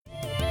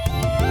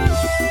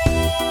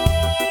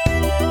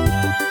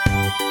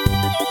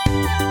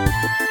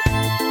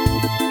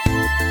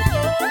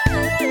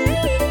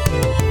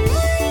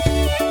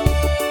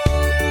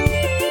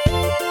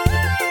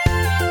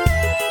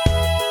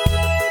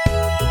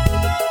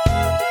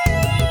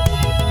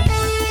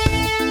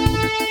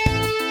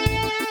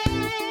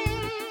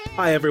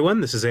Hi, everyone.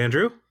 This is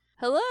Andrew.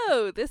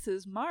 Hello, this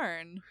is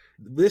Marn.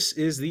 This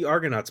is the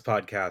Argonauts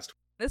podcast.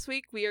 This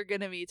week we are going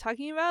to be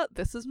talking about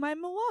This Is My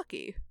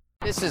Milwaukee.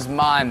 This is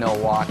my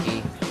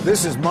Milwaukee.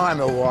 This is my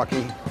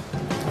Milwaukee.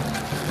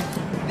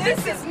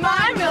 This is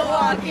my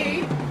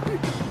Milwaukee.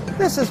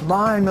 This is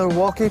my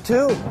Milwaukee,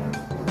 too.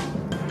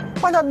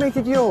 Why not make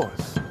it yours?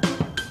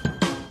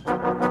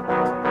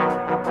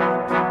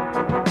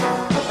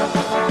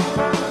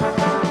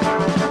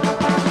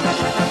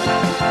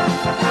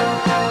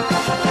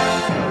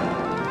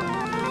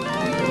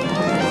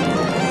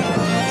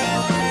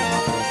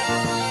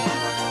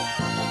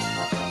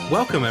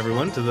 Welcome,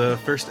 everyone, to the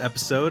first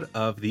episode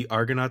of the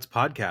Argonauts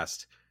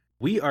podcast.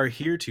 We are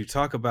here to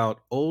talk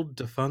about old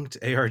defunct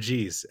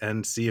ARGs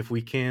and see if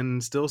we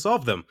can still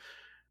solve them.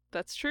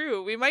 That's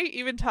true. We might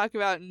even talk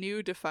about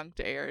new defunct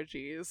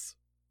ARGs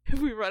if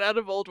we run out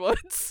of old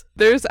ones.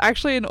 There's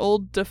actually an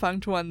old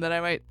defunct one that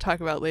I might talk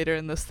about later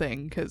in this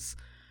thing because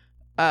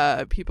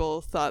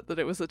people thought that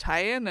it was a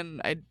tie-in, and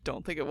I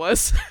don't think it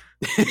was.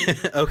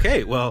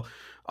 Okay, well,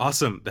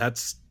 awesome.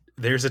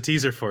 There's a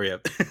teaser for you.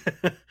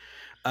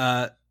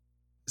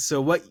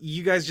 So what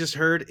you guys just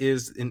heard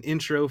is an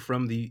intro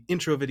from the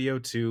intro video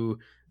to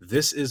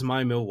This Is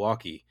My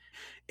Milwaukee,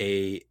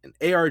 an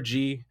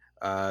ARG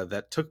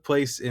that took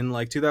place in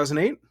like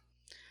 2008.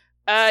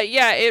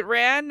 Yeah, it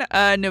ran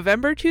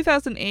November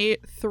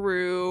 2008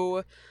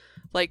 through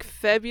like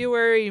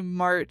February,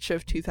 March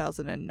of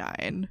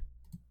 2009.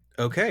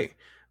 Okay.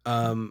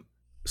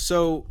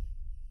 So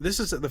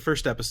this is the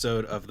first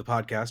episode of the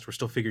podcast. We're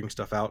still figuring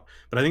stuff out,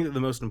 but I think that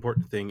the most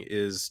important thing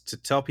is to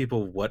tell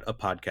people what a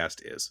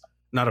podcast is.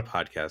 Not a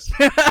podcast.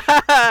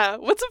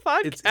 What's a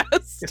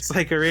podcast? It's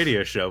like a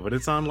radio show, but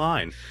it's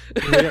online.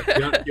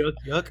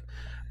 Yuck.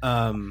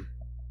 I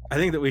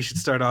think that we should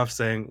start off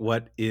saying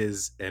what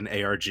is an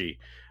ARG,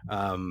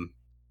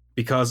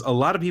 because a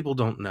lot of people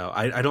don't know.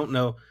 I don't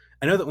know.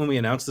 I know that when we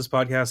announced this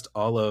podcast,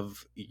 all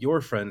of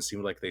your friends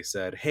seemed like they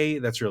said, "Hey,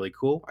 that's really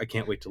cool. I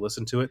can't wait to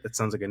listen to it. That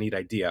sounds like a neat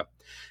idea."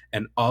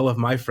 And all of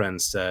my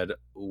friends said,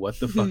 "What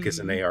the fuck is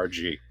an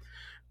ARG?"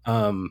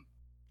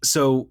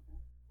 So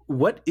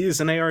what is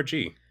an ARG?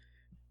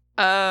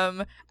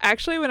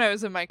 Actually, when I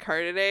was in my car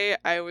today,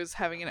 I was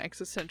having an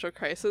existential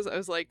crisis. I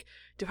was like,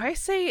 do I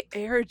say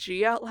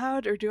ARG out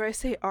loud or do I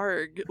say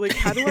ARG? Like,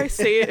 how do I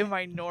say it in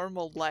my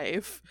normal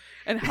life?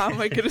 And how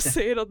am I going to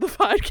say it on the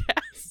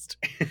podcast?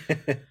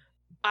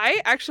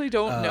 I actually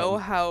don't know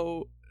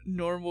how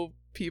normal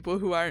people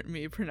who aren't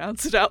me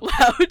pronounce it out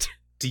loud.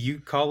 Do you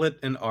call it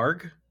an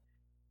ARG?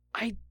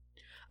 I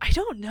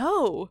don't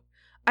know.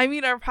 I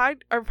mean, our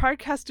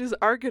podcast is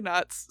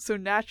Argonauts, so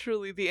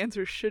naturally the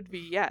answer should be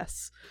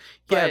yes.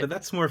 But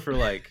that's more for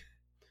like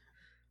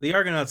the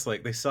Argonauts.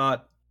 Like they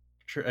sought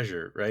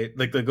treasure, right?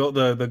 Like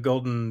the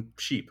golden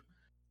sheep.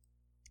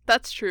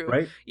 That's true,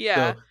 right?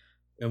 Yeah. So,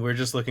 and we're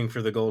just looking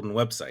for the golden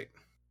website.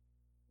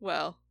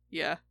 Well,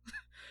 yeah,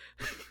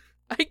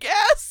 I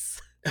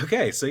guess.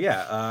 Okay, so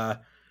yeah,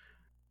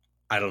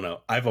 I don't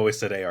know. I've always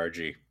said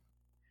ARG.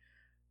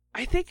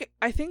 I think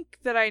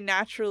that I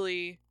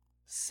naturally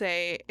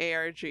say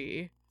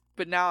ARG,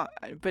 but now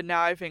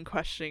I've been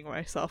questioning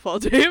myself all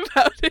day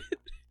about it.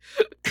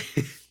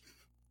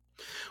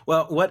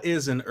 Well, what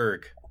is an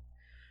ERG,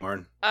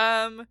 Marn?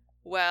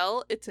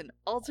 Well, it's an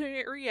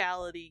alternate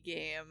reality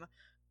game.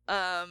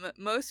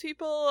 Most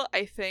people,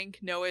 I think,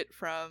 know it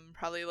from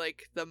probably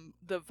like the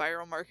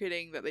viral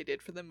marketing that they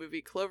did for the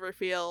movie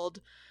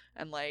Cloverfield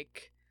and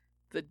like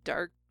The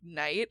Dark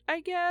Knight,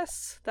 I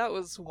guess. That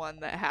was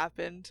one that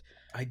happened.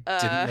 I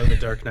didn't know The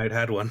Dark Knight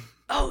had one.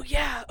 Oh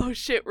yeah. Oh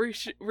shit. We're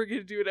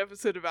gonna do an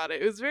episode about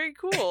it. It was very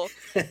cool.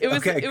 It was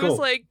Okay, it cool. was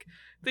like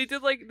they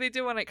did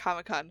one at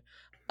Comic-Con.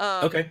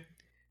 Okay.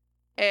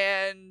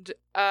 And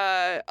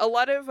a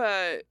lot of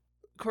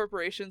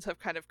corporations have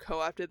kind of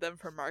co-opted them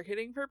for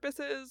marketing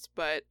purposes,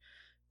 but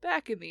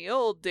back in the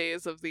old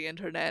days of the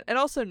internet, and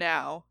also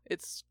now,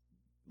 it's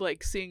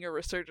like seeing a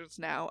resurgence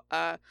now.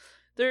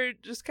 They're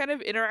just kind of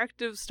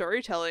interactive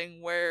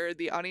storytelling where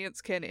the audience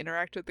can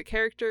interact with the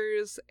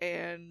characters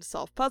and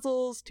solve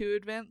puzzles to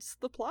advance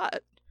the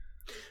plot.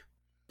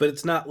 But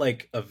it's not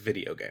like a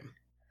video game.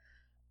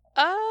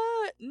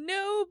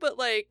 No, but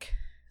like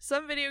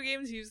some video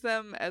games use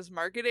them as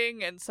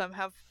marketing and some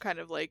have kind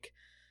of like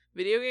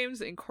video games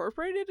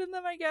incorporated in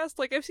them, I guess.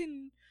 Like I've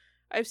seen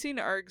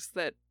ARGs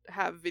that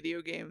have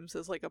video games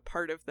as like a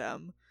part of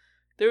them.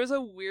 There was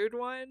a weird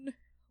one,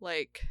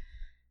 like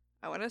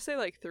I want to say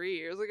like 3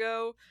 years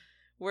ago,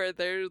 where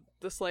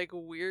this like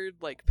weird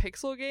like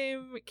pixel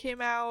game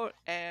came out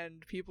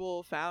and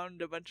people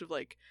found a bunch of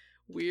like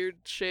weird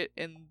shit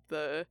in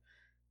the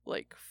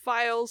like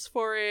files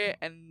for it,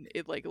 and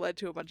it like led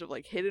to a bunch of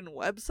like hidden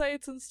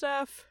websites and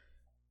stuff.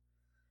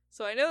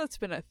 So I know that's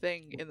been a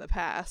thing in the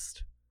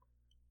past.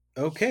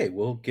 Okay,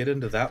 we'll get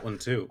into that one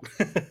too.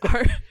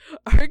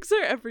 ARGs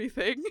are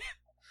everything.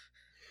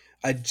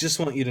 I just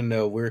want you to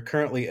know we're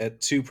currently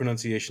at 2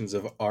 pronunciations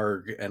of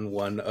ARG and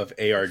 1 of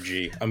ARG.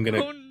 I'm going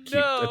to keep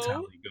a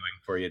tally going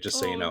for you, just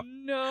so you know.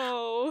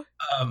 No.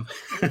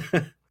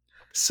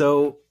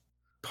 So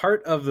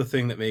part of the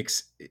thing that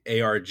makes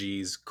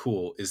ARGs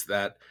cool is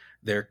that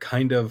they're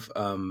kind of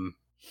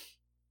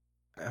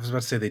I was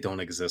about to say they don't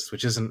exist,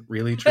 which isn't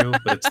really true,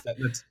 but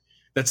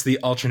that's the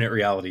alternate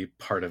reality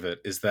part of it,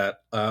 is that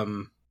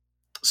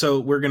so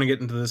we're going to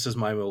get into This Is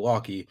My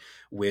Milwaukee,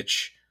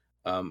 which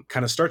kind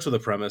of starts with a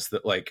premise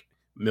that like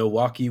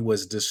Milwaukee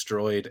was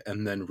destroyed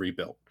and then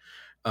rebuilt.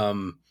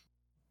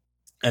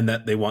 And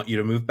that they want you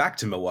to move back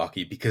to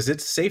Milwaukee because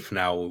it's safe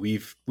now.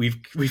 We've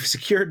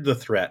secured the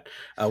threat.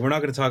 We're not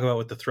going to talk about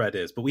what the threat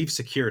is, but we've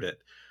secured it,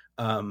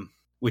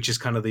 which is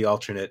kind of the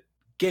alternate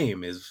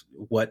game, is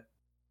what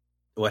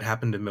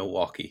happened in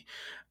Milwaukee,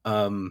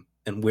 and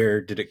where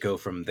did it go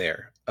from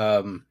there.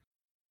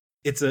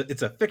 It's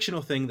a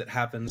fictional thing that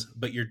happens,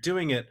 but you're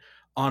doing it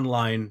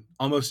online,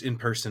 almost in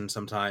person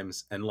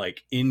sometimes, and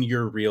like in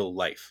your real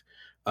life.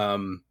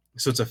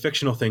 So it's a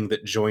fictional thing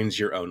that joins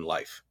your own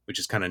life, which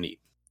is kind of neat.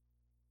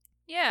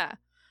 Yeah.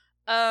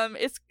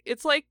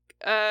 It's like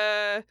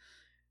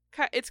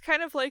it's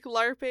kind of like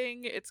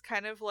LARPing. It's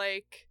kind of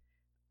like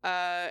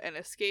an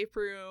escape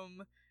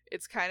room.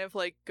 It's kind of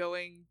like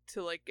going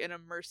to like an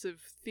immersive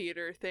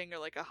theater thing, or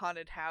like a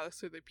haunted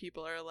house where the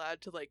people are allowed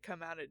to like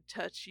come out and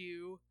touch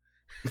you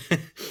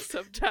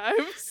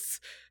sometimes.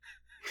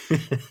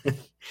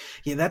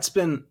 Yeah, that's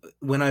been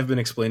when I've been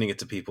explaining it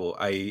to people.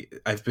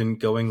 I've been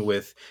going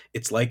with,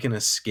 it's like an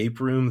escape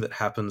room that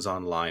happens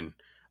online.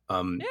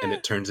 And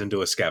it turns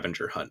into a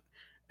scavenger hunt,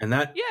 and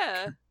that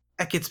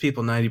gets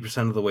people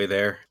 90% of the way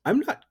there. I'm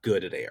not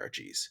good at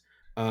ARGs.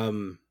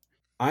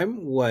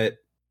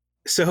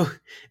 So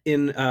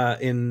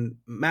in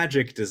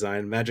Magic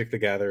design, Magic the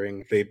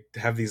Gathering, they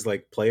have these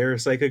like player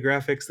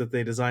psychographics that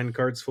they design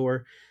cards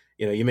for.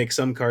 You know, you make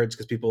some cards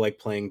because people like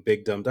playing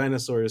big dumb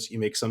dinosaurs. You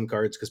make some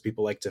cards because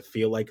people like to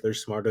feel like they're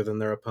smarter than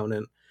their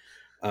opponent.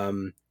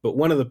 But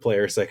one of the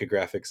player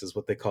psychographics is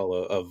what they call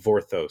a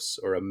Vorthos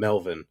or a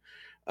Melvin.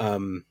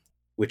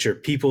 Which are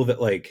people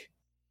that like,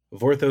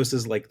 Vorthos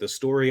is like the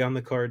story on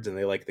the cards and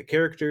they like the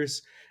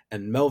characters,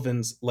 and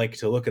Melvins like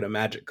to look at a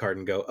Magic card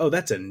and go, oh,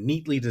 that's a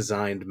neatly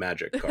designed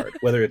Magic card,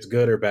 whether it's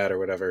good or bad or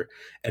whatever.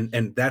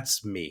 And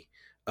that's me.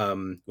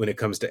 When it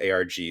comes to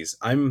ARGs,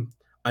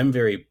 I'm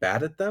very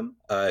bad at them.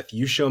 If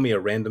you show me a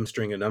random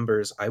string of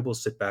numbers, I will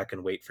sit back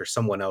and wait for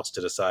someone else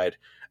to decide,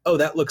 oh,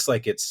 that looks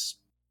like it's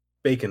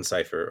Bacon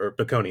cipher or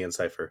Baconian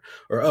cipher,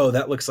 or oh,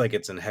 that looks like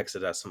it's in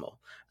hexadecimal.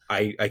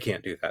 I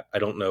can't do that. I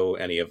don't know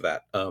any of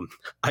that.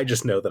 I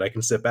just know that I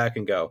can sit back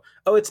and go,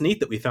 oh, it's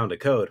neat that we found a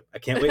code. I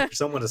can't wait for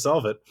someone to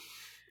solve it.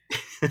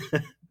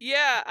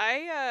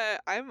 Yeah,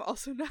 I'm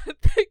also not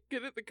that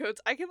good at the codes.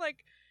 I can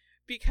like,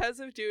 because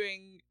of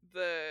doing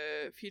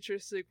the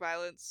futuristic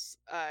violence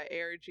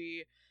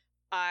ARG,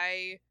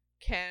 I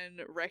can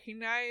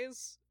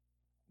recognize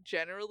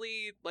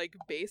generally like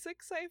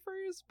basic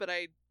ciphers, but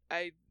I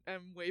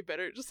am way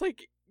better at just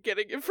like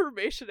getting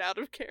information out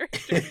of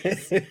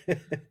characters.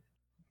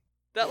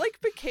 That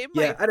like became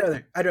my...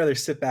 Yeah, I'd rather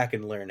sit back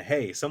and learn,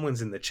 hey,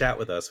 someone's in the chat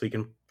with us, we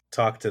can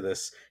talk to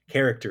this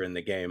character in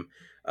the game.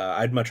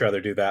 I'd much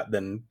rather do that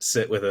than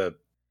sit with a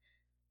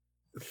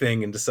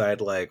thing and decide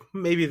like,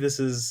 maybe this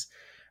is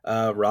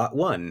rot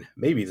 1,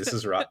 maybe this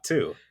is rot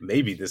 2,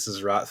 maybe this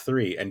is rot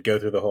 3, and go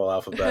through the whole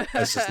alphabet.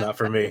 That's just not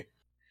for me.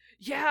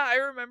 Yeah, I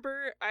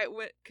remember I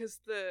went, because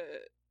the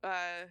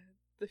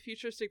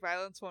futuristic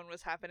violence one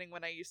was happening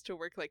when I used to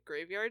work like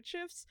graveyard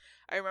shifts.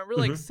 I remember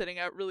like sitting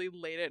out really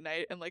late at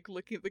night and like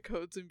looking at the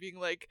codes and being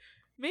like,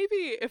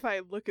 maybe if I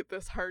look at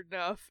this hard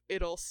enough,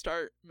 it'll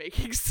start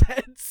making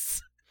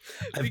sense.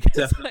 I've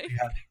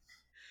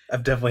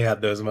definitely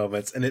had those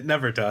moments, and it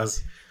never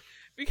does.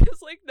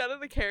 Because like none of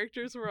the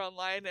characters were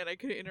online and I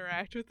couldn't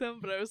interact with them,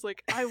 but I was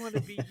like, I want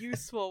to be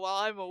useful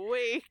while I'm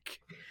awake.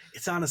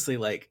 It's honestly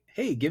like,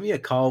 hey, give me a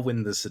call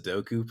when the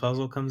Sudoku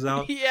puzzle comes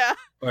out. Yeah.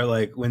 Or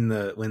like when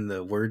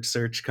the word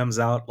search comes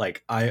out,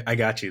 like I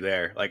got you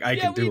there. Like I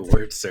can do a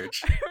word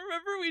search. I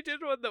remember we did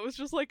one that was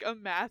just like a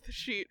math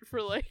sheet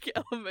for like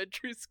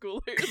elementary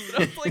schoolers,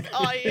 and I was like,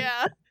 oh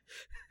yeah.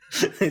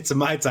 It's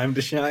my time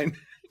to shine.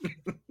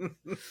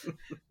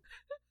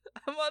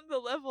 I'm on the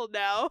level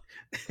now.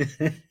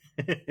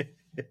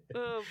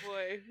 Oh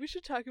boy, we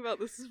should talk about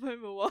This Is My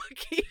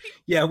Milwaukee.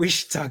 Yeah, we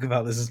should talk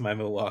about This Is My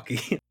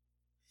Milwaukee.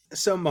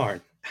 So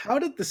Marn, how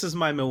did This Is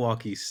My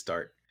Milwaukee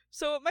start?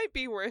 So it might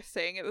be worth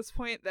saying at this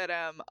point that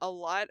a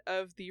lot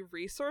of the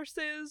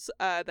resources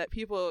that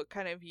people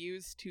kind of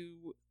use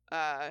to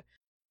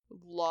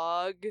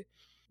log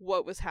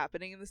what was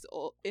happening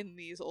in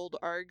these old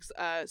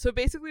ARGs. So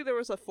basically there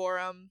was a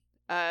forum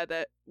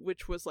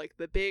which was like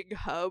the big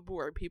hub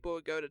where people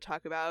would go to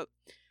talk about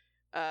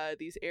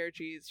these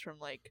ARGs from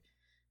like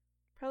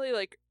probably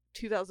like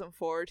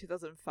 2004,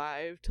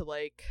 2005 to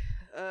like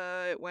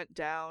it went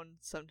down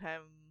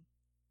sometime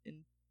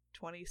in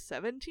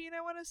 2017,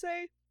 I want to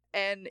say.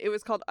 And it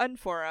was called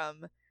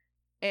Unforum,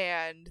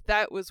 and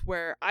that was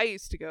where I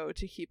used to go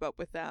to keep up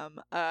with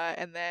them.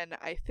 And then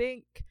I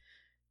think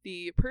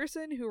the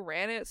person who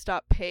ran it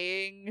stopped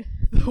paying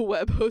the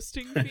web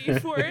hosting fee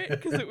for it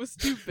because it was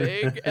too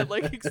big and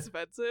like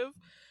expensive.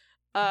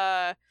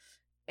 And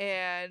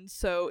and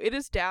so it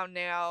is down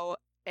now,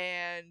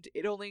 and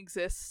it only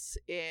exists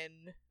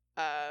in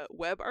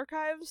web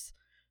archives.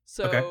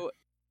 So Okay.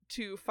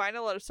 to find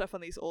a lot of stuff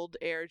on these old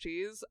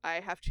ARGs,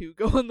 I have to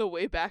go on the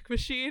Wayback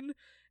Machine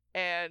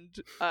and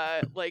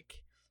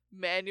like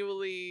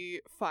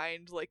manually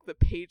find like the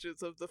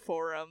pages of the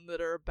forum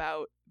that are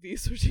about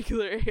these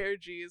particular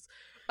ARGs,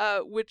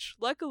 which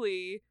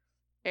luckily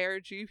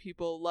ARG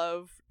people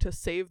love to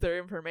save their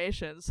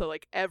information, so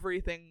like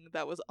everything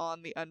that was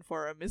on the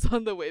Unforum is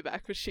on the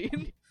Wayback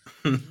Machine.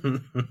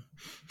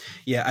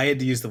 Yeah, I had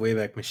to use the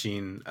Wayback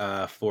Machine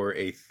for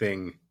a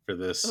thing for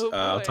this. Oh,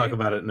 I'll talk boy.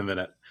 about it in a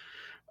minute.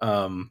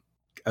 I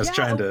was Yeah,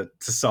 trying to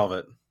solve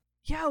it.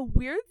 Yeah, a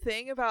weird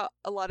thing about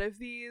a lot of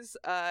these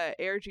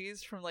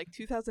ARGs from like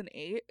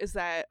 2008 is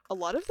that a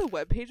lot of the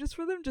web pages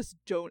for them just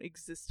don't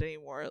exist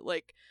anymore.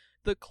 Like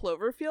the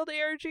Cloverfield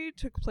ARG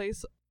took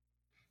place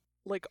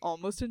like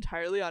almost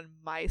entirely on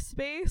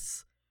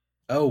MySpace.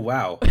 Oh,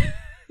 wow.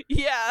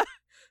 Yeah.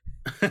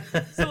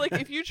 So like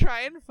if you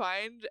try and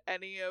find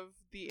any of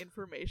the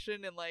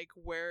information and like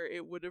where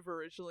it would have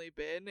originally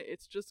been,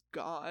 it's just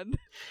gone.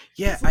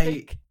 Yeah, It's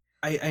like,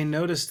 I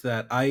noticed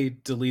that. I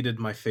deleted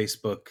my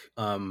Facebook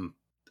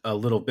a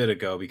little bit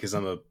ago because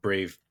I'm a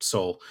brave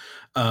soul.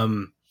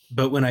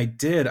 But when I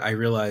did, I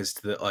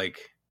realized that like,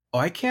 oh,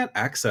 I can't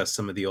access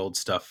some of the old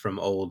stuff from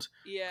old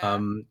yeah.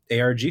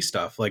 ARG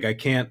stuff. Like I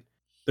can't.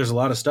 There's a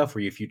lot of stuff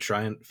where if you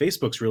try and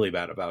Facebook's really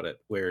bad about it,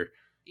 where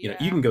you know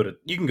Yeah.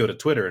 you can go to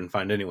Twitter and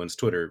find anyone's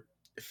Twitter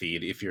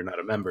feed if you're not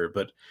a member,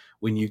 but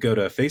when you go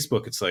to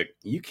Facebook, it's like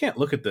you can't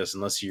look at this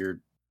unless you're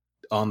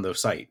on the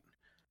site.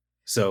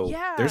 So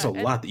Yeah, there's a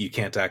and- lot that you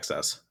can't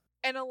access.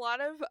 And a lot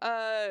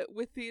of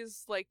with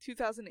these like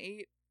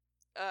 2008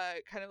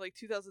 kind of like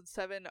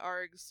 2007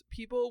 ARGs,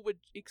 people would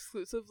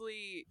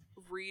exclusively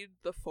read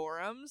the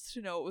forums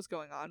to know what was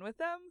going on with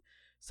them.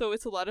 So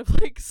it's a lot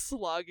of like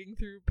slogging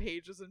through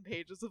pages and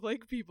pages of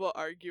like people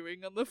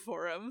arguing on the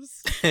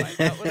forums to find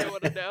out what I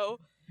want to know,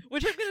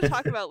 which I'm going to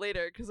talk about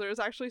later because there was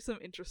actually some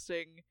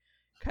interesting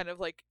kind of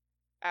like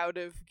out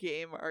of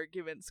game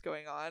arguments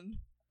going on.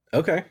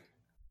 Okay.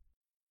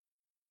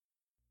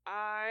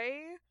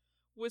 I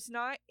was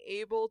not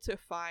able to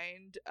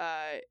find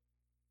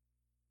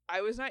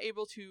I was not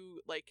able to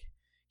like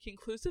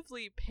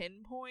conclusively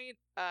pinpoint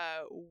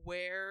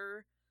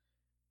where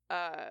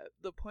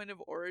the point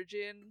of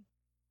origin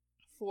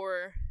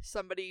for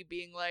somebody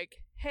being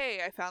like,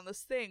 hey, I found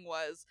this thing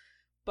was,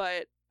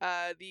 but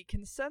the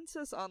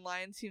consensus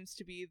online seems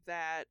to be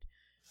that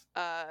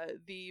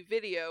the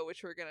video,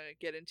 which we're gonna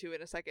get into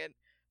in a second,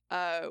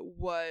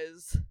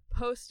 was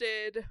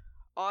posted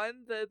on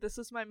the This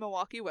Is My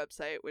Milwaukee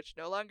website, which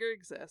no longer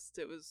exists.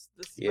 It was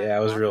Yeah, I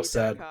was real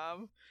sad.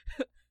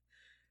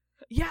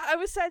 Yeah, I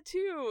was sad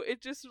too.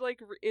 It just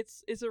like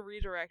it's a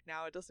redirect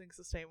now. It doesn't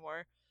exist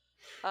anymore.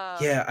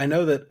 Yeah, I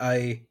know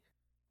that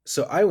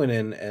so I went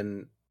in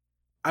and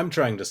I'm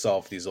trying to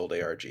solve these old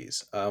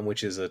ARGs,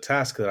 which is a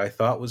task that I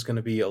thought was going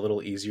to be a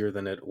little easier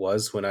than it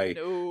was when I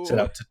set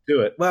out to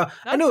do it. Well,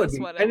 Not I know this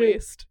one, at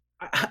least.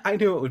 I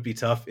knew it would be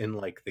tough in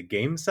like the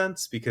game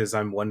sense because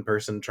I'm one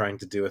person trying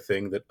to do a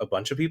thing that a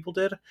bunch of people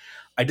did.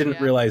 I didn't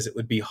Yeah. realize it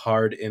would be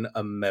hard in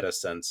a meta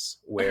sense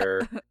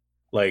where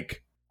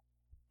like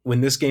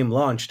when this game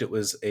launched, it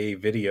was a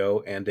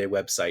video and a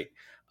website.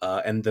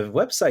 And the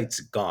website's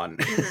gone.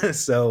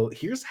 So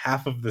here's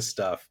half of the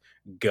stuff.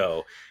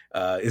 Go.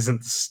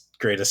 Isn't the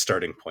greatest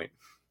starting point.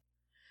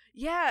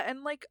 Yeah,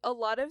 and like a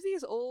lot of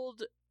these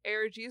old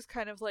ARGs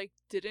kind of like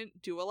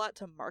didn't do a lot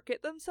to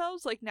market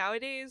themselves. Like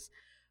nowadays,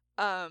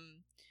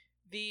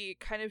 the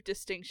kind of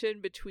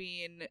distinction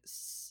between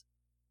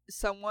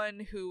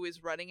someone who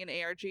is running an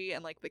ARG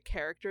and like the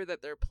character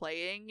that they're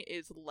playing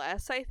is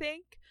less, I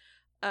think.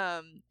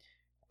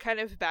 Kind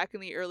of back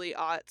in the early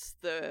aughts,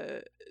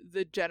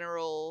 the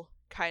general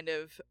kind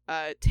of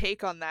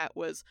take on that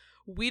was,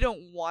 we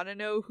don't want to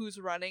know who's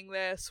running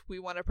this. We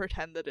want to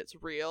pretend that it's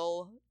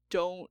real.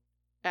 Don't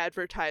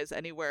advertise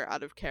anywhere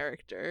out of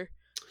character.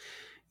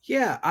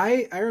 Yeah,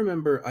 I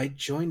remember I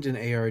joined an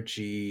ARG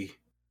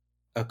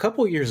a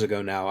couple years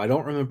ago now. I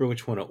don't remember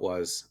which one it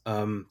was,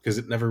 because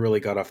it never really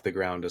got off the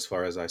ground as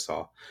far as I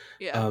saw.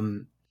 Yeah.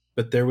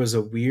 But there was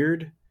a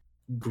weird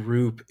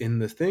group in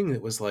the thing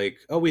that was like,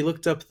 oh, we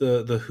looked up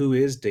the who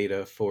is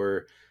data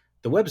for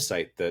the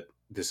website that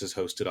this is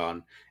hosted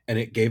on, and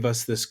it gave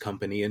us this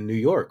company in New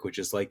York, which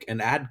is like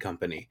an ad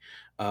company.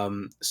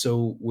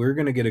 So we're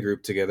gonna get a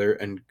group together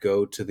and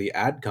go to the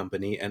ad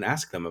company and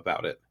ask them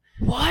about it.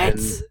 What?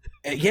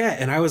 And yeah,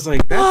 and I was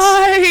like,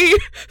 Why?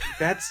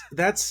 that's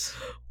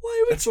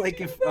Why would that's you like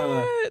do if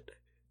that?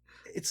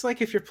 it's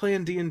like if you're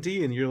playing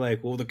D&D and you're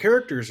like, well, the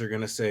characters are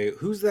gonna say,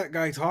 who's that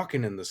guy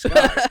talking in the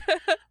sky?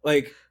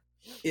 Like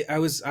I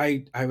was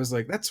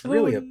like, that's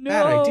really a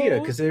bad idea,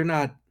 because they're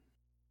not.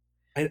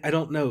 I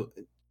don't know.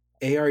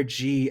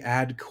 ARG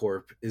Ad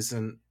Corp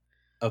isn't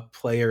a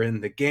player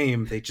in the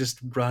game. They just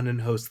run and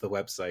host the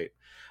website.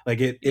 Like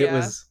it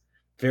was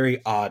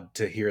very odd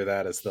to hear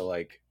that as the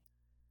like,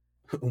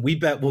 we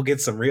bet we'll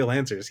get some real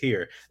answers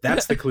here.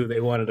 That's the clue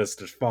they wanted us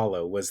to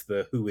follow, was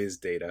the who is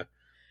data.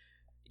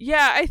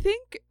 Yeah, I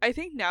think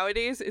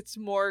nowadays it's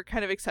more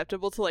kind of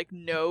acceptable to like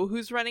know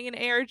who's running an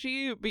ARG,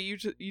 but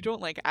you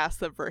don't like ask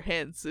them for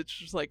hints. It's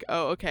just like,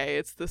 oh, okay,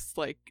 it's this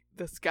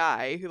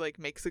guy who like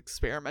makes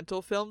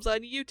experimental films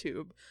on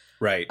YouTube.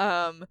 Right.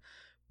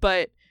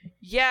 But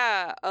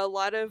yeah,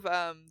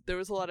 there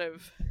was a lot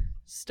of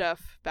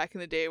stuff back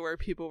in the day where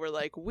people were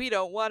like, we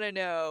don't want to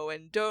know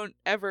and don't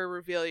ever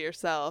reveal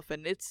yourself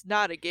and it's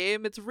not a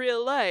game, it's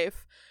real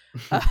life.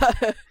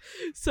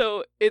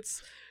 So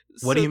it's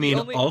What do you mean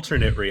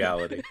alternate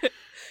reality?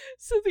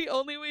 So the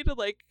only way to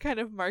like kind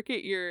of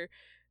market your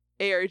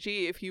ARG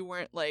if you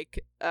weren't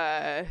like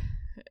an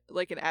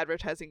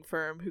advertising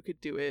firm who could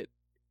do it,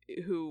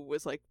 who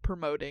was like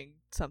promoting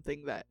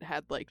something that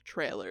had like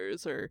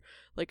trailers or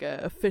like a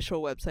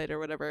official website or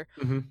whatever,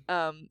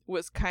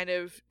 was kind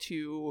of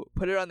to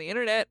put it on the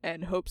internet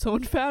and hope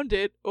someone found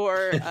it,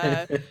 or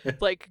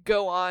like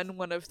go on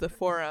one of the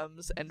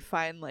forums and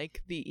find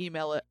like the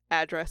email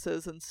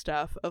addresses and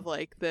stuff of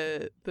like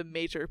the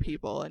major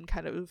people and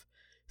kind of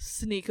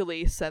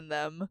sneakily send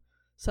them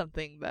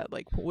something that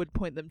like would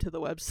point them to the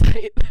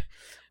website.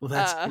 Well,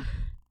 that's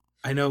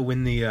I know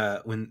when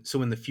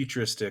the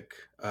futuristic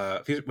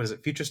what is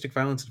it, Futuristic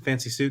Violence and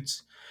Fancy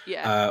Suits?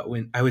 Yeah.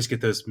 When I always get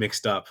those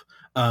mixed up.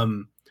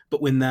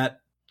 But when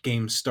that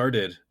game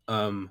started,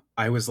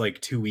 I was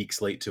like 2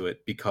 weeks late to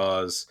it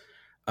because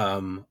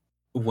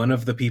one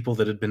of the people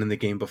that had been in the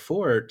game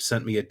before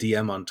sent me a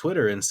DM on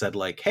Twitter and said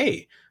like,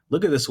 "Hey,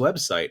 look at this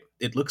website.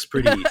 It looks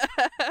pretty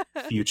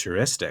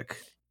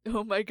futuristic."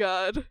 Oh my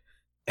god.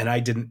 And I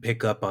didn't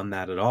pick up on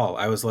that at all.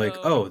 I was like,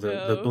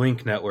 the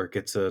Blink Network,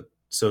 it's a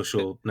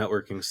social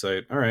networking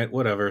site. All right,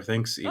 whatever.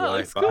 Thanks,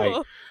 Eli. Bye.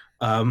 Cool.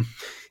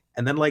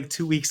 And then like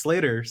 2 weeks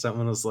later,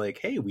 someone was like,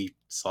 "Hey, we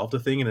solved a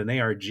thing in an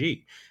ARG."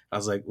 I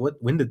was like, "What?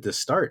 When did this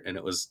start?" And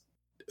it was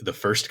the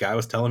first guy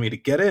was telling me to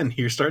get in.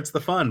 Here starts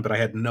the fun, but I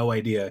had no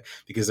idea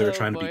because they were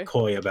trying to be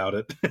coy about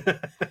it.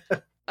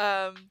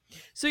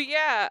 So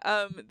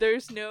yeah,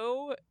 there's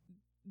no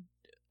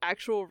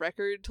actual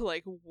record to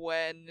like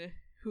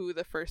who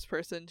the first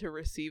person to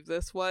receive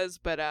this was,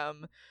 but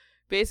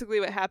basically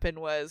what happened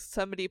was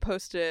somebody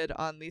posted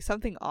on the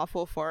Something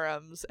Awful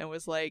forums and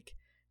was like,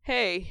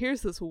 "Hey,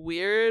 here's this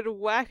weird,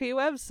 wacky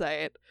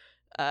website."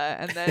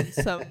 And then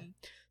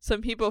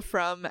some people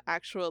from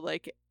actual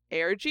like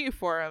ARG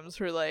forums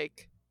were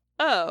like,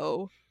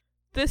 "Oh,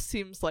 this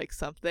seems like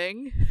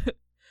something."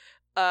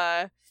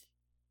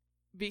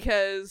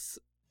 Because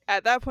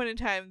at that point in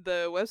time,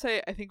 the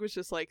website I think was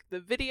just like the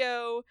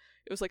video.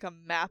 It was like a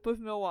map of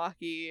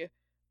Milwaukee,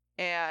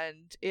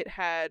 and it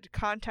had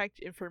contact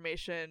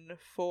information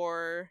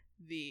for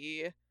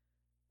the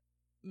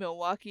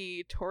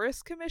Milwaukee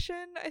Tourist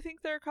Commission, I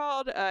think they're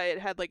called. It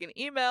had like an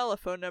email, a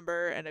phone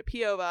number, and a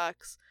P.O.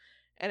 box,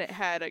 and it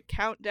had a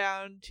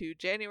countdown to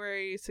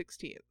January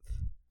 16th.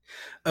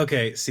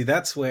 Okay, see,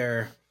 I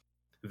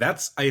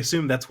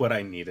assume that's what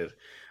I needed.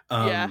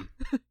 Yeah.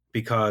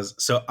 Because,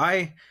 so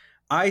I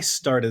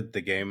started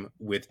the game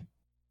with,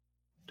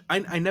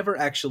 I never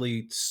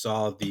actually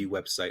saw the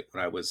website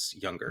when I was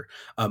younger.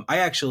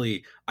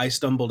 I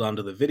stumbled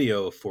onto the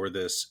video for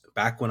this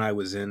back when I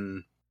was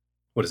in,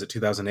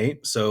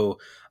 2008? So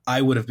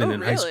I would have been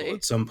in high school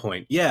at some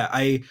point. Yeah,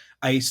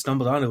 I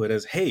stumbled onto it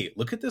as, "Hey,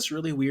 look at this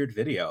really weird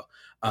video."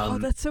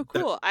 That's so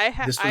cool. I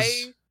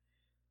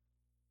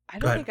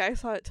don't think I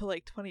saw it till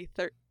like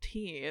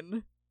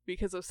 2013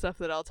 because of stuff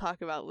that I'll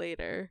talk about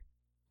later.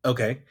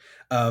 Okay.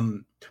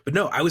 But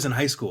no, I was in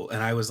high school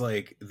and I was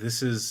like,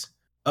 this is,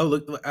 oh,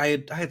 look,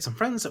 I had some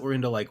friends that were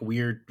into like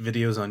weird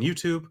videos on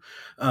YouTube.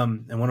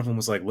 And one of them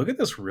was like, "Look at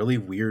this really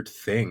weird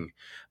thing."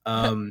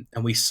 And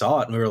we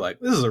saw it and we were like,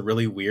 "This is a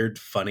really weird,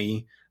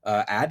 funny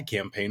ad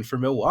campaign for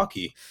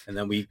Milwaukee." And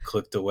then we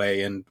clicked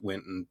away and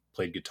went and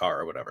played guitar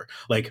or whatever.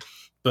 Like,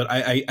 but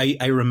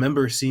I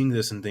remember seeing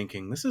this and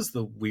thinking, this is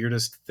the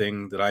weirdest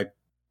thing that I've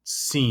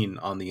seen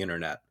on the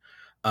internet.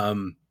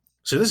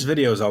 So this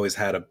video has always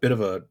had a bit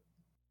of a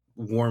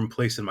warm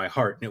place in my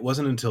heart. And it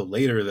wasn't until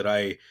later that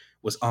I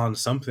was on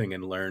something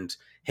and learned,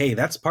 hey,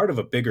 that's part of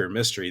a bigger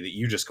mystery that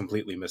you just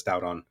completely missed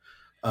out on.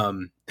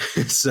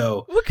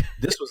 So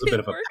this was a bit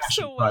of a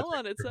passion so well project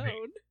on its for me.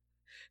 own.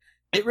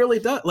 It really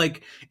does.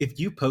 Like, if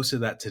you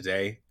posted that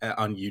today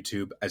on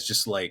YouTube as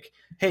just like,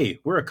 "Hey,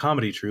 we're a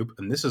comedy troupe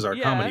and this is our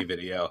comedy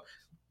video,"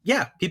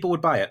 yeah, people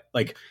would buy it.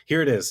 Like,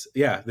 here it is.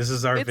 Yeah, this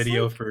is our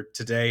video for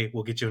today.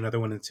 We'll get you another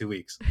one in 2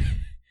 weeks.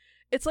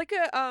 It's like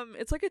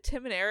a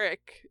Tim and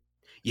Eric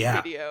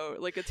video,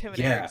 like a Tim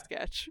and Eric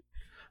sketch.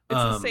 It's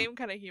the same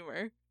kind of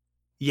humor.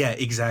 Yeah,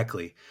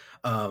 exactly.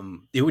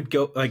 It would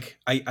go like,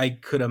 I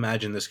could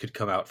imagine this could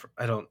come out for,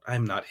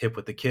 I'm not hip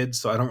with the kids,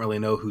 so I don't really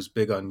know who's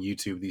big on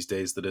YouTube these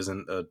days that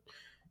isn't a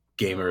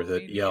gamer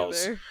that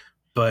yells.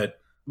 But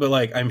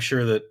like, I'm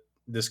sure that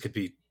this could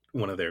be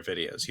one of their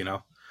videos, you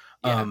know?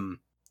 Yeah.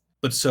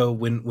 But so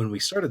when we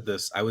started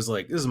this, I was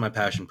like, this is my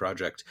passion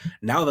project.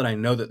 Now that I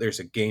know that there's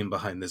a game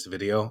behind this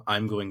video,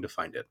 I'm going to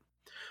find it.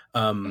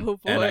 Oh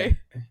boy.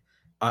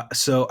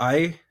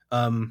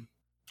 And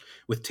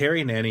with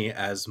Terry Nanny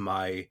as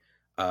my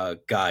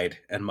guide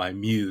and my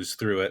muse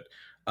through it,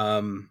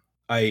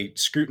 I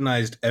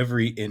scrutinized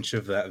every inch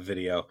of that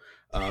video.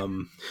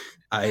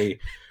 I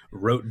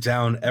wrote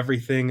down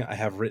everything I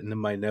have written in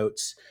my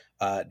notes.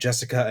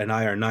 Jessica and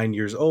I are 9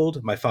 years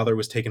old. My father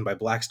was taken by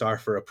Blackstar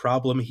for a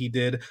problem he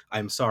did.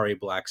 I'm sorry,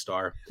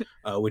 Blackstar,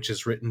 which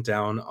is written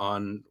down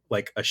on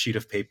like a sheet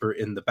of paper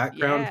in the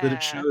background that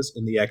it Yeah. shows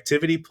in the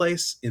activity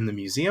place in the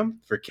museum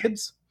for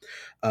kids.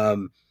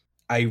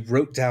 I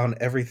wrote down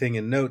everything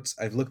in notes.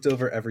 I've looked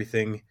over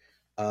everything.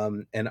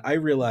 And I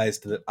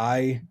realized that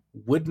I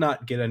would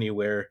not get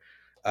anywhere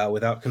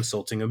without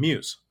consulting a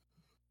muse.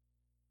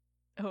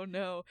 Oh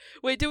no.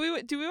 Wait, do we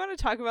want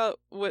to talk about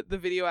what the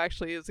video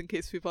actually is in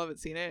case people haven't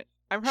seen it?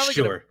 I'm probably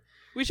Sure.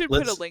 we should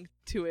put a Let's- link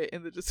to it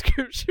in the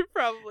description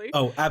probably.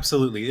 Oh,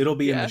 absolutely. It'll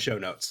be in Yeah. the show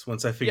notes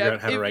once I figure Yeah,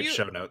 out how to if write you-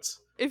 show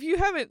notes. If you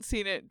haven't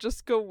seen it,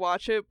 just go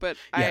watch it, but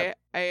Yeah.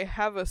 I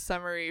have a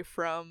summary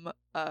from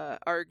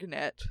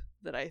ArgNet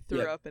that I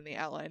threw Yeah. up in the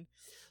outline.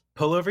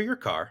 Pull over your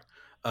car.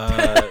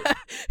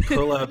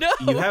 Pull up. No!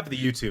 You have the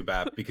YouTube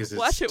app because it's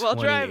Watch it while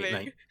 28 driving.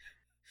 night-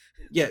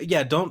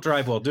 Yeah. Don't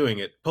drive while doing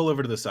it. Pull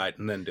over to the side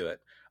and then do it.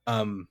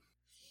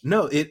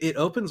 No, it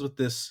opens with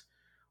this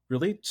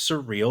really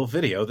surreal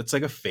video that's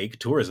like a fake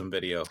tourism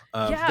video.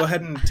 Yeah. Go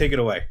ahead and take it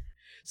away.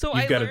 So You've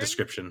I got learned, a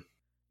description.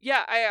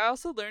 Yeah, I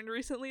also learned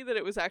recently that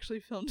it was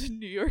actually filmed in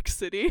New York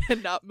City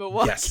and not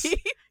Milwaukee. Yes.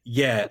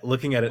 Yeah,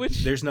 looking at it,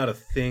 Which- there's not a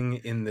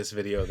thing in this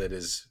video that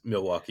is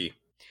Milwaukee.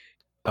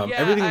 Yeah,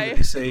 Everything that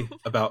they say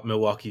about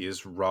Milwaukee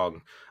is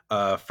wrong.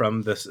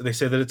 From this, they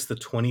say that it's the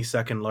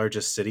 22nd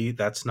largest city.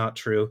 That's not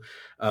true.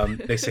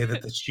 They say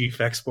that the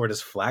chief export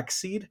is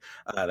flaxseed.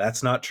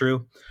 That's not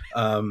true.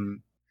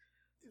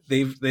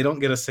 They don't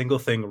get a single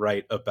thing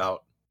right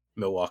about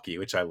Milwaukee,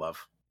 which I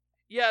love.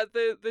 Yeah,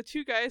 the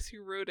two guys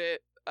who wrote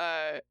it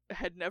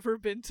had never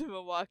been to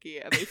Milwaukee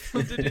and they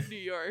filmed it in New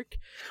York.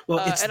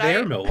 Well, it's and their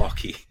I-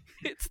 Milwaukee.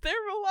 It's their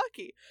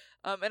Milwaukee.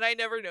 And I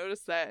never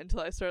noticed that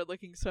until I started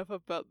looking stuff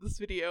up about this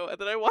video, and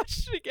then I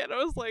watched it again.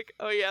 I was like,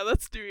 oh yeah,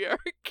 that's New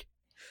York.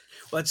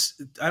 Well,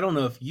 I don't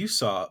know if you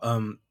saw.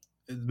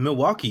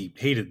 Milwaukee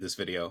hated this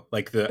video,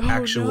 like the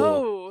actual.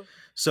 No.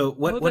 So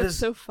what That's is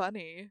so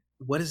funny.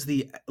 what is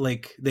the,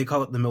 like, they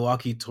call it the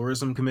Milwaukee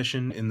Tourism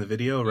Commission in the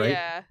video, right?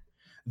 Yeah.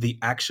 The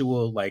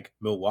actual like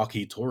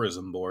Milwaukee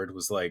Tourism Board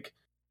was like,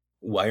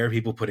 why are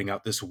people putting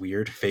out this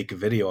weird fake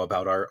video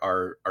about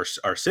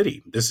our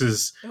city? This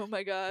is Oh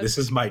my god.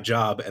 my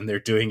job, and they're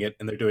doing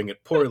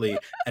it poorly.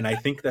 And I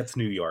think that's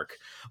New York.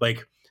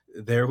 Like,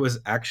 there was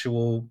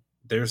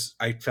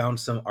I found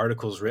some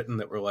articles written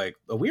that were like,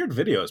 a weird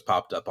video has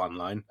popped up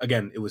online.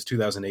 Again, it was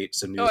 2008,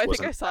 so news I think I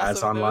wasn't saw as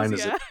some of online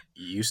those, as yeah. it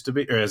used to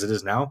be, or as it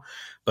is now.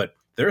 But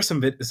there are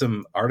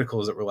some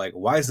articles that were like,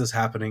 why is this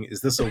happening? Is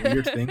this a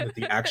weird thing that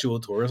the actual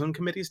tourism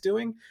committee's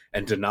doing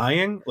and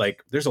denying?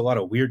 Like, there's a lot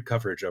of weird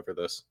coverage over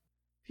this.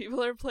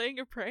 People are playing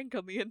a prank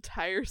on the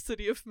entire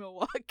city of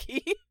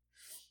Milwaukee.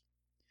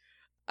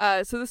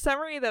 So the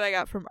summary that I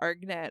got from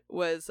ArgNet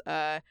was,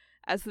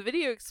 as the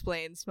video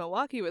explains,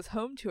 Milwaukee was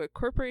home to a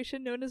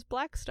corporation known as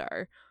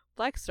Blackstar.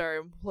 Blackstar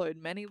employed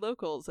many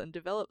locals and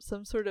developed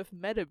some sort of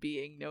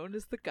meta-being known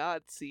as the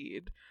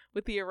Godseed.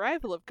 With the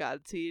arrival of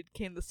Godseed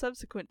came the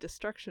subsequent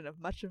destruction of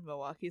much of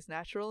Milwaukee's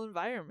natural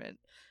environment.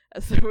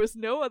 As there was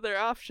no other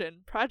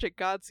option, Project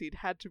Godseed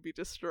had to be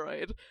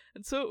destroyed,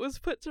 and so it was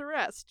put to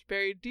rest,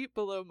 buried deep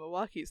below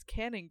Milwaukee's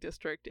Canning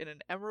district in an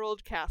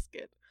emerald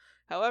casket.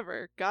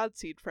 However,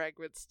 Godseed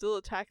fragments still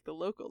attack the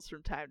locals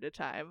from time to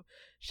time.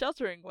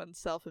 Sheltering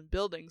oneself in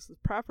buildings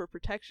with proper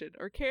protection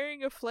or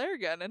carrying a flare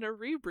gun and a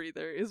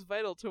rebreather is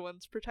vital to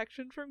one's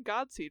protection from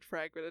Godseed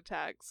fragment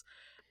attacks.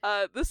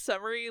 This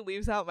summary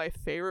leaves out my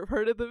favorite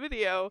part of the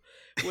video,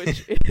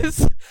 which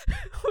is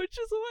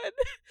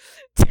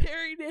when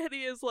Terry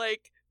Nanny is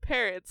like,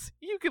 "Parents,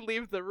 you can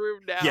leave the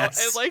room now,"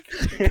 Yes. and like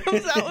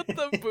comes out with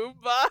the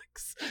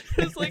boombox.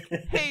 It's like,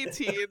 "Hey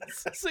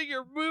teens, so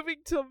you're moving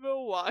to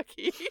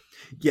Milwaukee."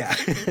 Yeah.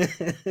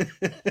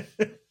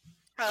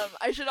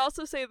 I should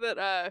also say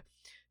that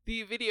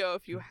the video,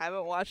 if you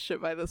haven't watched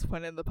it by this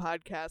point in the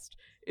podcast,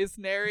 is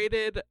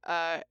narrated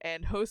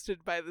and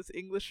hosted by this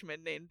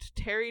Englishman named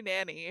Terry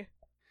Nanny.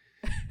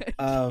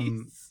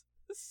 He's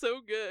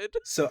so good.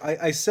 So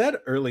I said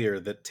earlier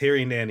that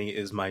Terry Nanny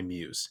is my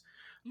muse.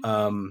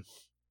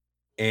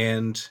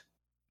 And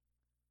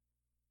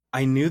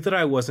I knew that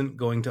I wasn't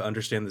going to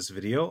understand this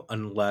video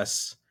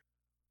unless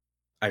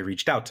I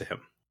reached out to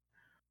him.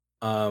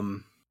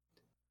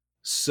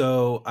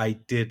 So I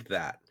did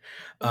that.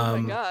 Oh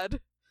my god.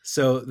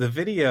 So the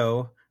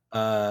video,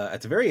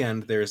 at the very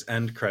end, there's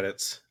end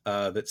credits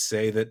that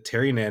say that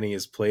Terry Nanny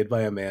is played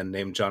by a man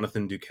named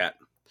Jonathan Duquette.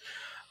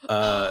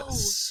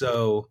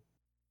 So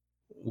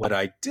what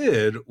I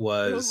did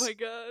was Oh my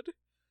god.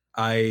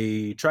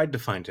 I tried to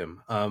find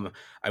him.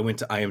 I went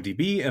to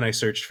IMDb and I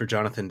searched for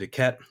Jonathan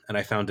Duquette, and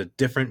I found a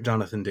different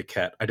Jonathan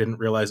Duquette. I didn't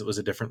realize it was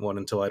a different one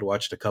until I'd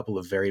watched a couple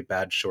of very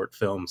bad short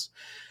films,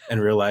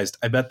 and realized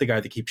I bet the guy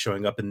that keeps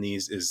showing up in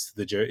these is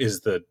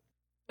the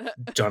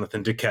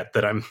Jonathan Duquette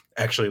that I'm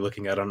actually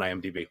looking at on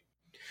IMDb.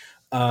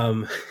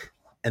 And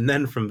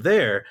then from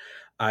there,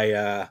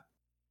 I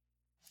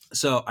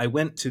So I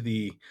went to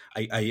the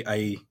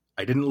I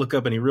didn't look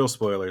up any real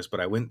spoilers, but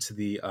I went to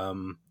the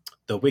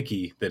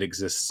wiki that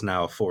exists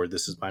now for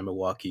This Is My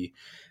Milwaukee,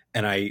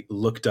 and I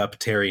looked up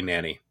Terry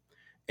Nanny,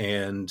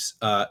 and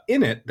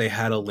in it they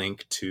had a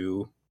link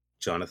to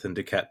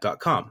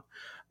JonathanDuquette.com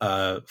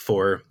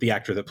for the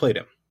actor that played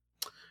him.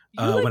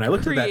 When I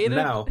looked at that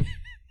now,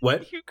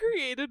 what? You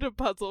created a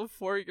puzzle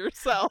for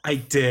yourself. I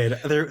did.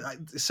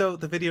 So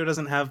the video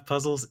doesn't have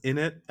puzzles in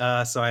it,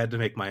 so I had to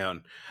make my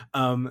own.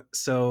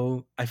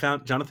 So I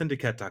found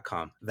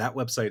JonathanDuquette.com. That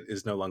website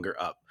is no longer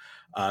up.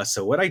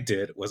 So what I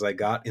did was I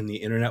got in the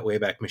Internet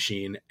Wayback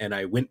Machine and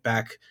I went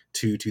back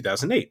to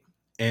 2008,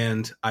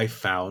 and I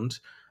found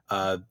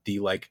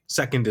the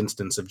second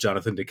instance of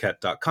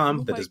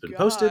JonathanDuquette.com that has been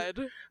posted,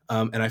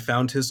 and I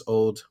found his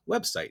old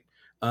website.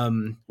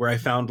 Where I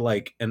found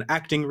an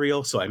acting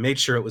reel, so I made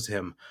sure it was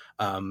him.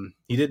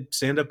 He did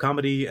stand-up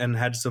comedy and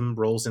had some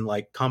roles in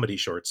comedy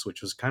shorts,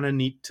 which was kind of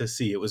neat to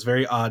see. It was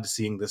very odd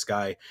seeing this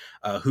guy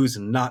who's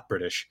not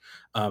British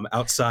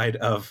outside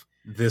of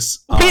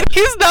this. Wait,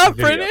 he's not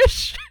video.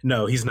 British?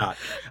 No, he's not.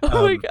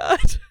 Oh my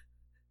god.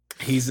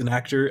 He's an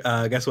actor.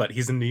 Guess what?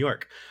 He's in New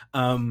York.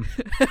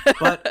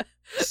 But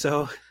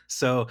so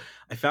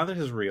I found that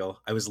his reel.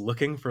 I was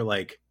looking for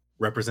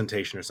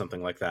representation or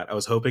something like that. I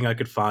was hoping I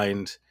could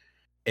find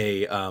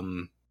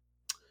an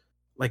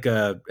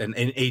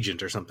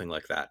agent or something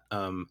like that,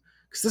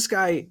 because this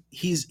guy,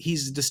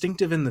 he's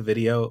distinctive in the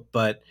video,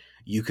 but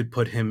you could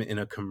put him in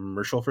a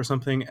commercial for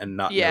something and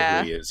not know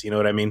who he is. You know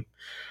what I mean?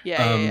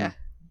 Yeah.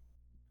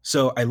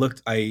 So I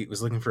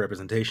was looking for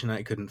representation.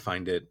 I couldn't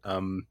find it,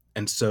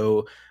 and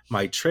so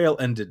my trail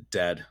ended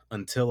dead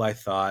until I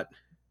thought,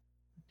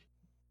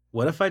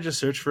 what if I just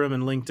searched for him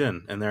in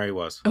LinkedIn? And there he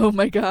was. Oh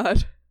my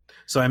god.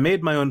 So I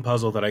made my own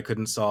puzzle that I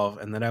couldn't solve,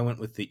 and then I went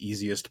with the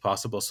easiest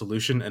possible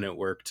solution, and it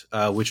worked,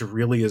 which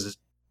really is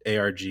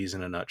ARGs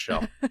in a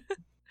nutshell.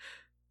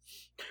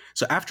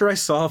 So after I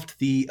solved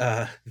the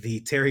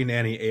Terry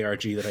Nanny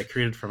ARG that I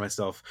created for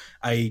myself,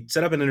 I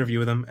set up an interview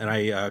with him, and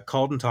I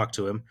called and talked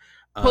to him.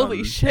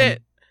 Holy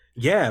shit!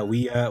 Yeah,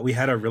 we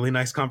had a really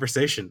nice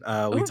conversation.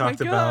 We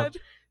talked about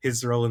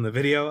his role in the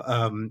video.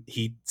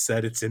 He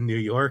said it's in New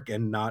York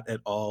and not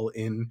at all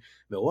in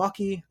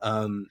Milwaukee.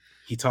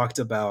 He talked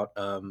about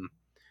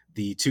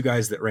the two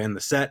guys that ran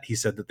the set. He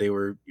said that they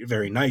were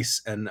very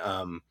nice and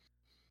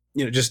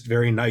just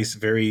very nice,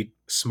 very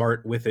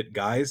smart with it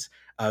guys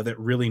that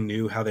really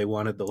knew how they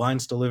wanted the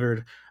lines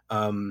delivered.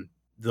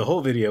 The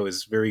whole video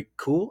is very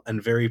cool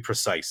and very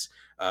precise.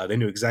 They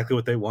knew exactly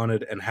what they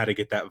wanted and how to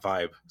get that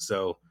vibe.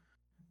 So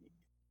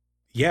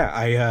yeah,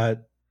 I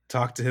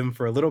talked to him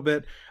for a little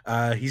bit.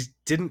 He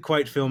didn't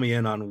quite fill me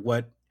in on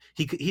what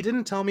he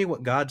didn't tell me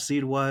what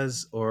Godseed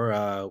was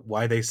or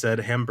why they said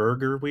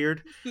hamburger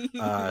weird.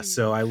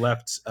 So I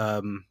left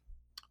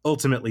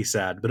ultimately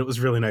sad, but it was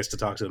really nice to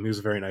talk to him. He was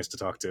very nice to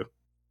talk to.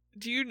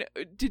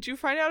 Did you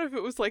find out if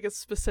it was a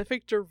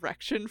specific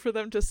direction for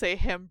them to say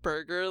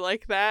hamburger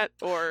like that,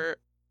 or?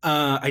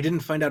 I didn't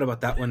find out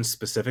about that one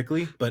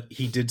specifically, but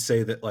he did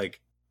say that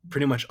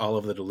pretty much all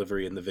of the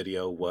delivery in the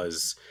video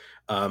was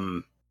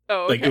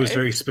it was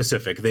very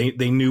specific.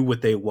 They knew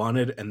what they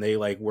wanted and they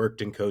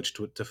worked and coached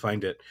to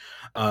find it.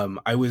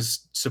 I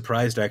was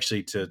surprised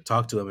actually to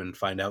talk to him and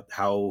find out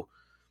how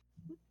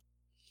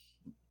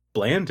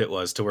bland it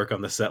was to work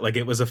on the set.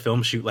 It was a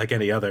film shoot like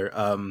any other.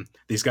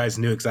 These guys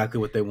knew exactly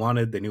what they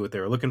wanted. They knew what they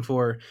were looking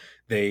for.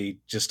 They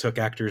just took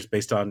actors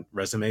based on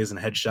resumes and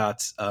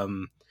headshots.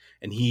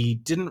 And he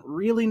didn't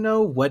really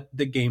know what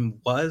the game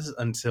was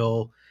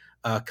until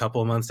a couple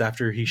of months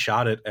after he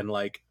shot it, and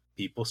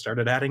people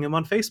started adding him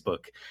on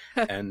Facebook,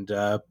 and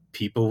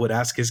people would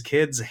ask his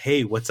kids,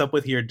 "Hey, what's up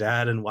with your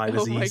dad? And why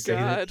does he say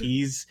that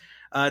he's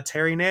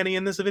Terry Nanny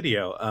in this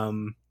video?"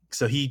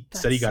 So he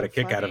said he got a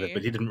kick out of it,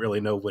 but he didn't really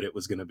know what it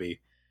was going to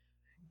be.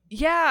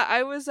 Yeah,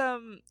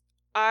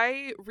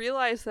 I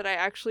realized that I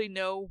actually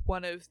know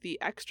one of the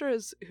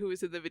extras who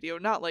was in the video,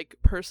 not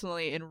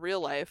personally in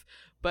real life,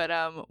 but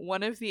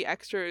one of the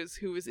extras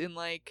who was in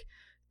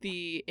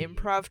the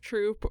improv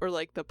troupe or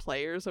the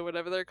players or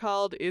whatever they're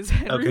called is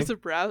Henry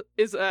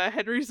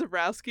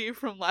Zabrowski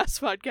from Last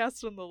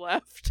Podcast on the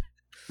Left.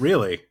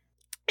 Really?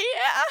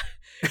 Yeah.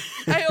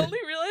 I only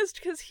realized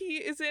because he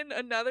is in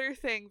another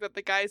thing that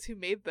the guys who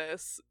made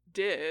this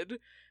did,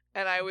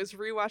 and I was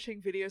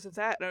rewatching videos of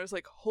that and I was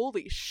like,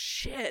 holy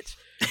shit.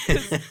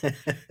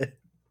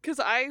 Because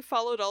I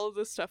followed all of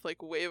this stuff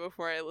way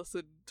before I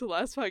listened to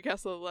Last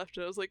Podcast on the Left,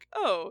 and I was like,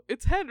 oh,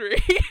 it's Henry.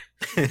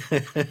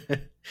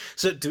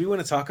 So do we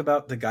want to talk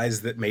about the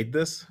guys that made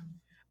this?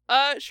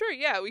 Sure,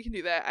 yeah, we can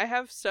do that. I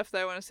have stuff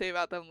that I want to say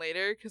about them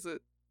later because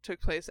it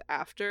took place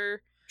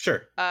after.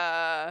 Sure.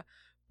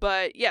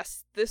 But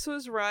yes, this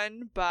was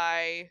run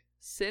by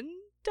Syndyne?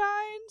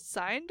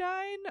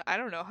 I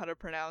don't know how to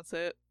pronounce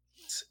it.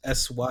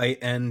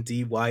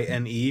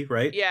 SYNDYNE,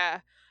 right? Yeah.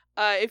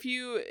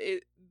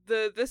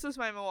 This Is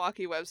My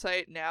Milwaukee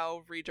website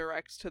now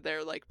redirects to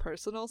their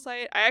personal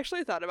site. I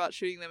actually thought about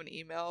shooting them an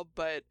email,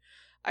 but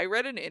I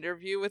read an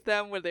interview with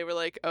them where they were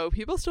like, oh,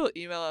 people still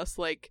email us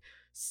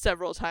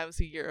several times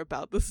a year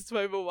about This Is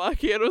My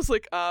Milwaukee, and I was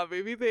like,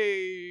 maybe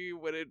they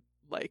wouldn't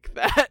like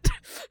that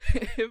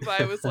if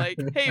I was like,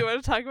 hey, you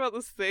want to talk about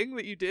this thing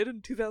that you did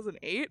in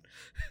 2008?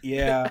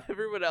 Yeah. That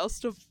everyone else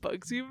still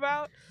bugs you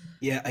about?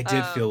 Yeah, I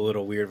did feel a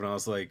little weird when I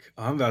was like,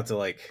 oh, I'm about to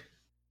like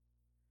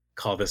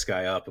call this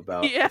guy up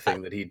about the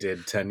thing that he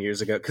did 10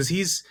 years ago, because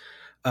he's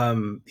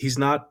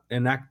not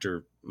an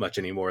actor much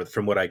anymore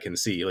from what I can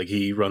see. Like,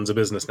 he runs a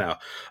business now.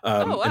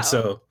 Wow. And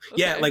so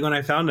yeah, Okay. like when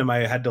I found him,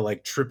 I had to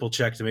like triple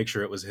check to make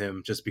sure it was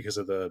him, just because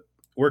of the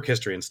work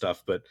history and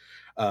stuff. But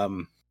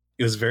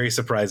it was very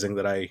surprising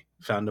that I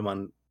found him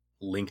on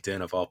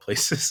LinkedIn of all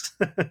places.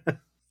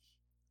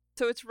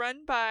 So it's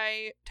run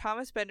by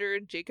Thomas Bender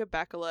and Jacob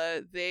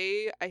Bakula.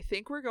 They, I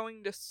think, were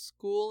going to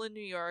school in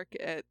New York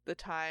at the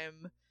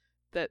time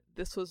that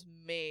this was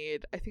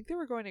made. I think they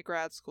were going to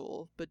grad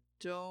school, but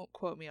don't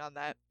quote me on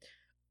that.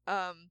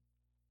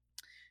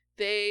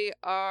 They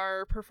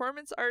are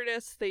performance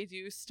artists. They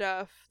do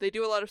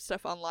a lot of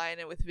stuff online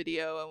and with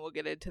video, and we'll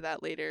get into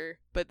that later.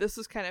 But this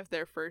was kind of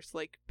their first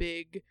like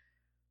big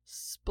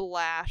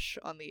splash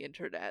on the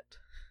internet.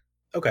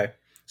 Okay.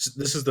 So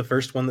this is the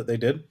first one that they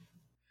did?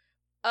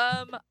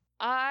 As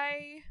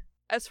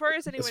far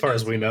as anyone As far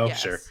as knows, we know,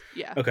 yes. sure.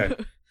 Yeah. Okay.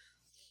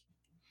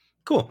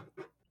 Cool.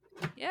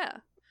 Yeah.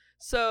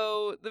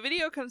 So the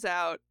video comes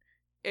out.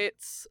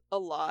 It's a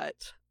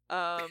lot.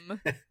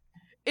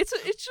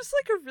 It's just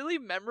like a really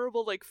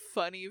memorable, like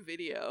funny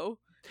video.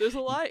 There's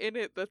a lot in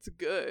it that's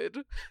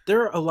good.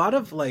 There are a lot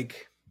of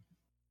like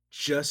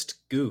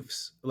just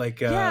goofs. Like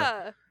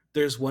Yeah.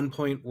 there's one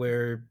point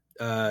where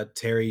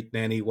Terry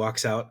Nanny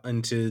walks out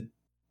to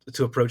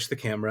approach the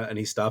camera, and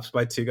he stops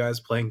by two guys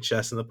playing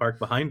chess in the park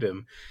behind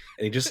him,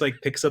 and he just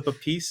like picks up a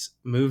piece,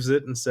 moves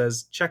it, and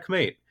says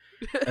checkmate,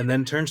 and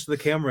then turns to the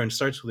camera and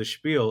starts with a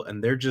spiel,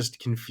 and they're just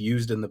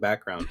confused in the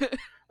background.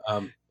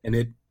 And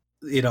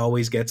it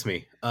always gets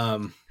me.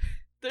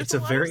 It's a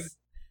very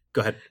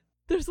go ahead.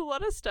 There's a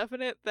lot of stuff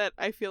in it that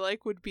I feel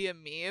like would be a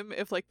meme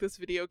if like this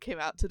video came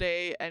out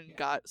today and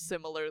got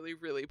similarly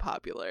really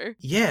popular.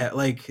 Yeah,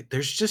 like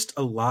there's just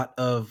a lot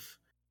of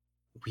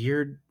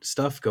weird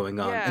stuff going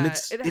on, and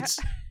Yeah, it's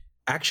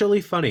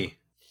actually funny.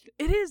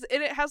 It is,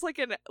 and it has like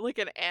an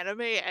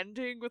anime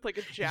ending with like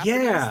a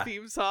Japanese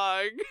theme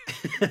song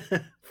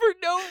for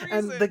no reason.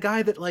 And the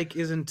guy that like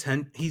is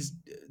he's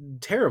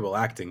terrible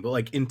acting, but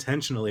like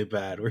intentionally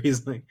bad, where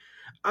he's like,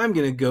 I'm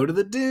gonna go to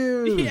the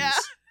dunes. Yeah.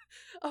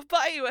 I'll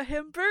buy you a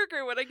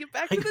hamburger when I get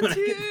back to the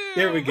tomb.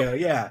 There we go.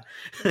 Yeah.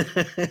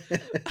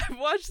 I've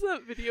watched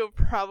that video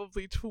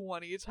probably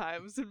 20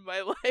 times in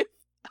my life.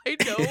 I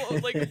know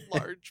like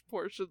large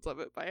portions of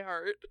it by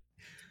heart.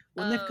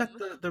 When they've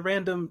got the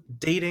random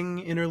dating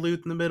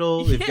interlude in the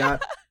middle, they've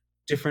got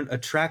different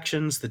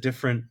attractions, the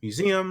different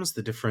museums,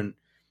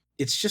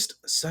 it's just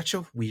such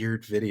a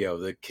weird video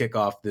to kick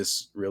off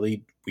this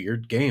really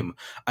weird game.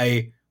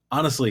 I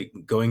honestly,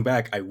 going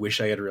back, I wish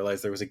I had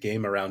realized there was a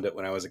game around it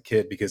when I was a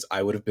kid, because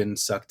I would have been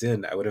sucked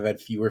in. I would have had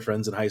fewer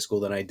friends in high school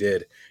than I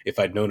did if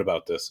I'd known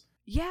about this.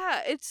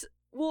 Yeah,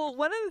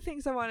 one of the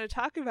things I want to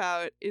talk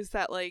about is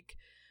that like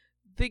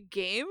the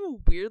game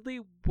weirdly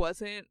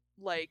wasn't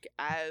like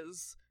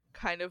as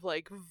kind of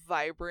like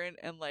vibrant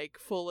and like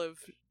full of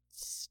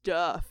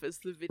stuff as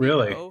the video.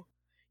 Really?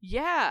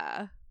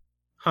 Yeah.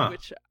 Huh.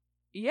 Which,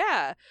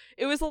 yeah,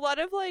 it was a lot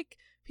of like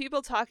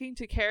people talking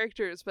to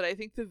characters, but I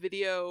think the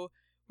video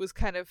was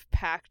kind of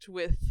packed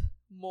with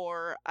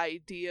more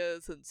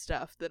ideas and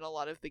stuff than a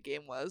lot of the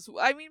game was.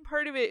 I mean,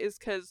 part of it is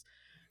because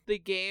the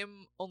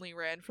game only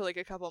ran for like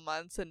a couple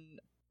months, and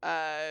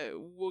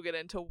we'll get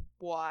into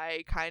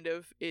why kind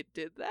of it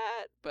did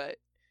that, but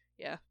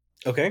yeah.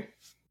 Okay.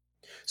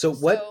 So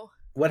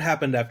what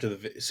happened after the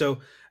video? So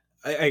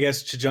I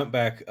guess to jump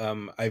back,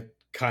 I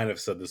kind of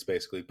said this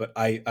basically, but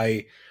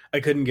I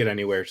couldn't get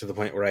anywhere to the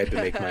point where I had to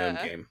make my own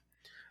game.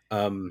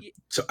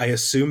 So I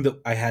assumed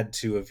that I had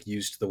to have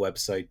used the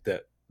website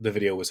that the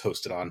video was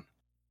hosted on.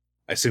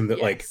 I assumed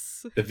that like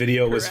the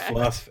video was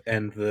fluff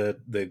and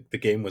the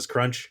game was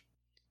crunch,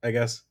 I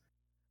guess.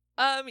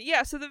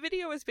 Yeah, so the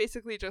video was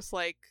basically just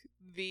like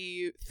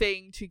the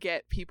thing to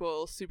get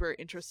people super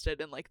interested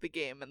in like the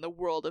game and the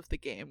world of the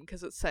game,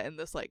 because it's set in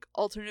this like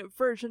alternate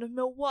version of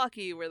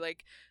Milwaukee where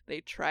like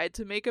they tried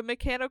to make a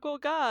mechanical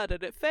god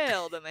and it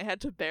failed and they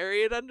had to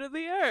bury it under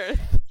the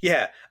earth.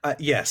 Yeah,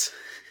 yes.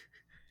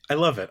 I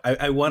love it.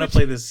 I want to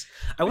play this.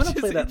 I want to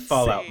play that insane.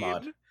 Fallout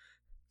mod.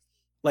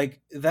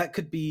 Like, that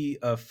could be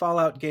a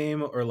Fallout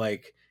game, or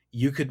like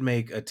you could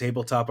make a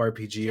tabletop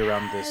RPG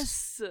around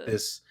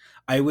this.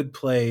 I would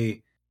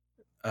play,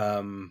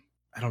 I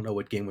don't know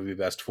what game would be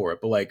best for it,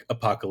 but like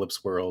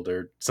Apocalypse World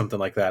or something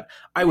like that.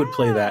 I would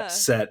play that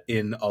set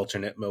in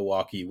alternate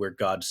Milwaukee where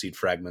Godseed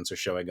fragments are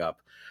showing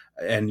up,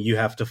 and you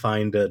have to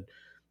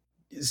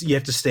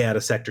stay out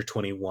of Sector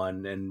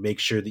 21 and make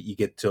sure that you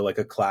get to like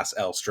a Class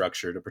L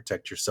structure to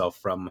protect yourself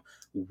from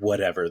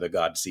whatever the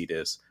Godseed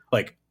is.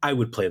 Like, I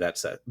would play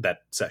that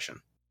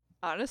session.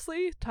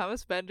 Honestly,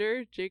 Thomas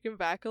Bender, Jacob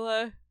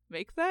Bakula,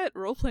 make that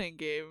role-playing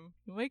game.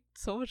 You make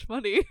so much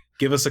money.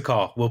 Give us a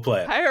call. We'll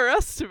play it. Hire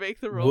us to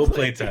make the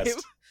role-playing game.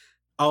 Test.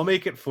 I'll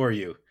make it for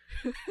you.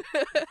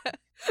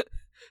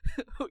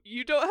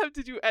 You don't have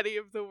to do any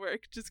of the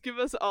work. Just give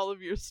us all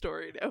of your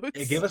story notes.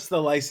 Hey, give us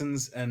the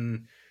license,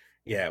 and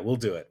yeah, we'll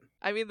do it.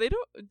 I mean, they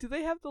don't. Do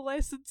they have the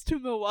license to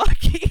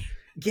Milwaukee?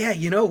 Yeah,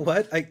 you know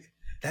what? I'm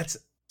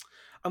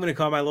gonna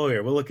call my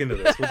lawyer. We'll look into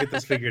this. We'll get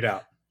this figured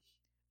out.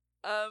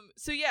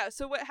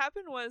 So what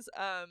happened was,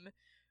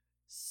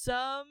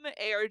 some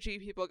ARG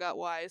people got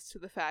wise to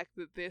the fact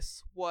that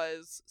this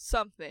was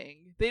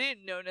something. They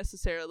didn't know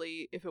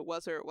necessarily if it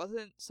was or it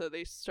wasn't, so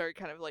they started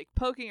kind of like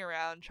poking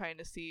around, trying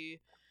to see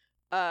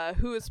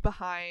who is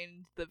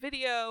behind the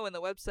video and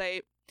the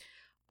website.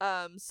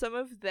 Some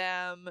of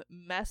them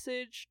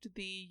messaged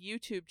the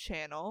YouTube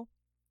channel,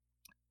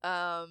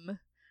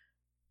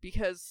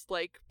 because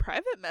like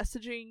private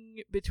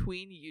messaging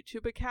between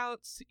YouTube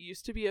accounts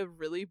used to be a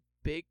really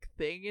big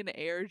thing in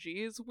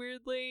ARGs,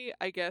 weirdly.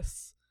 I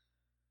guess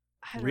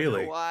I don't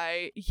know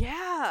why.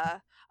 Yeah.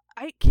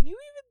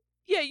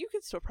 You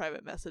can still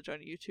private message on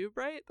YouTube,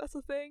 right? That's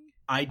a thing.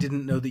 I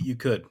didn't know that you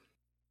could.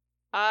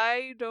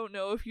 I don't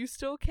know if you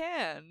still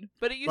can,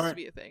 but it used to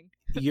be a thing.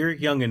 You're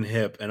young and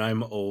hip, and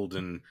I'm old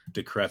and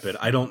decrepit.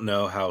 I don't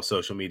know how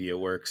social media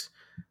works.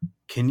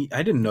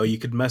 I didn't know you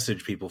could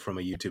message people from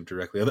a YouTube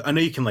directly. I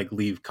know you can like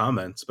leave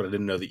comments, but I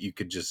didn't know that you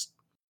could just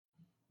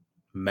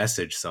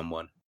message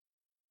someone.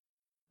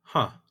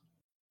 Huh.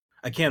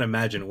 I can't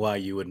imagine why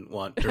you wouldn't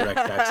want direct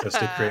access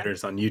to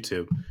creators on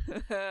YouTube.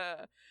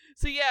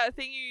 So yeah, a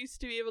thing you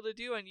used to be able to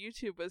do on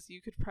YouTube was you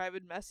could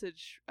private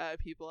message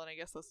people, and I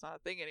guess that's not a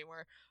thing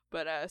anymore.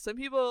 But some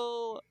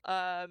people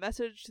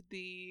messaged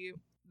the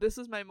This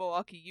Is My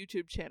Milwaukee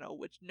YouTube channel,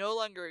 which no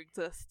longer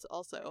exists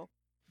also.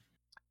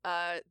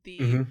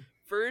 The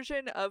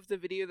version of the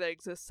video that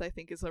exists, I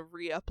think, is a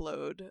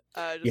re-upload.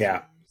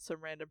 From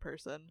some random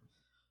person.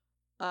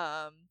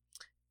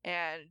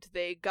 And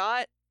they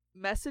got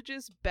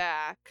messages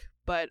back,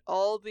 but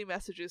all the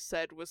messages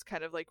said was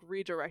kind of like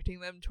redirecting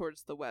them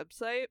towards the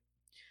website.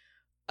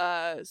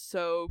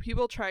 So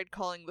people tried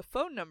calling the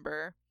phone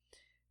number,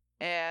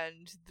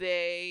 and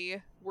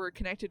they were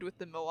connected with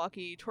the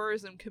Milwaukee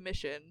Tourism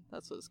Commission.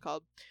 That's what it's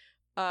called.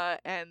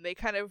 And they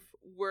kind of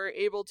were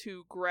able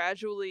to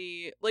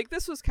gradually, like,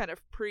 this was kind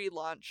of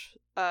pre-launch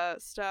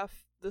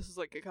stuff. This was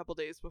like a couple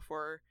days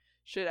before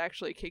shit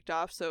actually kicked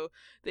off. So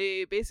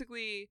they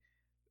basically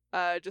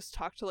just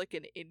talked to like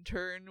an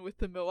intern with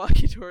the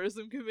Milwaukee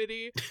Tourism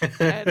Committee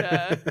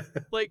and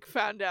like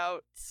found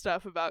out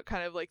stuff about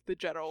kind of like the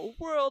general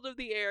world of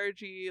the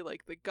ARG,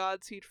 like the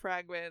Godseed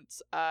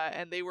fragments,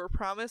 and they were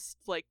promised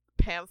like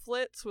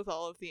pamphlets with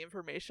all of the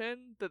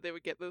information that they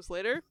would get those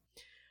later.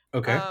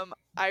 Okay.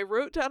 I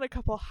wrote down a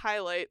couple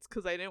highlights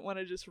because I didn't want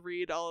to just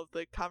read all of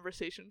the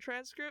conversation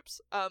transcripts.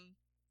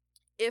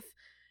 If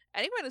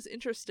anyone is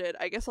interested,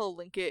 I guess I'll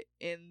link it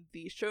in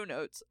the show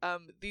notes.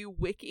 The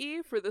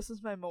wiki for This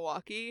Is My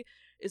Milwaukee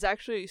is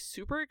actually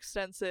super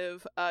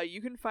extensive. You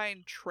can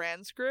find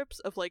transcripts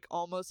of like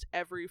almost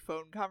every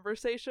phone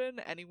conversation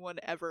anyone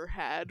ever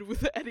had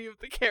with any of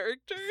the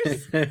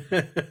characters.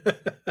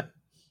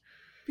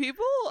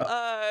 People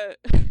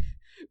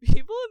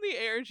in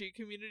the ARG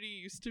community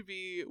used to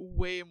be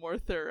way more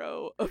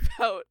thorough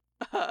about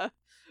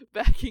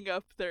backing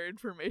up their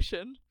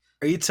information.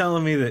 Are you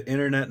telling me that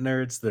internet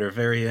nerds that are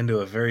very into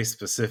a very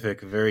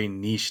specific, very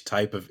niche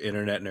type of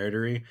internet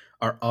nerdery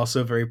are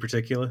also very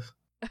particular?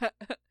 And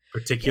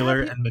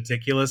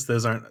meticulous?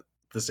 Those aren't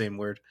the same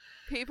word.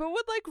 People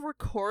would like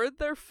record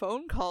their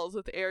phone calls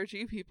with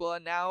ARG people,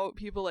 and now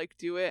people like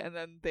do it and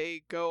then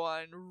they go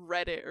on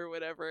Reddit or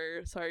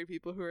whatever. Sorry,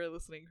 people who are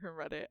listening from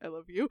Reddit, I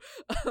love you.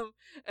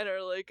 And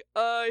are like,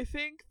 I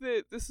think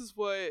that this is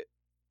what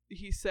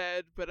he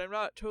said, but I'm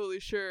not totally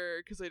sure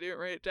because I didn't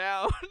write it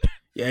down.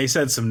 Yeah, he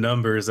said some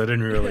numbers. I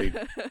didn't really,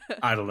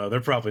 I don't know. They're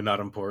probably not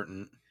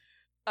important.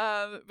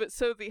 But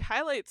so the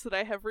highlights that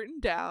I have written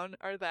down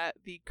are that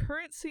the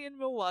currency in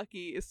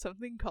Milwaukee is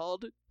something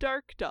called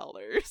dark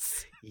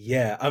dollars.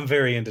 Yeah, I'm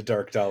very into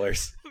dark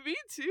dollars. Me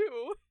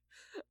too.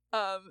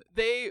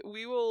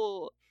 We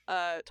will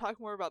talk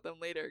more about them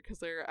later because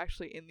they're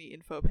actually in the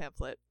info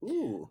pamphlet.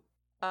 Ooh.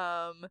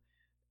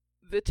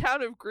 The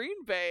town of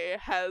Green Bay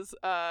has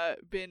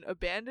been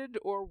abandoned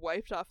or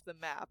wiped off the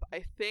map.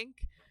 I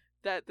think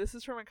that this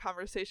is from a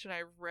conversation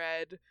I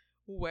read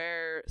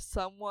where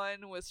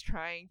someone was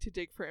trying to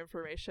dig for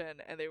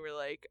information and they were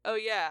like, oh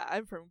yeah,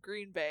 I'm from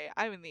Green Bay,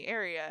 I'm in the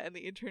area, and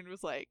the intern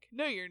was like,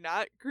 no you're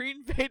not,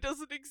 Green Bay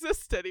doesn't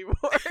exist anymore.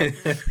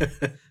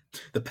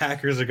 The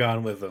Packers are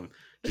gone with them.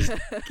 Just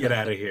get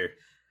out of here.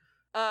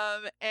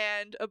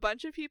 And a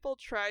bunch of people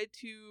tried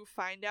to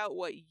find out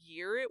what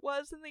year it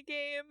was in the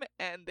game,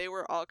 and they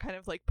were all kind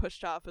of like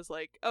pushed off as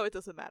like, oh, it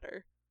doesn't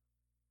matter.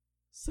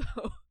 So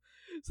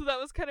that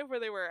was kind of where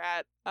they were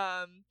at.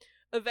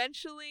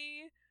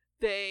 Eventually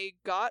they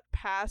got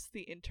past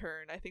the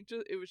intern. I think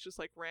it was just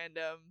like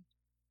random.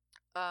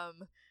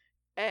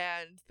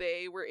 And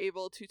they were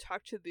able to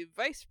talk to the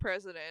vice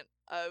president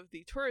of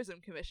the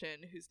Tourism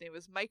Commission, whose name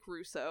is Mike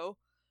Russo.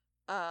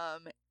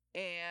 And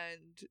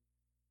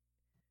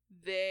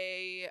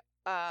they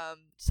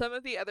some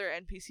of the other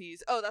NPCs,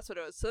 that's what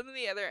it was. Some of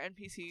the other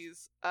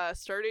NPCs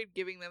started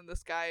giving them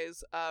this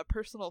guy's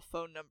personal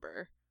phone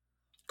number.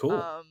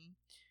 Cool.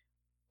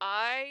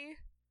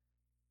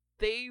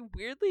 They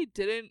weirdly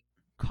didn't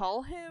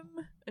call him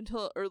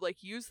until, or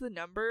like use the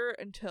number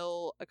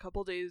until a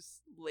couple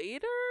days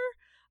later,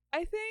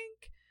 I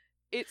think.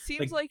 It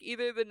seems like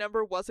either the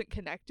number wasn't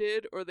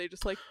connected or they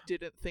just like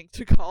didn't think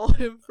to call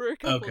him for a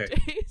couple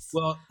days.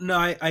 Well,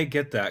 no, I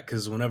get that,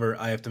 because whenever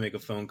I have to make a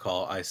phone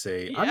call, I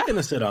say, I'm going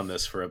to sit on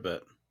this for a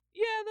bit.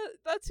 Yeah,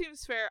 that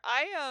seems fair.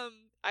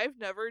 I've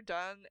never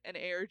done an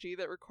ARG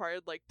that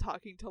required like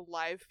talking to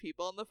live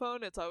people on the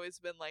phone. It's always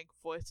been like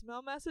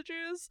voicemail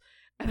messages,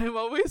 and I'm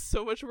always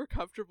so much more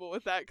comfortable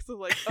with that because I'm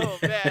like, oh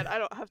man, I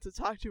don't have to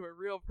talk to a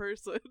real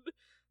person.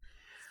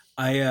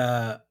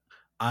 I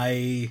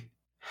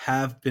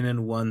have been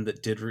in one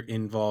that did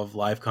involve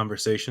live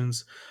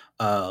conversations.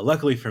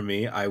 Luckily for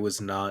me, I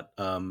was not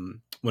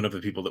one of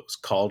the people that was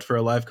called for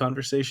a live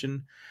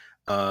conversation.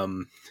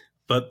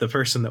 But the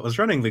person that was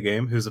running the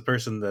game, who's a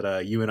person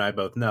that you and I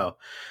both know,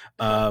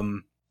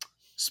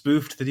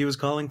 spoofed that he was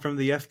calling from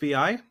the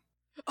FBI.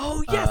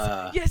 Oh,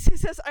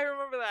 yes, I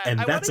remember that.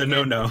 And that's a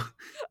no-no.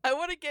 I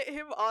want to get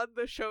him on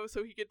the show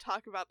so he could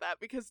talk about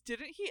that, because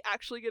didn't he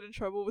actually get in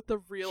trouble with the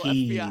real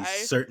FBI?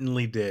 He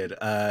certainly did.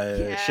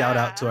 Shout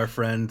out to our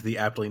friend, the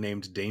aptly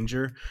named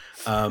Danger.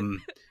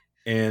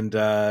 And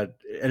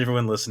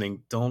everyone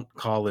listening, don't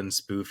call and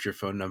spoof your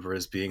phone number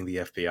as being the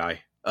FBI.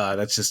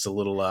 That's just a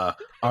little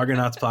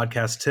Argonauts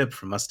podcast tip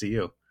from us to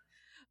you.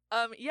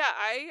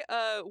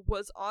 I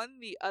was on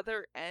the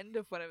other end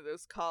of one of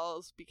those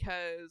calls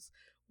because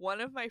one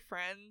of my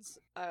friends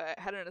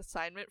had an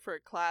assignment for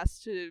a class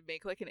to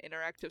make like an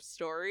interactive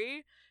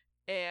story,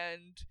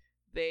 and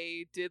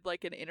they did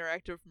like an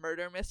interactive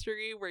murder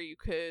mystery where you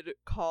could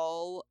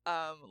call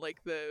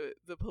like the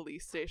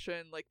police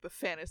station, like the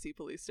fantasy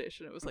police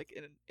station. It was like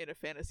in a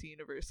fantasy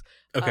universe.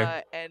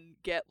 Okay. And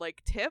get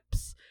like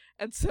tips.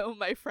 And so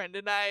my friend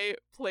and I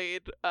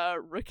played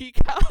rookie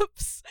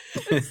cops.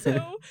 And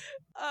so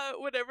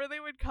whenever they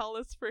would call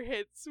us for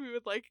hits, we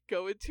would like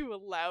go into a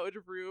loud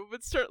room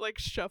and start like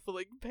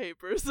shuffling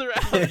papers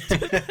around.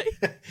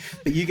 But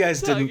you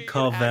guys didn't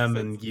call them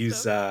and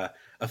use a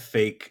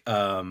fake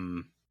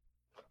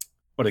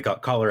what do they call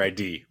it? Caller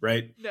ID,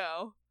 right?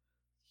 No.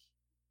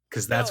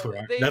 Because that's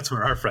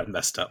where our friend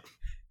messed up.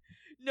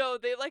 No,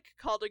 they like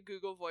called a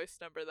Google Voice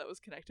number that was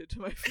connected to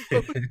my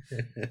phone.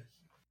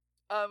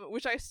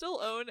 Which I still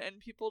own, and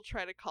people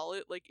try to call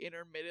it like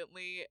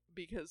intermittently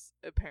because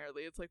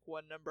apparently it's like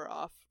one number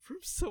off from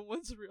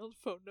someone's real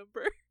phone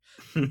number.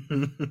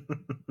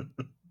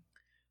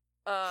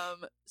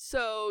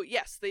 So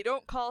yes, they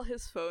don't call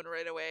his phone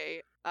right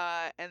away.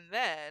 And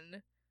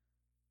then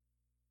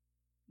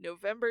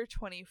November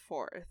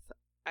 24th.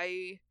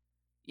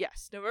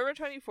 November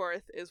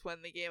 24th is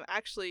when the game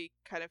actually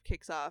kind of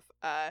kicks off.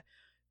 A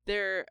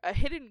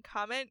hidden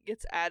comment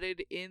gets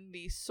added in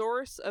the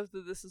source of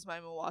the This Is My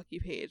Milwaukee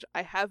page.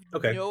 I have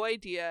no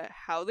idea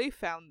how they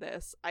found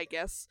this. I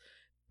guess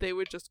they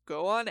would just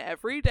go on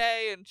every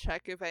day and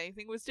check if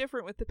anything was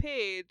different with the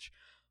page,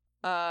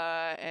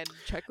 and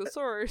check the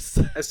source.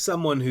 As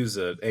someone who's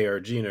an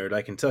ARG nerd,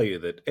 I can tell you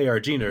that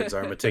ARG nerds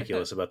are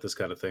meticulous about this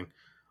kind of thing.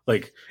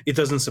 Like, it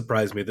doesn't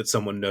surprise me that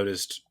someone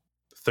noticed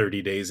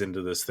 30 days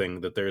into this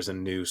thing that there's a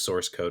new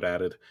source code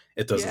added.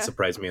 It doesn't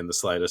surprise me in the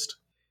slightest.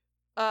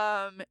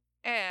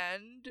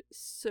 And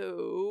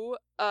so,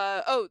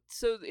 so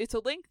it's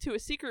a link to a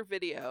secret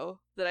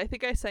video that I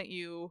think I sent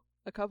you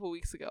a couple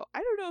weeks ago.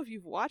 I don't know if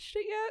you've watched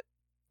it yet.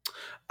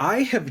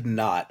 I have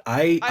not.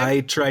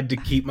 I tried to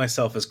keep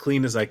myself as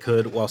clean as I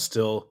could while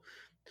still.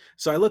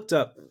 So I looked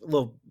up a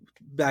little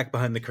back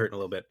behind the curtain a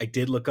little bit. I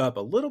did look up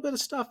a little bit of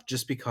stuff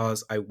just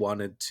because I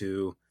wanted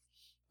to,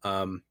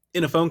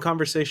 in a phone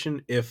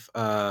conversation, if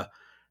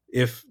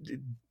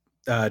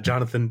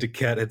Jonathan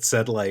Duquette had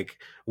said like,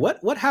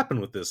 what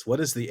happened with this? What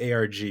is the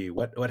ARG?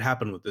 What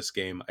happened with this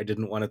game? I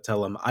didn't want to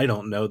tell him, I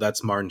don't know.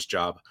 That's Marn's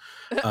job.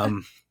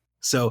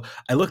 So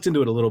I looked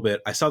into it a little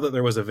bit. I saw that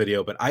there was a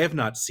video, but I have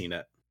not seen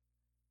it.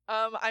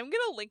 I'm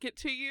gonna link it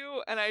to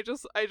you, and I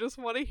just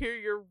want to hear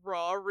your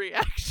raw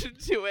reaction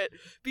to it,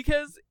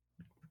 because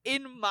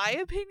in my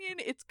opinion,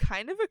 it's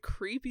kind of a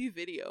creepy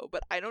video,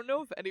 but I don't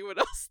know if anyone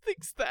else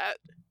thinks that.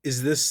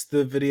 Is this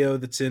the video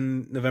that's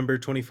in November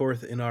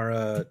 24th in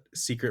our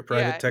secret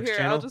private text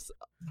channel?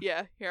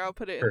 I'll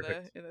put it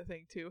in the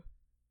thing too.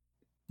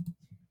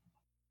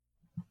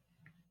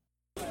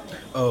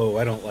 Oh,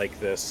 I don't like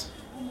this.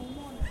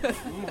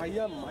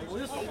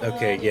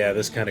 Okay, yeah,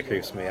 this kind of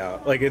creeps me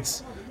out. Like,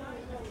 it's...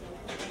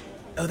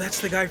 Oh,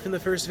 that's the guy from the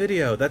first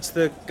video. That's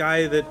the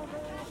guy that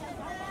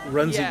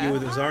runs at you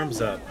with his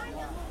arms up.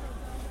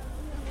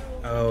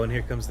 Oh, and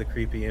here comes the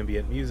creepy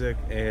ambient music,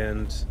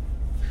 and...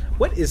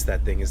 What is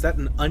that thing? Is that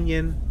an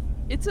onion?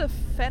 It's a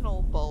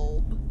fennel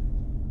bulb.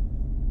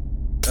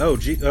 Oh,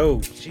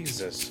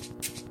 Jesus.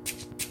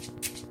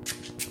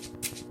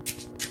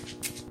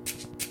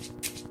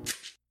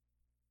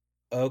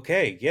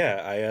 Okay,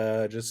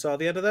 yeah, I just saw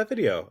the end of that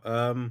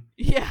video.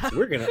 Yeah.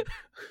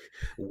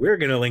 We're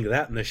gonna link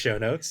that in the show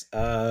notes.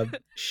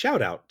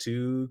 Shout out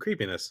to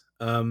creepiness.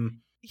 Yeah,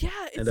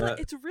 it's and, like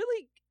it's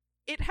really,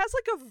 it has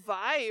like a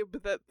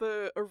vibe that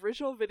the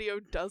original video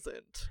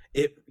doesn't.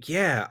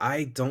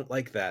 I don't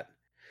like that.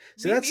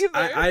 So Me that's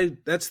neither.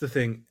 that's the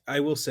thing. I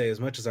will say, as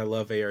much as I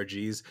love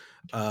ARGs,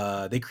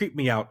 they creep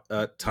me out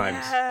at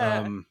times.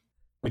 Yeah.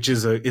 Which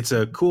is it's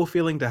a cool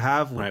feeling to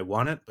have when I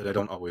want it, but I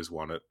don't always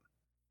want it.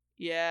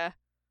 Yeah.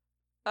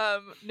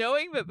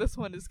 Knowing that this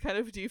one is kind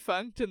of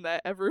defunct and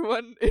that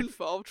everyone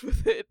involved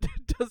with it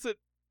doesn't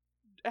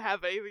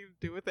have anything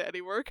to do with it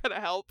anymore kind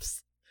of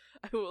helps,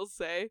 I will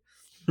say.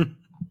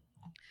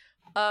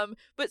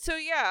 But so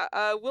yeah,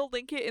 we'll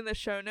link it in the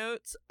show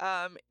notes.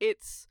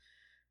 It's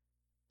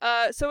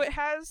so it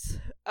has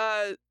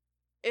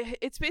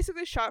it's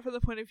basically shot from the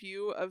point of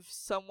view of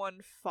someone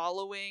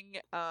following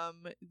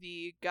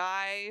the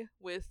guy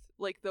with,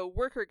 like, the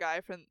worker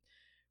guy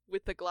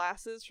with the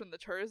glasses from the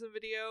tourism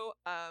video.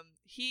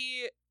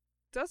 He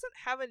doesn't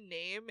have a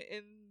name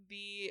in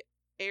the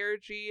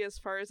ARG as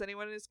far as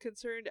anyone is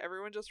concerned.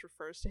 Everyone just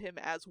refers to him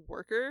as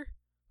Worker.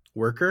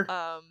 Worker?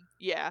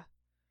 Yeah.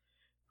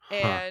 Huh.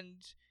 And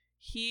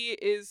he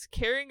is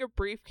carrying a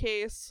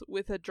briefcase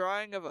with a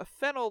drawing of a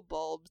fennel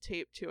bulb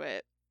taped to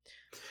it.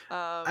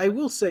 I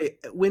will say,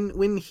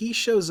 when he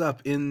shows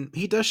up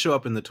he does show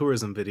up in the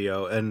tourism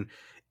video, and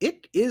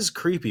it is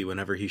creepy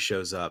whenever he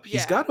shows up. Yeah.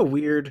 He's got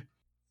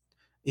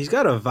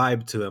a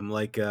vibe to him,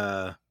 like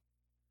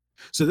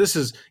so this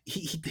is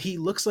he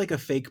looks like a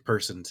fake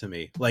person to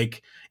me.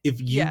 Like,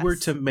 if you were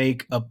Yes. to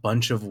make a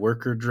bunch of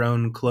worker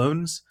drone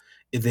clones,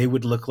 they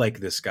would look like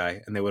this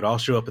guy, and they would all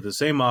show up at the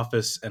same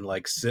office and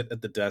like sit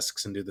at the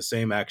desks and do the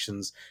same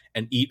actions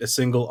and eat a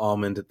single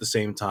almond at the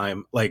same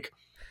time. Like,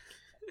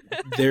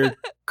 they're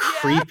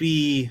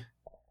creepy.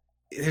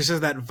 There's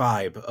just that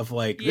vibe of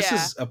like, this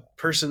is a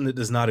person that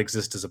does not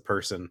exist as a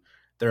person.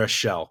 They're a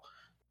shell.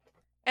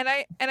 And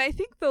I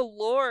think the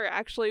lore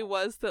actually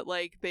was that,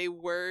 like, they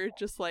were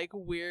just like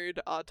weird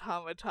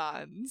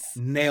automatons.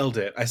 Nailed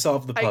it. I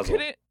solved the puzzle. I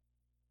couldn't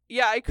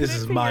This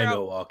is my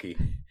Milwaukee.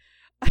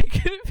 I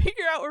couldn't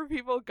figure out where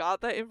people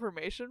got that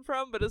information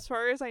from, but as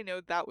far as I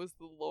know, that was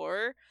the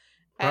lore.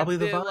 Probably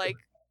and the vibe. like,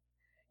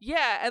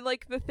 yeah, and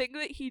like the thing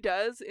that he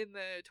does in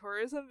the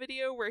tourism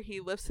video where he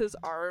lifts his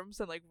arms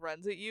and like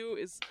runs at you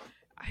is,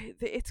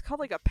 it's called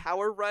like a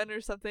power run or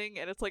something,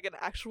 and it's like an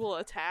actual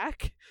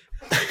attack.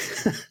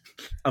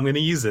 I'm gonna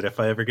use it if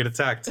I ever get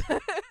attacked.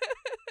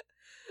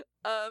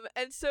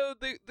 And so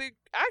the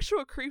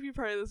actual creepy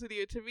part of this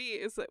video to me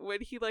is that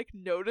when he like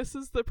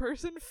notices the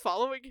person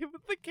following him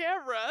with the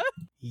camera.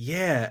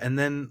 Yeah, and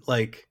then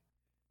like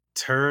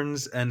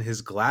turns and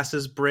his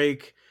glasses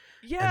break.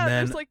 Yeah, and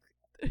then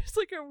there's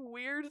like a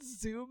weird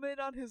zoom in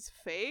on his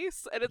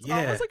face, and it's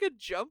almost like a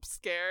jump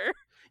scare.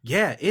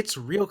 Yeah, it's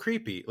real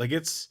creepy. Like,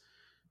 it's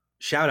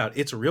shout out.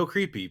 It's real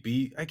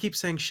creepy. I keep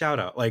saying shout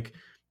out. Like,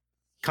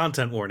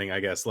 content warning,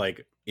 I guess.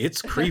 Like,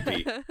 it's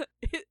creepy.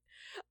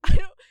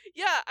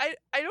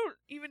 I don't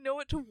even know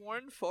what to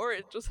warn for.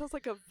 It just has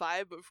like a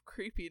vibe of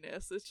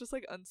creepiness. It's just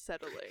like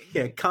unsettling.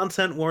 Yeah,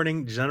 content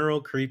warning,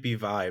 general creepy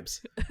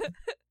vibes.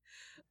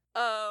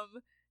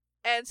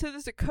 And so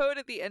there's a code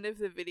at the end of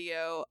the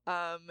video,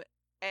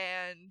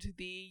 and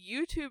the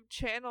YouTube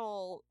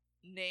channel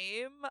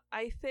name,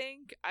 I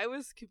think, I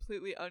was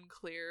completely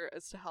unclear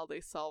as to how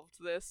they solved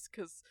this,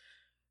 because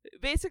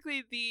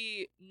basically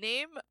the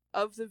name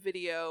of the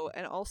video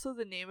and also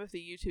the name of the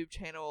YouTube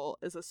channel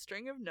is a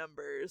string of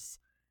numbers,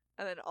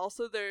 and then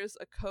also there's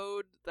a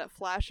code that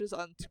flashes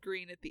on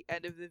screen at the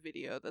end of the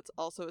video that's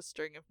also a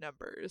string of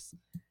numbers.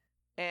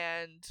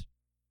 And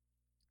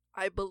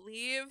I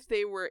believe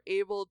they were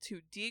able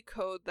to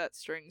decode that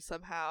string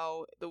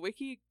somehow. The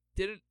wiki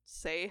didn't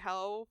say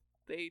how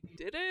they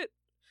did it.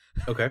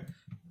 Okay.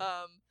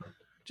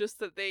 Just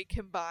that they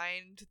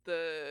combined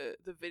the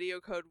video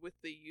code with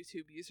the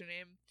YouTube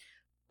username.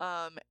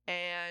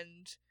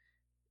 And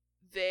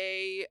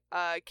they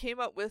came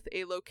up with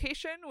a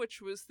location,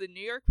 which was the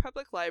New York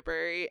Public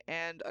Library,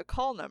 and a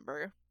call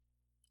number.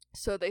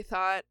 So they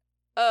thought,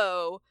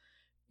 oh,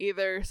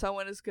 either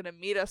someone is going to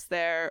meet us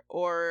there,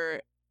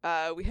 or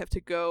we have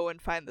to go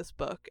and find this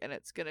book, and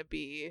it's going to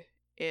be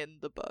in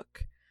the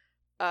book.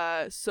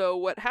 So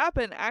what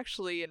happened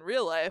actually in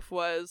real life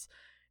was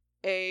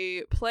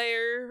a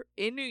player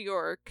in New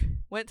York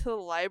went to the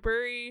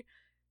library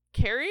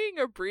carrying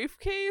a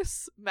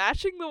briefcase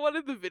matching the one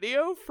in the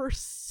video for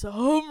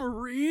some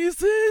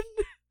reason.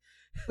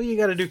 Well, you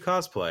gotta do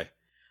cosplay.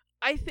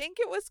 I think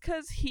it was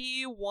because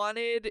he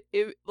wanted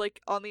it,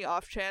 like, on the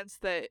off chance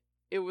that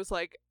it was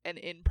like an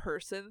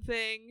in-person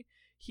thing,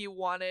 he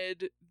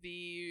wanted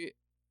the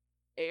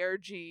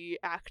ARG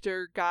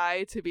actor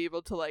guy to be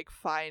able to like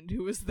find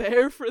who was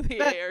there for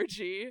the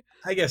ARG.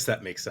 I guess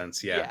that makes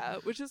sense, yeah.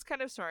 Which is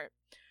kind of smart.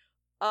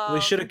 We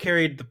should have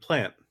carried the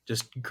plant.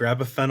 Just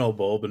grab a fennel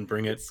bulb and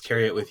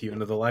carry it with you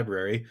into the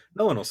library.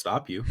 No one will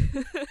stop you.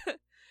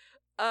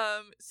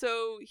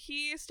 So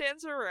he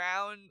stands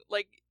around,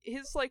 like,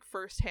 his like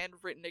first-hand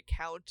written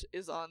account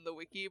is on the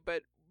wiki,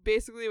 but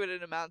basically what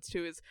it amounts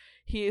to is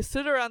he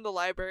stood around the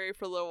library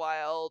for a little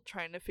while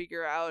trying to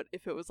figure out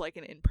if it was like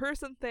an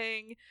in-person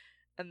thing,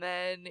 and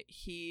then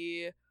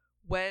he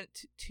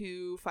went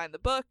to find the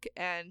book,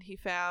 and he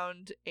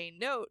found a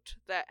note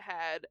that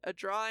had a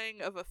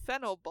drawing of a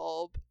fennel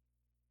bulb,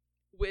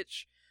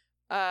 which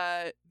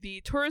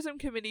the tourism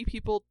committee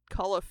people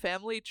call a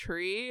family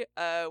tree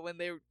when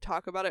they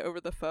talk about it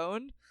over the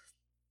phone.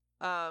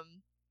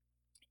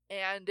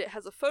 And it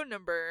has a phone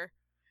number.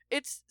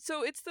 It's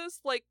those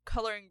like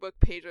coloring book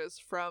pages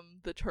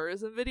from the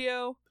tourism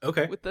video.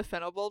 Okay. With the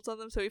fennel bulbs on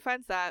them. So he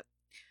finds that.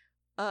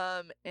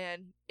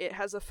 And it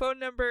has a phone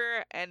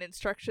number and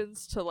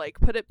instructions to like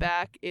put it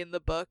back in the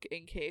book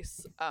in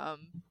case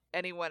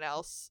anyone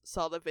else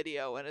saw the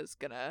video and is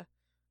gonna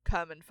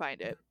come and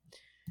find it.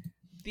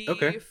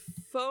 The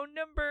phone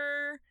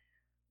number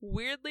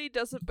weirdly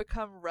doesn't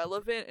become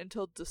relevant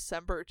until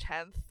December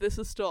 10th. This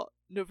is still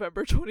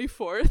November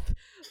 24th.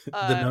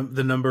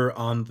 The number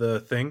on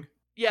the thing?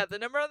 Yeah, the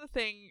number on the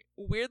thing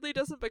weirdly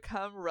doesn't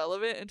become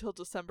relevant until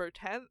December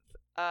 10th.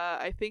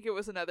 I think it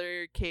was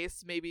another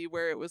case maybe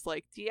where it was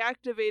like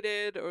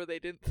deactivated or they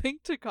didn't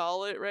think to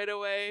call it right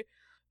away.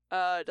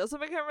 It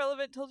doesn't become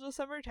relevant till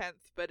December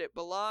 10th, but it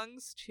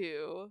belongs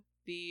to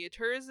the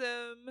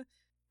Tourism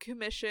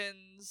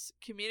Commission's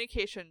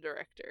communication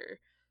director,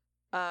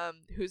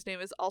 whose name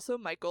is also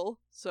Michael.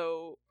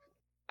 So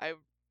I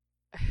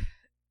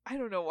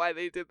don't know why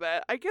they did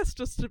that. I guess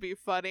just to be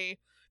funny.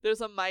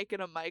 There's a Mike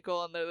and a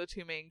Michael, and they're the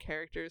two main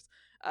characters.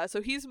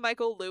 So he's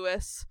Michael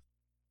Lewis.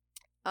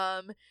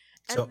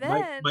 So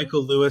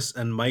Michael Lewis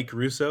and Mike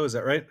Russo, is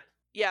that right?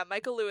 Yeah,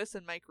 Michael Lewis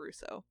and Mike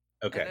Russo.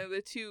 Okay. And they're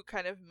the two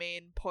kind of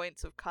main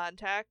points of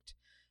contact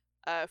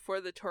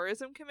for the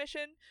Tourism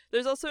Commission.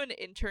 There's also an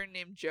intern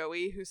named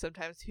Joey who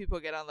sometimes people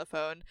get on the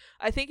phone.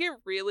 I think it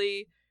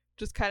really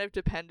just kind of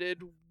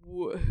depended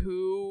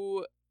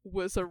who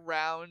was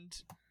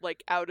around,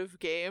 like, out of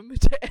game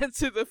to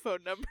answer the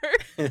phone number.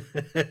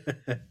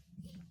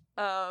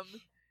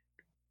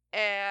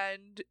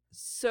 And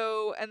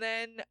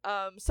then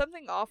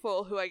Something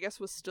Awful, who I guess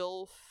was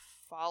still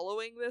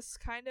following this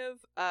kind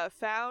of,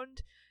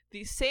 found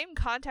the same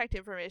contact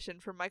information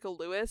from Michael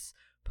Lewis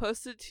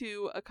posted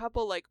to a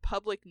couple like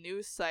public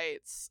news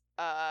sites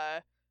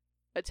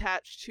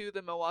attached to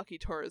the Milwaukee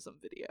tourism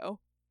video.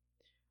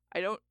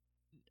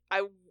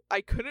 I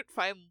couldn't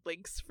find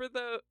links for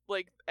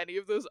any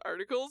of those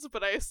articles,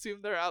 but I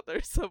assume they're out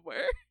there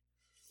somewhere.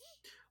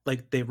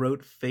 Like they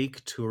wrote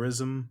fake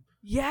tourism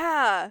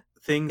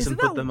things Isn't and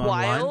put that them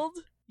wild? online?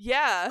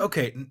 Yeah.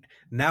 Okay,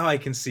 now I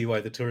can see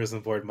why the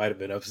tourism board might have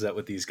been upset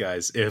with these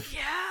guys. If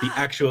the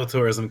actual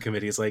tourism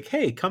committee is like,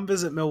 hey, come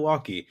visit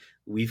Milwaukee.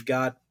 We've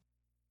got...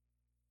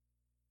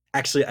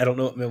 Actually, I don't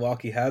know what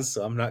Milwaukee has,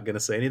 so I'm not going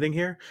to say anything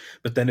here.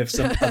 But then if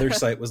some other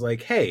site was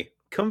like, hey,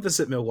 come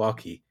visit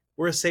Milwaukee.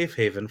 We're a safe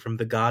haven from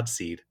the God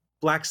Seed.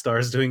 Black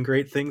Star's doing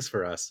great things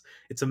for us.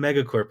 It's a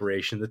mega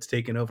corporation that's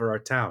taken over our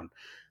town.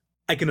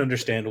 I can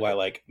understand why,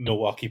 like,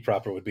 Milwaukee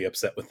proper would be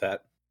upset with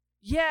that.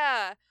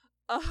 Yeah.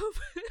 Yeah.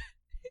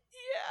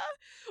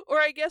 Or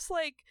I guess,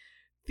 like,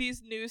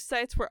 these news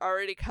sites were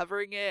already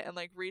covering it and,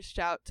 like, reached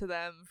out to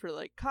them for,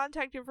 like,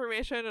 contact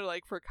information or,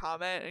 like, for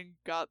comment and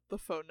got the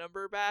phone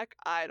number back.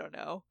 I don't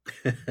know.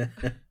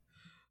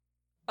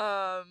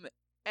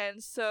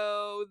 And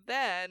so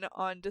then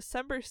on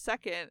December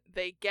 2nd,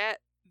 they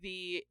get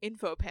the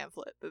info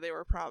pamphlet that they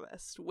were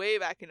promised way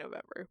back in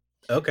November.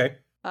 Okay.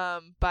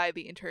 By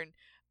the intern.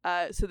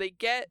 So they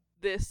get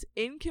this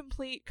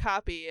incomplete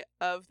copy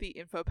of the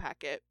info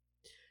packet.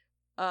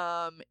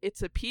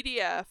 It's a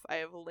PDF. I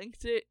have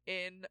linked it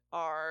in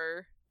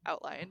our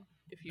outline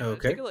if you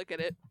want to take a look at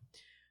it.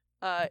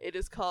 It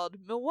is called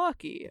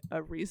Milwaukee,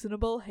 a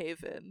Reasonable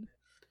Haven.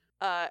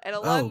 And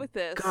along with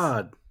this...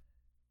 God.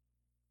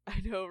 I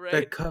know, right?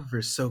 That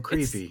cover's so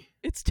creepy.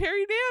 It's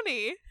Terry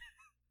Downey.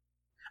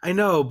 I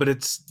know,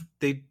 but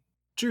they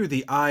drew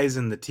the eyes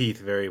and the teeth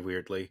very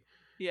weirdly.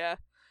 Yeah.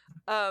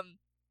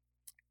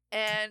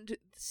 And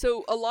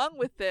so along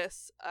with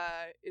this,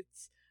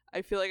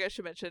 I feel like I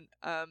should mention,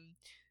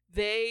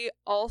 they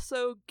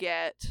also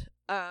get,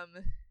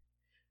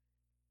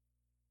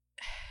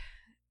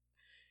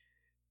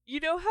 you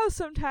know how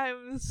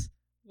sometimes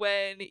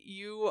when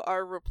you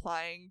are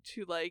replying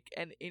to like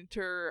an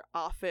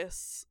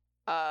inter-office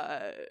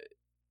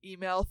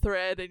email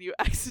thread and you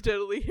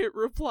accidentally hit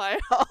reply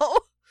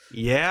all?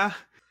 Yeah.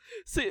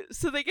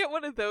 So they get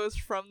one of those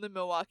from the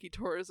Milwaukee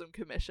Tourism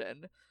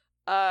Commission.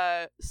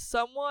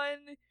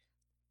 Someone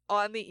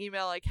on the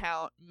email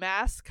account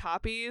mass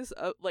copies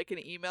of like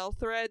an email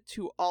thread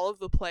to all of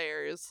the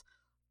players.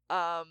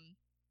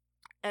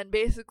 And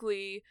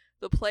basically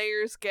the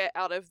players get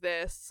out of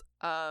this,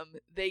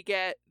 they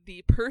get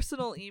the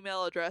personal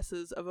email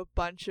addresses of a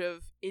bunch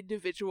of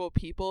individual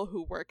people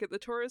who work at the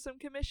Tourism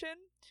Commission.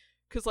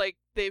 Because, like,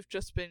 they've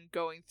just been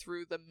going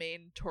through the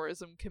main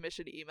Tourism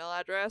Commission email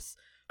address.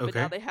 But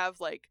now they have,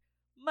 like,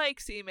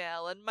 Mike's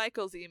email and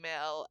Michael's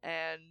email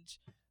and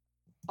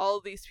all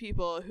of these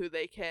people who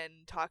they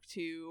can talk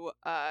to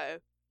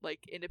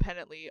like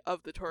independently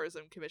of the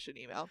Tourism Commission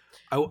email.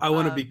 I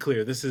want to be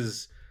clear. This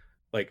is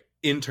like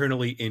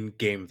internally in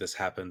game. This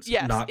happens.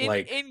 Yes, not in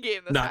like game.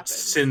 This not happens.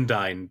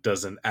 Sindyne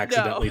doesn't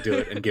accidentally do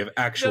it and give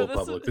actual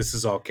public. This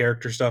is all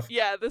character stuff.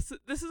 Yeah, this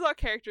is all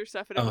character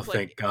stuff. And it was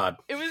thank God.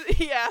 It was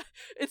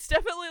It's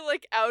definitely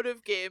like out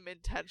of game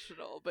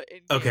intentional, but in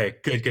game,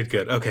 okay,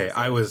 good. Okay,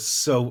 I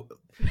was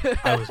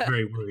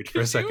very worried for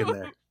a second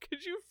there.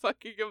 Could you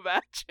fucking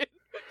imagine?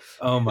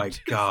 Oh my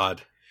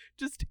God.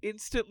 Just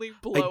instantly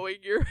blowing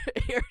your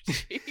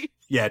ARG.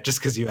 Yeah, just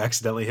because you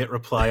accidentally hit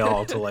reply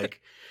all to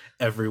like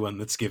everyone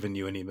that's given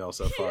you an email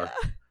so far.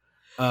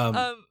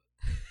 Yeah.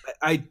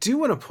 I do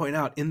want to point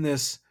out in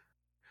this,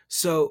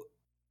 so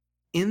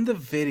in the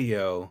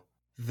video,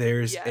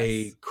 there's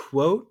a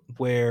quote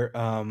where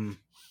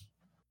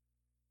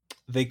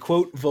they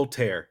quote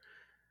Voltaire.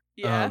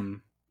 Yeah.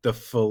 The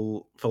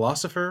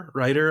philosopher,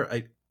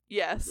 writer,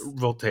 Yes.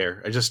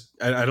 Voltaire.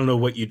 I don't know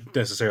what you'd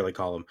necessarily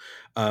call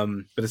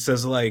him. But it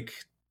says like,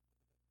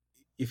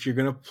 if you're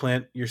gonna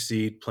plant your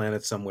seed, plant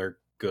it somewhere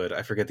good.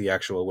 I forget the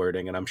actual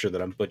wording, and I'm sure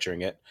that I'm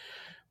butchering it.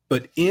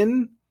 But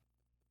in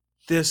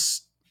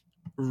this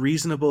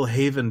Reasonable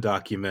Haven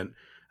document,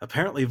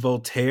 apparently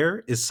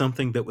Voltaire is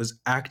something that was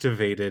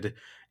activated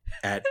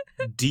at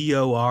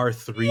DOR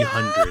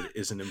 300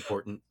 is an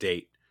important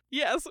date.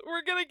 Yes,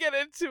 we're gonna get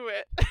into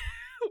it.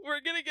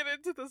 We're gonna get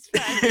into this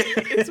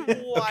package. It's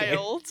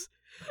wild. Okay.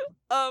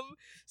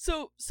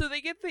 So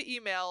they get the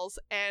emails,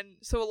 and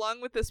so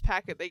along with this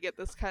packet, they get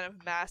this kind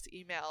of mass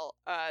email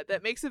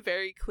that makes it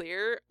very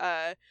clear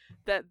that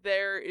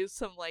there is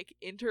some like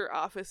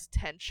inter-office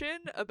tension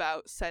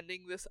about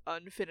sending this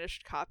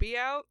unfinished copy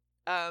out,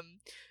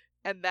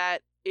 and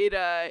that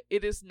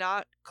it is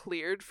not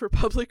cleared for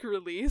public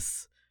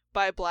release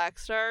by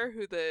Blackstar,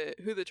 who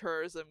the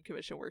Tourism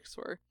Commission works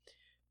for.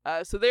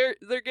 So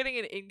they're getting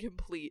an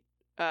incomplete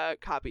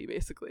copy,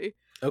 basically.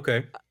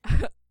 Okay.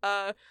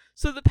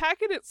 So the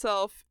packet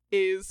itself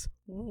is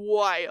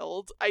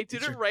wild. I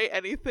didn't write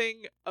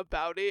anything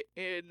about it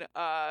in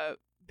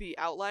the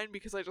outline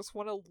because I just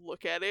want to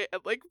look at it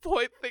and like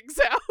point things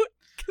out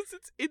because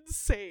it's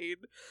insane.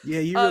 Yeah,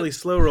 you really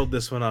slow rolled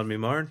this one on me,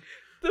 Marn.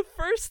 The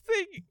first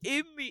thing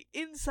in the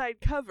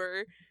inside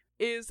cover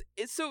is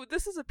so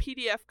this is a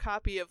PDF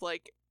copy of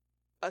like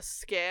a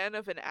scan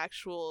of an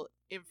actual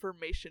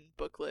information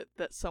booklet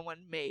that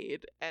someone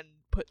made and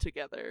put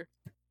together.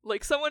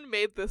 Like someone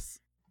made this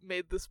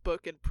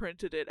book and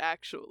printed it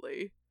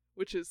actually,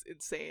 which is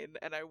insane,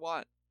 and I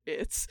want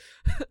it.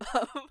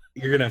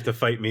 You're gonna have to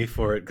fight me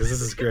for it because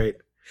this is great.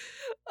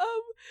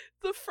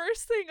 The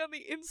first thing on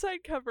the inside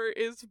cover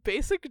is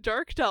basic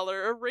Dark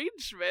Dollar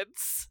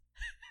arrangements.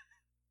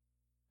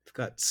 They've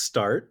got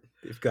start,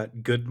 they've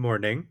got good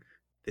morning,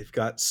 they've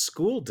got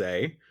school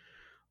day,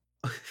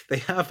 they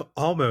have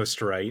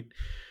almost right,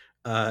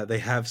 they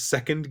have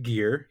second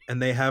gear,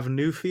 and they have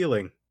new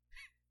feeling.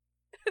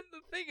 And the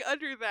thing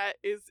under that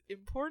is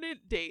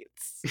important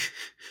dates.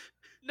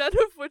 None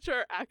of which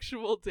are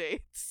actual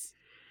dates.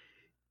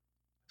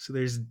 So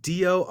there's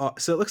DOR.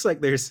 So it looks like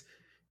there's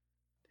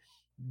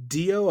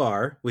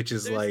DOR, which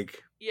is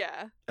like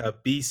a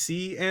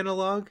BC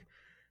analog.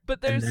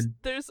 But there's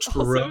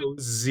also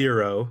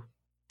TRO,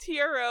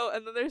 TRO,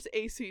 and then there's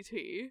ACT.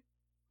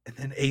 And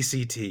then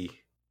ACT.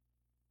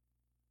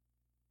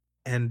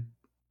 And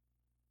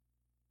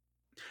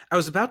I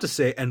was about to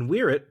say, and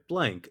we're at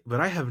blank,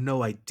 but I have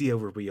no idea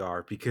where we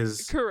are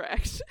because...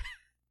 Correct.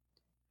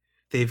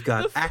 They've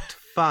got Act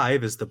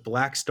 5 as the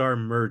Black Star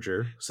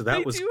merger, so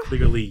that was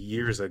clearly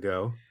years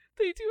ago.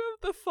 They do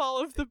have the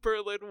fall of the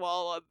Berlin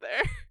Wall on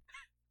there.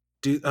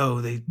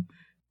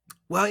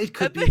 Well, it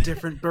could be a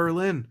different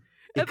Berlin.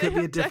 It could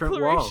be a different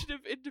wall. Declaration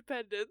of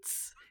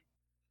Independence.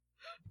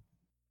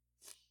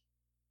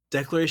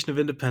 Declaration of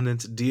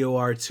Independence,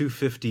 DOR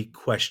 250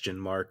 question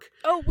mark.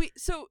 Oh,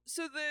 so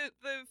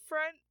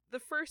the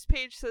first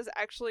page says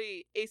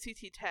actually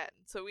ACT 10,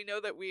 so we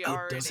know that we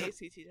are in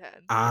ACT 10.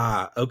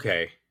 Ah,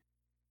 okay.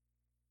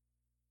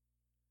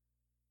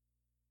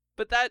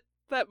 But that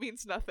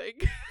means nothing.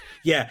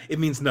 Yeah, it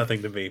means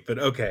nothing to me, but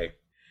okay.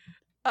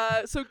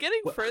 So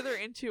getting further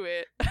into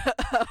it,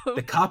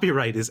 the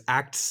copyright is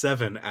Act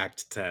 7,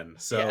 Act 10.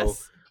 So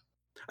yes.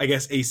 I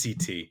guess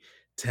ACT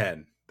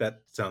 10.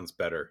 That sounds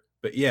better.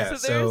 But yeah,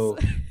 so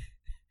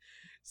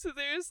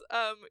there's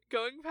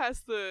going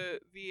past the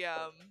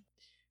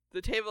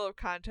table of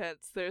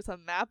contents, there's a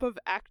map of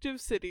active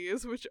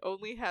cities which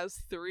only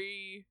has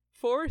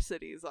 4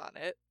 cities on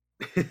it.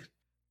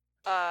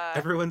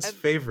 Everyone's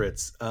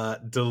favorites: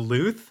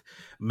 Duluth,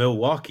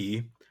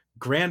 Milwaukee,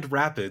 Grand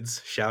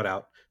Rapids, shout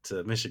out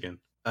to Michigan,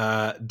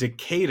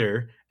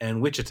 Decatur,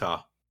 and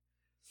Wichita.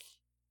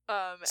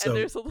 And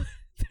there's a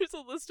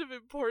list of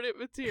important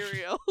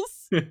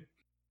materials.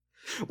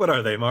 What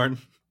are they, Martin?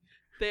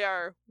 They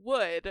are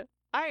wood,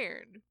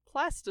 iron,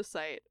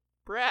 plasticite,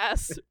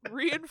 brass,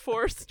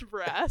 reinforced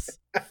brass,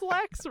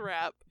 flax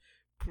wrap,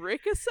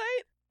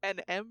 brickicite,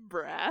 and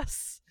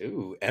embrass.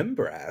 Ooh,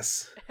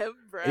 embrass.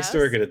 Embrass. I used to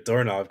work at a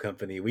doorknob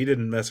company. We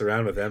didn't mess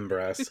around with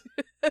embrass.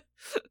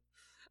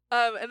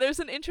 And there's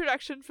an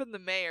introduction from the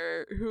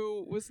mayor,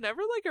 who was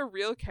never like a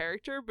real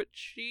character, but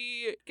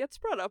she gets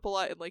brought up a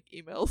lot in like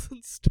emails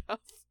and stuff.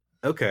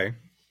 Okay.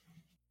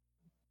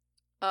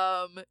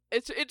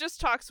 It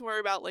just talks more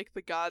about like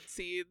the god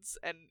seeds,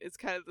 and it's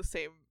kind of the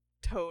same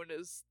tone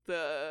as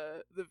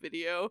the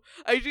video.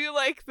 I do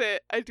like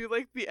the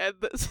end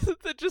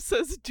that just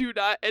says "Do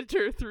not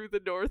enter through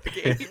the north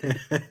gate."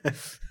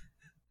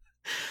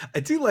 I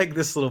do like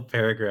this little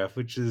paragraph,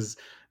 which is,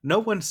 no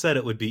one said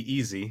it would be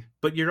easy,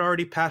 but you're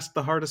already past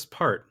the hardest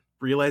part,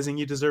 realizing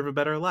you deserve a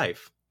better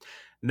life.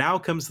 Now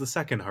comes the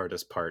second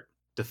hardest part,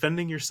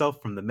 defending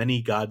yourself from the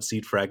many god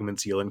seed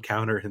fragments you'll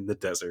encounter in the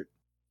desert.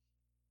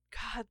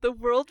 God, the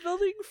world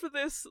building for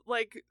this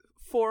like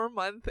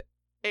 4-month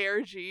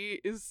ARG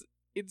is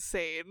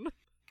insane.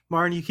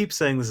 Marn, you keep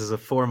saying this is a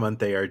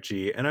 4-month ARG,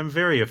 and I'm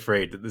very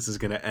afraid that this is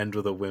going to end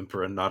with a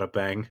whimper and not a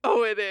bang.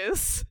 Oh, it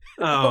is.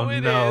 Oh,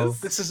 it no.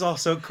 is. This is all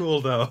so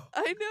cool, though.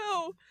 I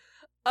know.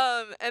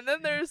 And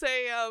then there's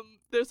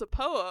a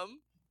poem.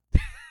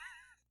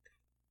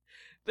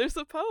 There's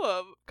a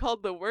poem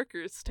called The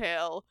Worker's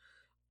Tale.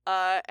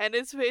 And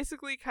it's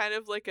basically kind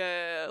of like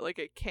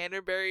a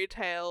Canterbury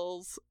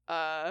Tales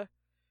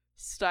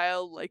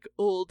style, like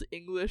old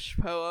English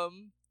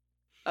poem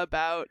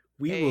about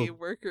a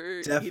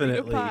worker eating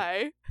a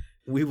pie.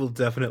 We will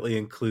definitely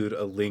include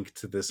a link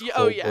to this Yeah,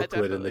 whole oh, yeah, booklet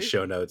definitely. in the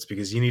show notes,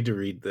 because you need to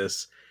read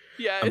this.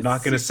 Yeah, I'm it's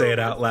not going to say it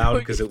super out worth loud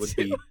going because it would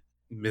into. be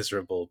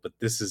miserable, but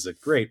this is a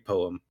great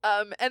poem.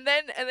 And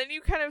then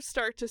you kind of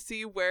start to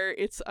see where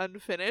it's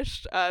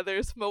unfinished.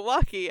 There's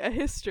Milwaukee, a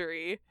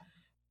history,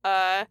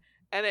 and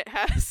it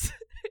has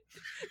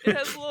a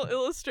little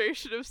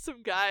illustration of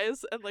some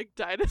guys and like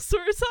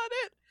dinosaurs on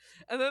it,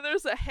 and then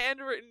there's a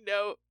handwritten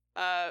note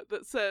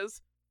that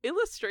says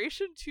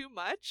 "Illustration too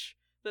much."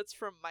 That's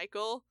from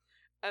Michael,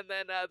 and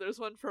then there's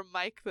one from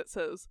Mike that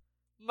says,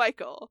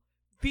 "Michael,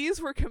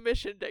 these were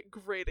commissioned at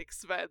great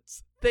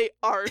expense. They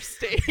are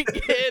staying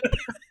in."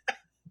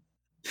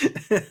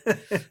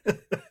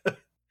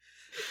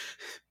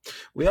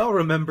 We all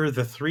remember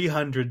the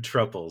 300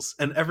 Troubles,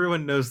 and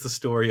everyone knows the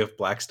story of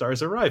Black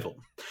Star's arrival.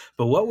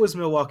 But what was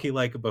Milwaukee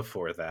like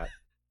before that?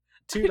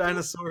 2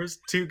 dinosaurs,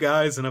 2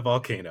 guys, and a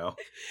volcano.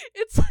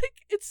 It's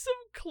some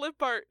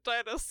clip art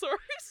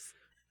dinosaurs.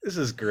 This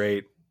is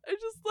great. I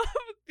just love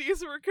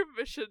these were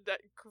commissioned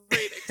at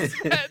great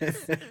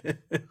expense.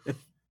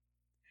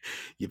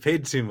 You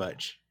paid too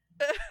much.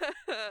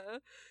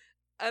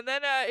 And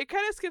then it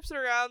kind of skips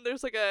around.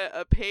 There's like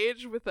a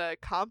page with a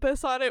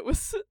compass on it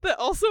that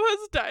also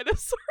has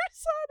dinosaurs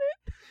on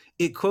it.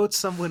 It quotes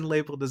someone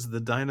labeled as the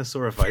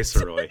Dinosaur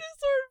Viceroy.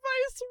 Dinosaur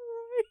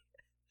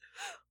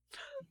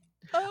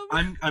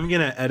Viceroy. I'm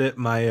gonna edit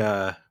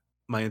my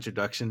my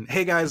introduction.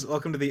 Hey guys,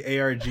 welcome to the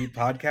ARG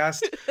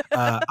podcast.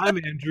 I'm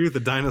Andrew,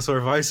 the Dinosaur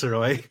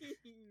Viceroy.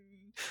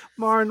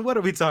 Marn, what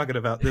are we talking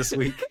about this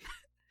week?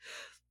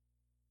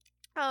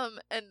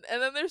 And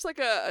then there's like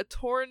a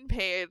torn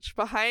page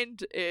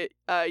behind it.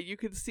 You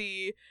can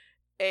see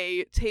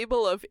a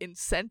table of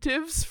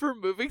incentives for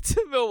moving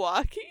to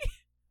Milwaukee.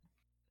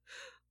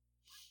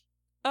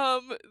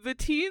 The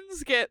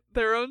teens get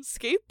their own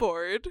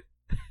skateboard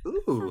for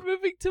Ooh,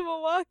 moving to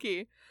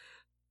Milwaukee.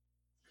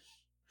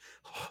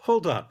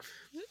 hold on.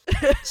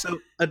 So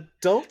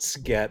adults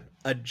get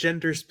a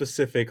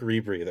gender-specific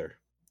rebreather.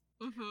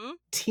 Mm-hmm.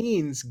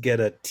 Teens get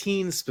a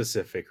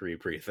teen-specific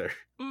rebreather.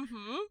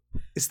 Mm-hmm.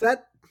 Is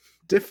that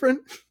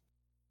different?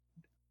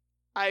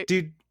 I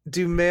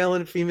Do male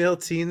and female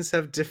teens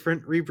have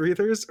different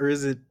rebreathers, or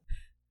is it?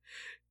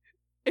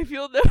 If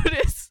you'll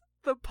notice,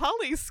 the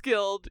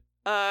poly-skilled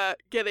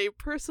get a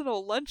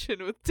personal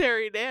luncheon with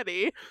Terry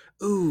Nanny.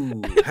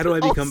 Ooh, how do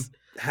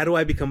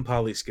I become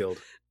poly-skilled?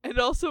 And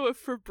also a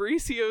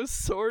Fabrizio's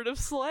Sword of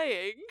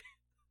Slaying.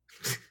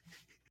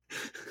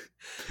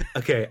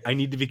 Okay, I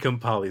need to become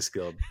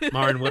poly-skilled.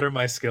 Marn, what are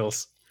my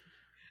skills?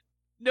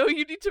 No,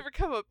 you need to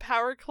become a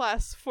power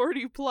class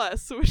 40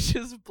 plus, which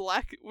is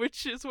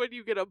when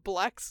you get a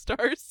Black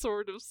Star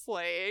Sword of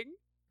Slaying.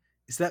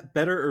 Is that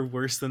better or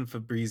worse than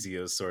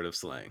Fabrizio's Sword of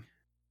Slaying?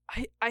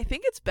 I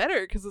think it's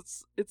better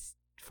because it's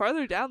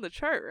farther down the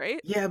chart,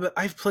 right? Yeah, but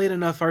I've played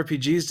enough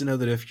RPGs to know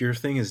that if your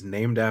thing is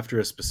named after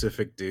a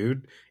specific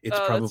dude, it's Oh,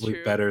 that's probably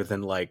true. better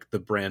than like the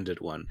branded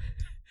one.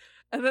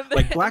 And then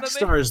Like Black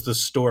Star is the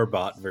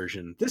store-bought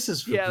version. This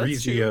is Yeah,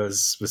 that's true.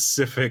 Fabrizio's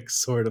specific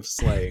Sword of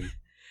Slaying.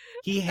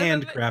 He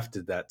And then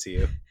handcrafted that to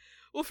you.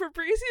 Well,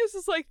 Fabrizio's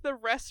is like the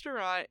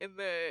restaurant in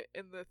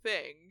the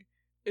thing.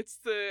 It's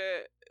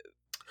the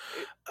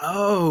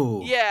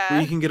Oh, Yeah.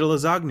 where you can get a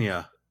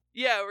lasagna.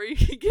 where you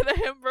can get a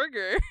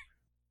hamburger.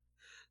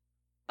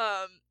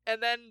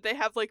 And then they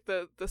have like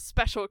the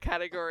special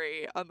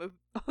category on the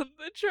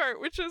chart,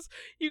 which is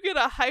you get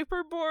a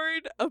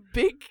hyperboard, a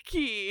big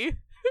key,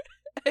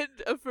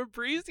 and a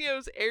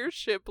Fabrizio's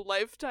airship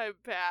lifetime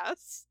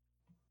pass.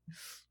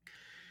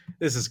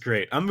 This is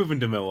great. I'm moving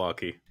to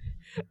Milwaukee.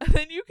 And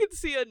then you can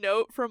see a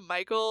note from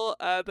Michael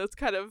that's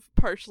kind of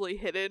partially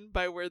hidden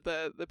by where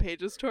the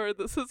page is torn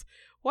that says,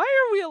 "Why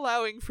are we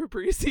allowing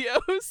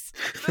Fabrizio's?"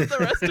 Then the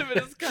rest of it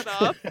is cut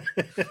off.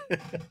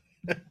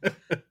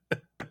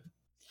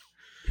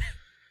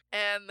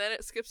 And then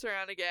it skips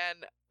around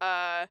again.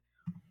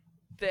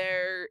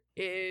 There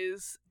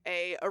is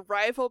a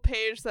arrival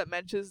page that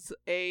mentions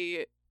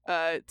a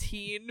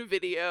teen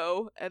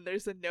video, and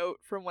there's a note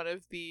from one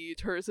of the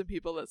tourism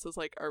people that says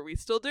like, "Are we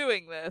still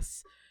doing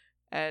this?"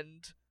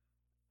 And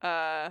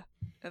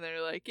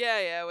they're like,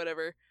 yeah,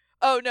 whatever.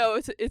 Oh no,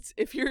 it's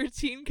if you're a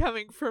teen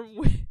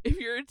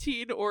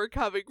or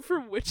coming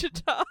from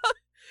Wichita,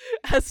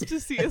 asked to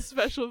see a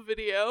special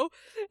video,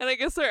 and I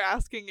guess they're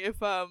asking if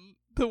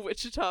the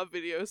Wichita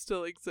video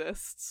still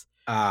exists.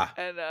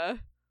 And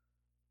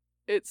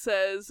it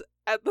says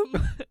at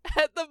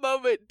the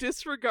moment,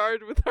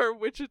 disregard with our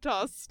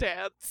Wichita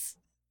stance.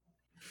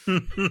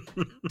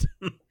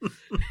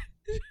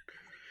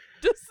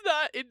 Does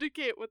not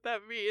indicate what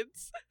that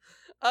means.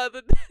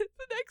 The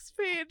next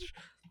page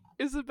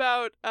is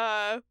about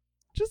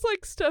just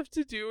like stuff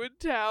to do in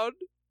town.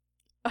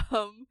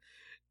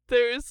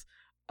 There's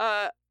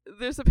a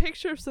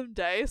picture of some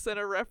dice and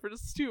a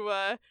reference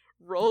to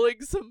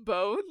rolling some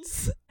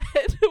bones.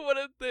 And one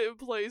of the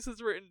employees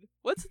has written,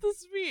 "What's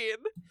this mean?"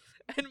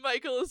 And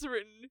Michael has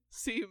written,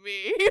 "See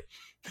me."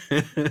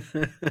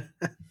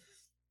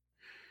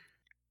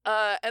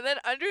 And then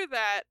under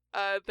that,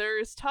 there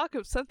is talk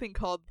of something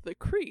called the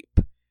Creep.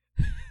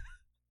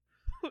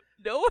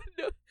 No one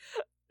knows.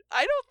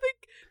 I don't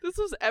think this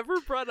was ever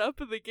brought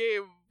up in the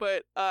game,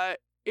 but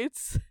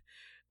it's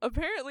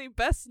apparently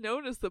best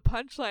known as the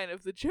punchline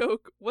of the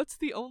joke, "What's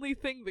the only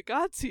thing the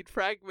Godseed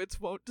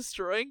fragments won't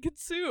destroy and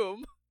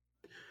consume?"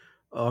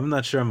 Oh, I'm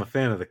not sure I'm a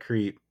fan of the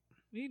Creep.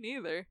 Me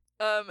neither.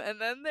 And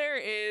then there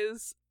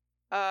is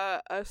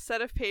a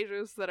set of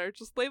pages that are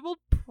just labeled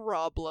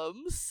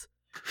problems.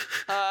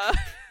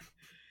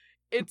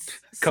 It's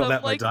Call some,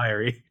 that like, my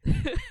diary.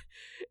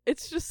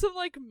 It's just some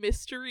like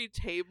mystery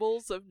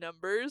tables of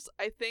numbers.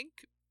 I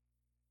think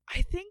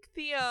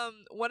the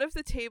one of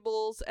the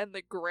tables and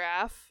the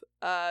graph,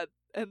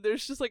 and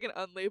there's just like an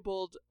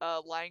unlabeled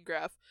line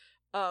graph.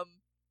 I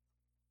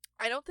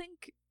don't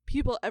think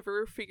people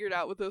ever figured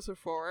out what those were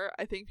for.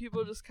 I think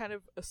people just kind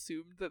of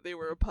assumed that they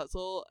were a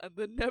puzzle and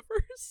then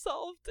never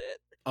solved it.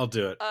 I'll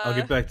do it. I'll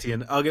get back to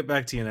you. I'll get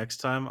back to you next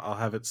time. I'll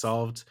have it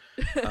solved.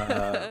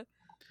 I'll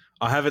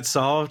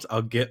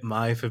get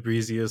my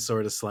Fabrizia's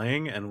Sword of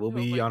Slaying, and we'll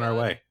be on our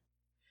way.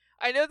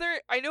 I know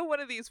one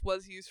of these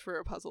was used for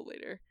a puzzle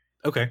later.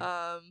 Okay.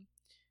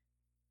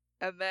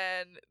 And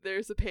then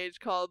there's a page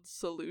called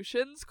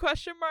Solutions ?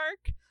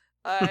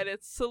 And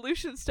it's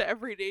solutions to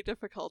everyday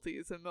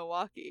difficulties in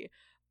Milwaukee.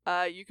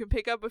 You can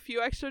pick up a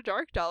few extra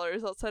dark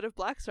dollars outside of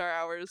Black Star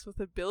hours with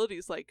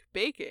abilities like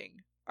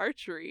baking,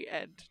 archery,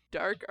 and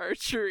dark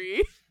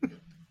archery.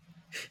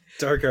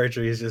 Dark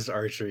archery is just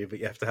archery, but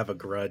you have to have a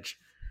grudge.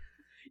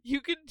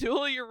 You can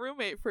duel your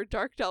roommate for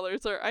dark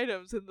dollars or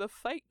items in the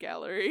fight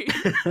gallery.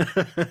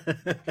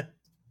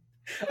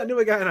 I knew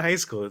a guy in high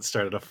school that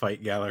started a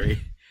fight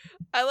gallery.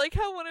 I like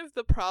how one of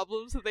the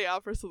problems that they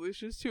offer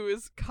solutions to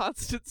is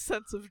constant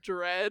sense of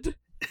dread.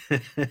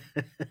 And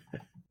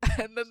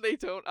then they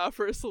don't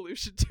offer a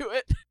solution to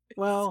it.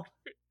 Well,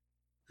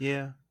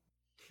 yeah.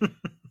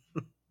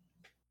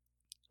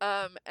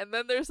 And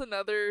then there's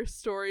another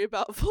story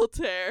about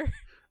Voltaire.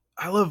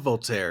 I love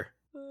Voltaire.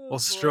 Oh, While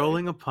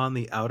strolling upon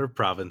the outer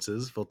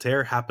provinces,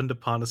 Voltaire happened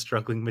upon a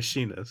struggling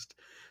machinist.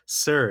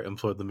 "Sir,"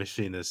 implored the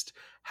machinist,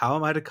 "how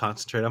am I to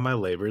concentrate on my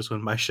labors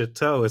when my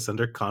chateau is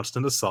under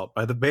constant assault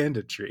by the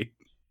banditry?"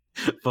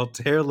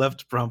 Voltaire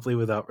left promptly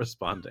without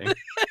responding.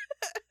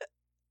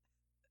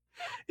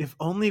 If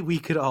only we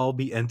could all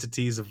be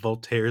entities of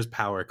Voltaire's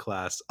power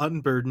class,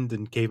 unburdened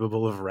and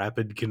capable of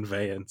rapid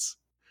conveyance.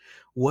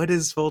 What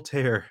is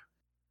Voltaire?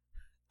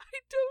 I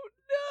don't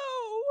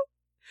know.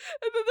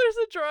 And then there's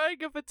a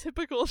drawing of a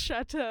typical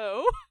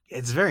chateau.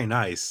 It's very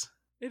nice.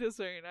 It is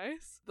very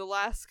nice. The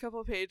last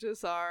couple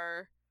pages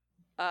are,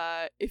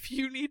 if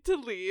you need to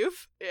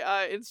leave,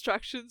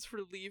 instructions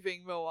for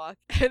leaving Milwaukee.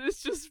 And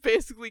it's just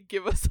basically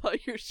give us all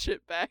your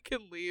shit back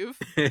and leave.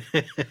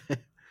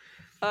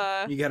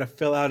 You gotta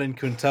fill out in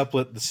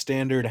quintuplet the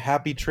standard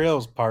Happy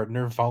Trails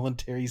partner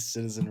voluntary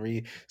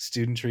citizenry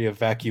studentry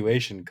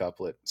evacuation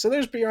couplet. So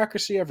there's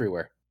bureaucracy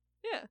everywhere.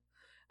 Yeah.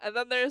 And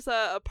then there's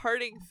a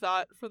parting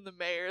thought from the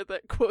mayor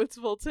that quotes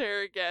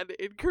Voltaire again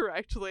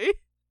incorrectly.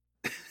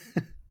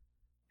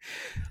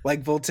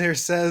 Like Voltaire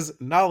says,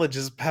 knowledge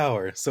is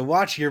power, so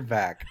watch your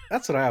back.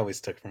 That's what I always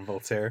took from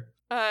Voltaire.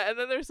 And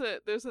then there's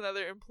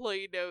another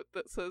employee note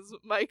that says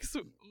Mike's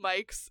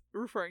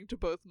referring to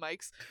both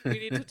Mikes. We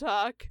need to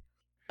talk.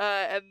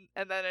 And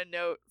then a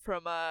note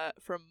from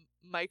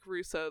Mike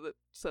Russo that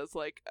says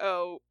like,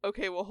 "Oh,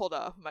 okay, well hold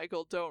off,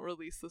 Michael, don't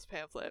release this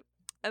pamphlet."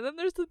 And then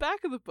there's the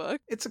back of the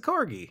book. It's a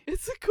corgi.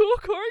 It's a cool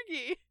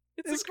corgi.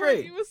 It's a corgi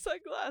great. with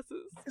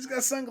sunglasses. He's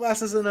got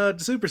sunglasses and a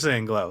Super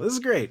Saiyan glow. This is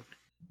great.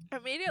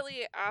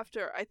 Immediately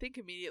after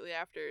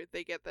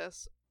they get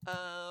this,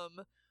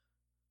 and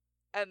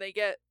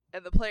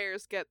the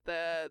players get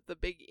the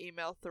big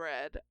email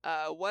thread.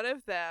 One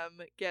of them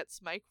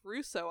gets Mike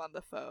Russo on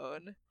the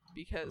phone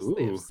because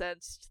they've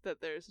sensed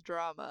that there's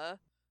drama.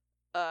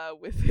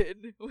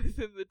 within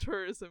the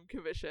Tourism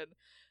Commission.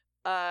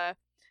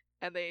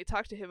 And they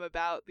talk to him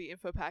about the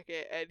info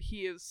packet, and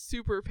he is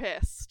super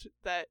pissed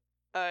that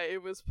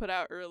it was put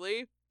out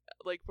early,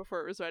 like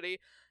before it was ready,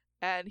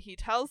 and he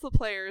tells the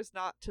players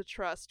not to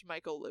trust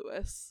Michael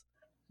Lewis.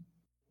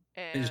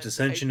 And There's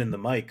dissension in the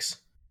mics.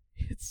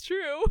 It's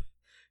true.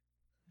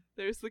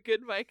 There's the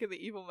good mic and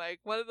the evil mic.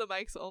 One of the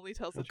mics only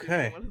tells the truth,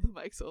 and one of the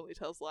mics only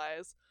tells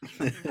lies.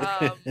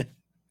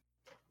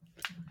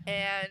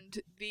 And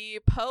the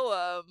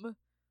poem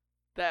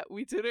that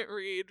we didn't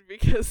read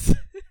because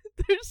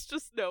there's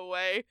just no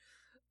way.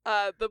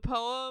 The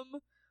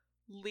poem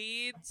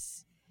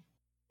leads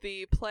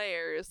the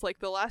players, like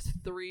the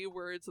last 3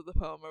 words of the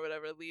poem or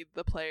whatever, lead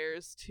the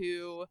players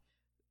to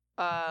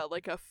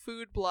like a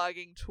food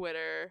blogging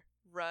Twitter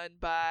run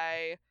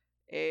by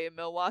a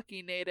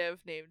Milwaukee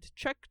native named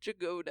Chuck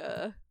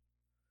Jagoda.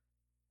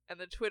 And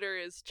the Twitter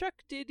is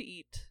Chuck Did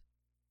Eat.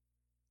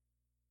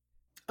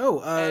 Oh,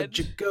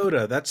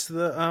 Jagoda, that's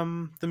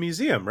the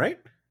museum, right?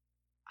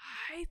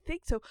 I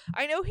think so.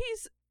 I know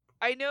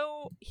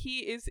he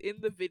is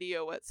in the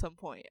video at some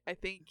point. I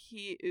think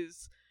he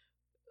is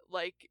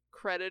like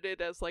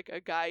credited as like a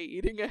guy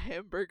eating a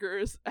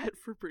hamburger at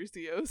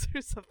Fabrizio's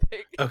or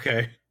something.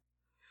 Okay.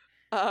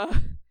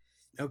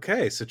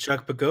 Okay, so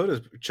Chuck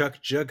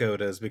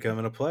Jagoda is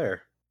becoming a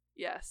player.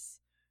 Yes.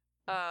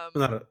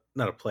 Not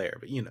a player,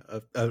 but you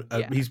know,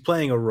 he's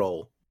playing a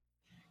role.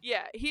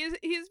 Yeah, he's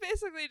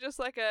basically just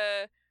like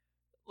a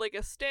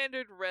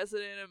standard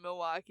resident of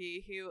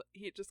Milwaukee.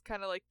 He just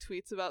kind of like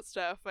tweets about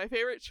stuff. My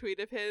favorite tweet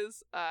of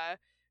his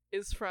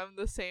is from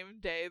the same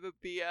day that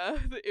the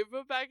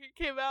info packet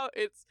came out.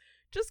 It's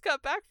just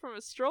got back from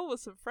a stroll with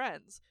some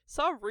friends.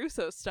 Saw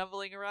Russo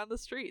stumbling around the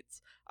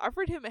streets.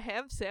 Offered him a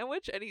ham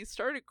sandwich and he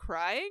started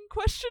crying? ?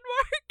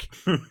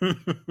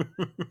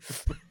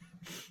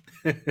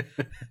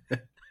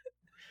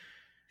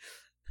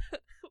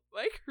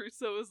 Mike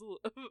Russo is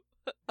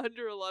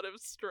under a lot of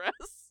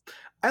stress.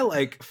 I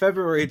like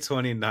February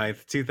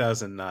 29th,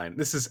 2009.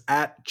 This is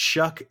at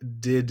Chuck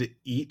Did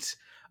Eat.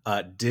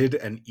 Did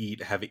and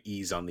eat have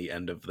E's on the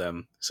end of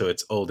them, so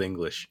it's Old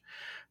English.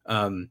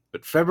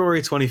 But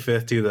February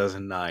 25th,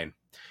 2009.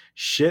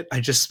 Shit, I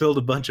just spilled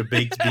a bunch of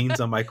baked beans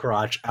on my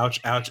crotch.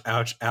 Ouch, ouch,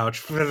 ouch,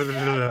 ouch.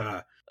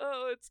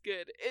 Oh, it's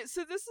good.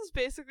 So this is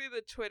basically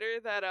the Twitter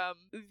that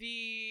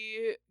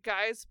the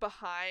guys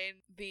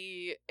behind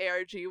the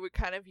ARG would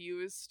kind of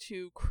use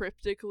to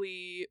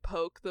cryptically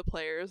poke the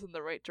players in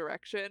the right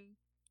direction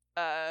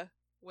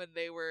when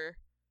they were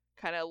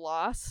kind of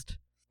lost.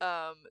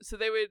 So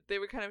they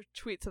would kind of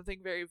tweet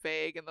something very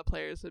vague, and the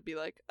players would be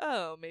like,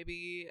 "Oh,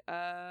 maybe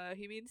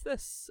he means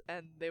this,"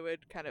 and they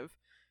would kind of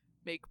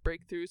make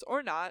breakthroughs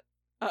or not.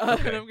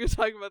 Okay. And I'm going to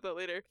talk about that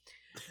later.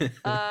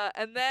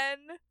 And then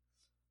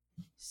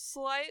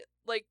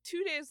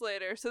 2 days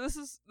later, so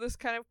this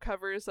kind of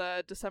covers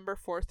December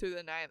 4th through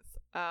the 9th.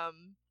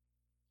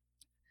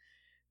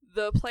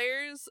 The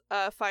players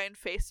find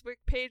Facebook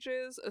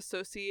pages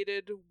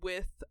associated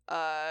with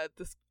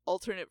this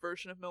alternate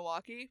version of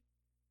Milwaukee.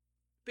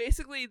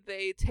 Basically,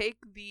 they take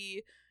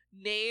the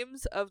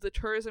names of the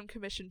Tourism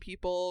Commission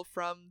people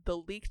from the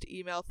leaked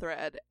email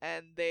thread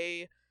and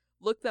they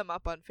look them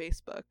up on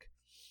Facebook.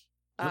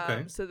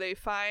 Okay. So they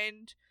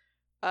find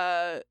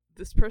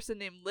this person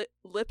named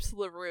Lips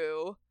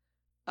LaRue,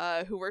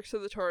 who works for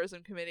the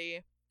Tourism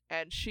Committee,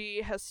 and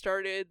she has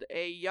started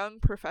a Young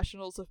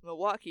Professionals of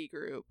Milwaukee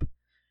group.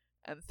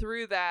 And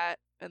through that,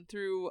 and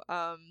through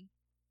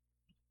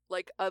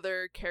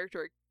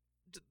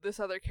this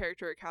other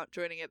character account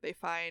joining it, they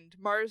find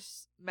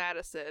Mars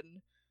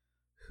Madison,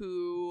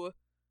 who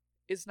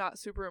is not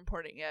super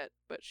important yet,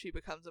 but she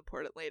becomes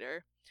important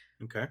later.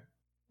 Okay.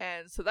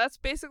 And so that's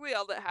basically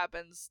all that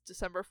happens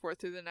December 4th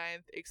through the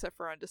 9th, except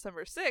for on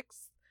December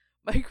 6th,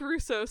 Mike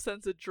Russo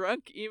sends a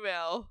drunk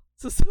email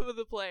to some of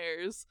the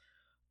players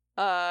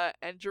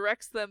and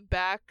directs them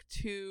back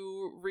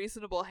to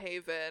Reasonable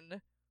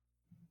Haven,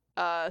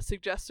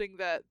 suggesting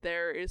that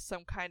there is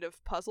some kind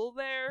of puzzle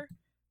there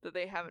that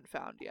they haven't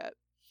found yet.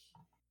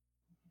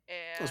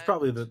 And It's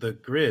probably the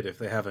grid if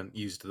they haven't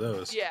used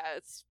those. Yeah,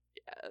 it's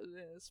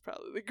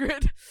probably the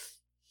grid.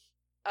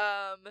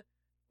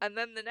 And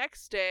then the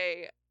next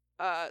day,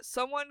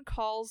 someone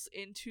calls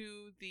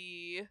into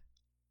the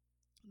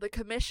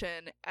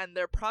commission and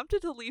they're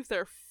prompted to leave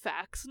their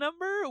fax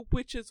number,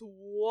 which is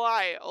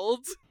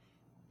wild.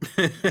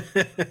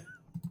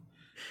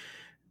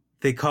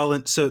 They call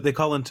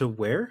into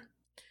where?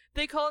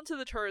 They call into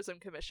the Tourism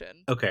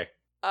Commission. Okay.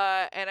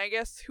 And I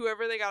guess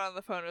whoever they got on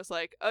the phone was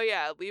like, "Oh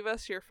yeah, leave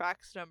us your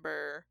fax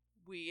number.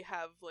 We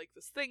have like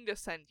this thing to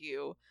send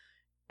you."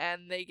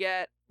 And they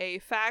get a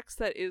fax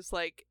that is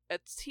like a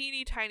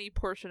teeny tiny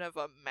portion of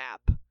a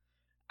map.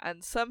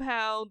 And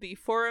somehow the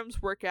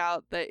forums work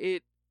out that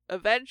it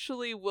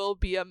eventually will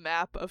be a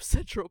map of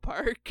Central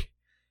Park.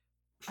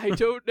 I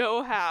don't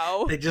know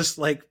how. They just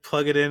like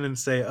plug it in and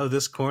say, "Oh,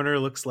 this corner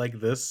looks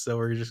like this," so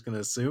we're just gonna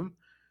assume.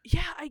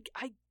 Yeah, I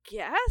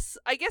guess.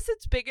 I guess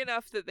it's big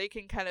enough that they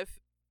can kind of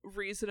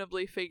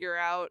reasonably figure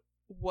out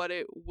what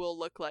it will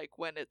look like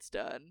when it's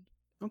done.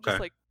 Okay. just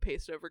like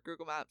pasted over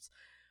Google Maps.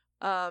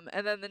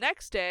 And then the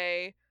next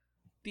day,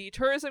 the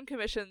Tourism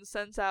Commission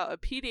sends out a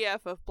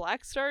PDF of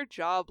Blackstar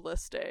job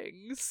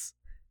listings.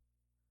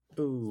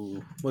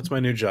 Ooh, what's my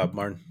new job,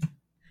 Martin?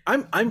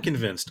 I'm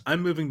convinced.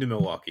 I'm moving to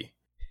Milwaukee.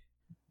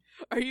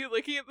 Are you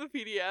looking at the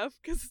PDF?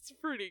 Because it's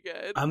pretty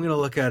good. I'm gonna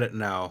look at it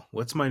now.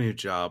 What's my new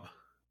job?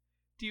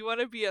 Do you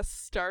want to be a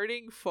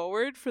starting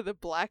forward for the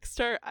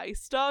Blackstar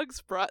Ice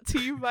Dogs brought to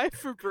you by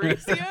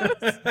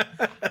Fabricio's?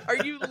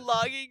 Are you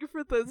longing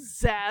for the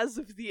zazz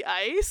of the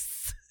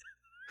ice?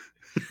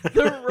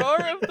 The roar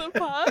of the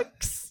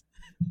pucks?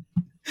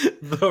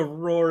 The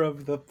roar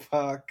of the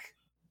puck.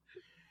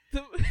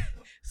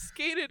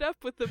 Skated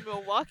up with the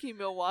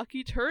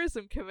Milwaukee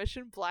Tourism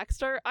Commission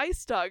Blackstar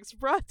Ice Dogs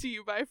brought to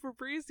you by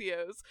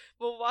Fabricio's,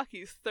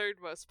 Milwaukee's third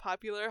most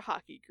popular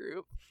hockey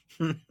group.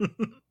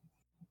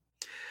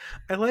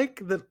 I like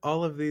that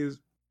all of these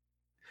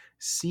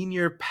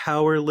senior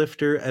power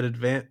lifter at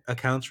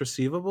accounts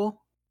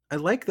receivable. I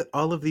like that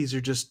all of these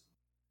are just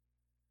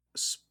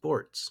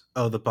sports.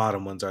 Oh, the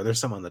bottom ones are. There's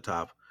some on the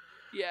top.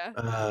 Yeah.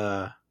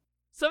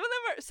 Some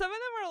Some of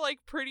them are like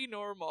pretty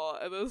normal,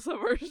 and then some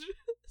are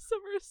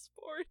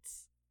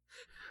sports.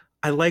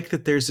 I like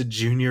that there's a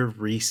junior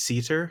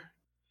reseater,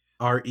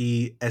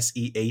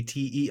 Reseater,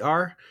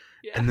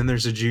 Yeah. and then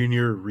there's a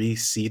junior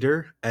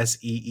reseeder,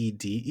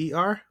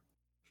 Seeder.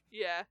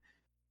 Yeah.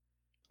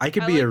 I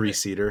could I be a like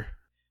reseeder.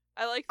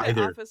 I like that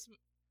Either.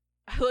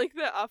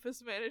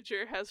 office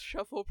manager has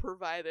shuffle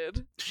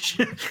provided.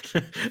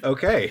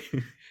 Okay.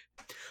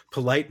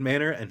 Polite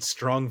manner and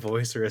strong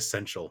voice are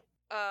essential.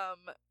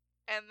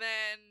 And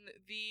then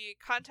the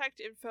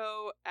contact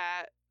info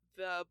at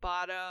the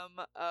bottom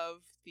of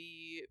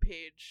the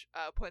page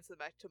points them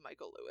back to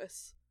Michael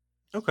Lewis.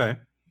 Okay.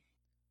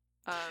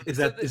 Is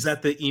so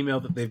that the email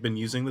that they've been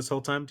using this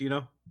whole time? Do you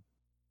know?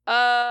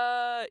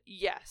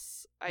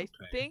 Yes, I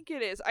Okay. think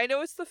it is. I know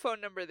it's the phone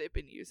number they've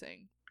been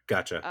using.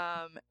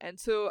 Gotcha. And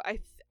so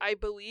I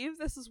believe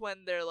this is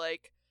when they're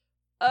like,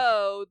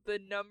 oh, the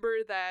number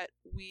that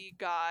we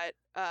got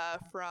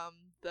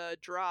from the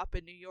drop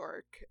in New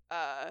York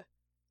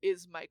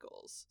is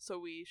Michael's, so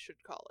we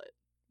should call it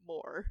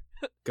more.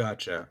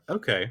 Gotcha.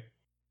 Okay.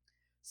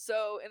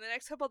 So in the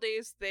next couple of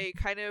days, they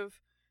kind of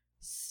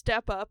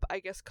step up, I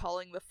guess,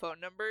 calling the phone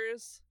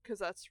numbers, because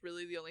that's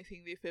really the only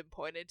thing they've been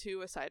pointed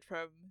to aside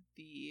from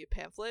the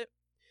pamphlet.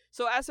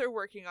 So as they're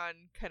working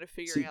on kind of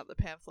figuring out the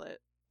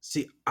pamphlet.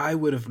 See, I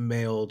would have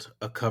mailed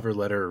a cover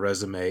letter,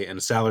 resume,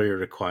 and salary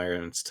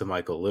requirements to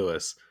Michael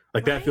Lewis.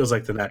 Like, that feels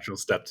like the natural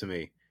step to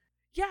me.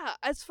 Yeah,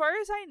 as far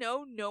as I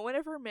know, no one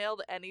ever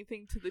mailed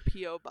anything to the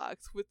P.O.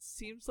 box, which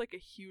seems like a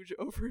huge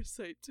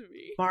oversight to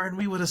me. Martin,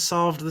 we would have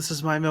solved This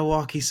Is My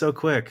Milwaukee so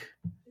quick.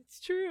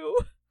 It's true.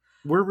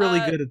 We're really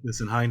good at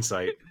this in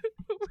hindsight.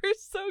 We're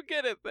so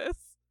good at this.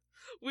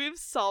 We've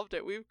solved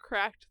it. We've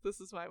cracked This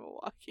Is My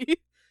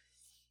Milwaukee.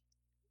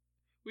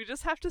 We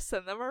just have to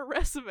send them our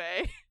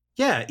resume.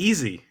 Yeah,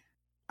 easy.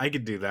 I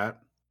could do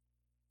that.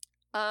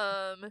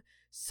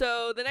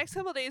 So the next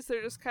couple of days,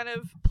 they're just kind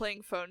of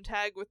playing phone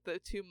tag with the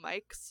two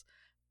mics.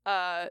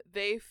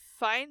 They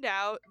find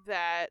out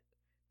that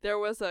there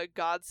was a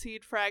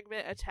Godseed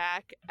fragment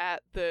attack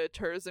at the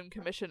Tourism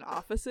Commission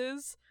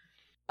offices.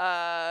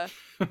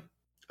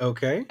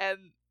 Okay.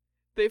 And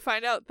they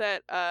find out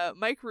that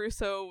Mike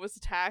Russo was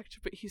attacked,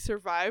 but he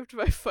survived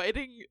by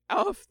fighting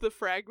off the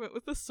fragment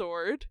with a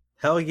sword.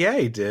 Hell yeah,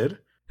 he did.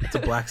 It's a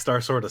Black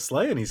Star Sword of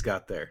Slaying he's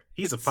got there.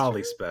 He's a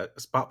poly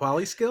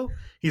skill?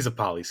 He's a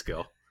poly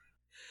skill.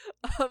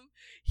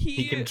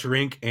 He can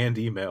drink and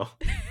email.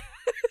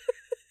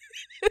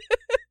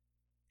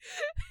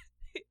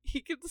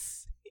 He can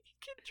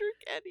drink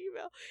and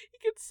email. He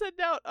can send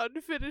out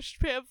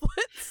unfinished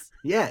pamphlets.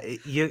 Yeah,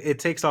 it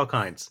takes all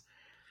kinds.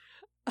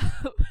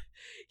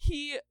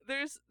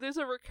 There's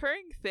a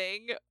recurring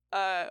thing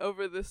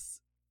over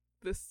this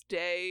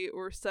day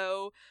or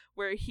so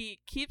where he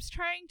keeps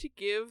trying to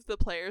give the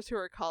players who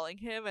are calling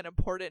him an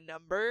important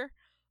number,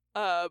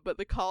 but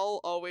the call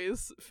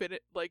always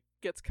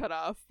gets cut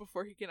off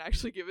before he can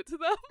actually give it to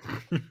them.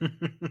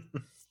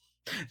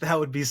 That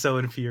would be so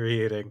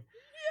infuriating.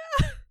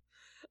 Yeah.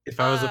 If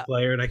I was a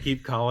player and I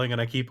keep calling and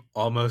I keep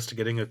almost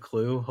getting a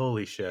clue,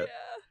 holy shit. Yeah.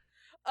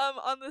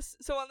 On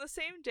the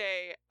same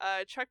day,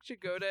 Chuck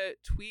Jagoda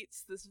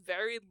tweets this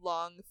very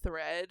long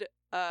thread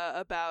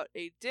about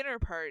a dinner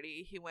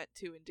party he went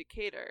to in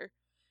Decatur.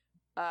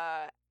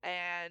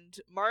 And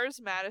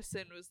Mars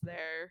Madison was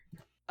there.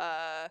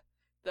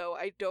 Though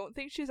I don't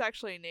think she's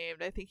actually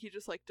named. I think he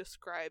just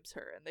describes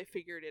her, and they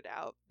figured it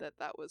out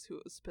that was who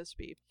it was supposed to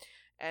be.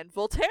 And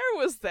Voltaire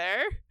was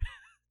there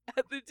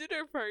at the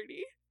dinner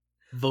party.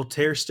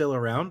 Voltaire's still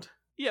around?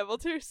 Yeah,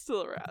 Voltaire's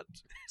still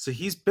around. So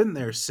he's been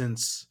there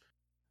since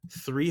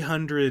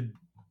 300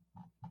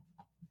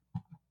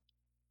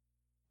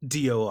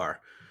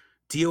 DOR.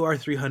 DOR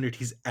 300,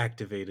 he's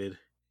activated.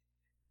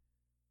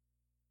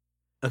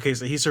 Okay,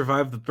 so he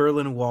survived the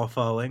Berlin Wall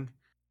falling.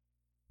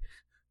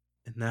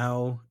 And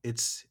now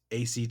it's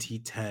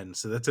ACT 10.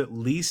 So that's at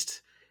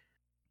least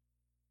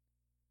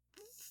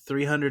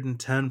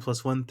 310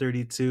 plus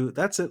 132.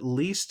 That's at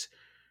least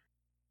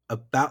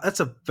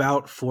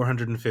about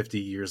 450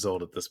 years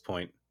old at this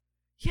point.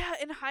 Yeah,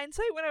 in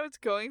hindsight, when I was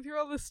going through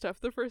all this stuff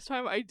the first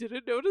time, I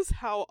didn't notice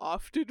how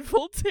often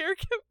Voltaire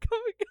kept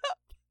coming up.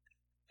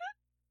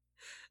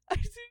 I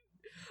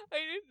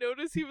didn't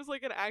notice he was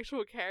like an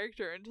actual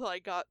character until I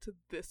got to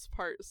this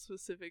part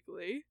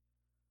specifically.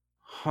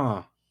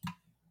 Huh.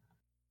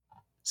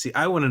 See,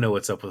 I want to know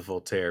what's up with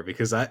Voltaire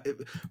because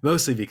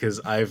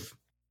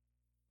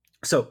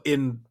so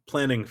in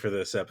planning for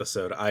this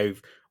episode,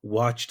 I've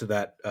watched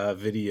that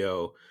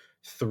video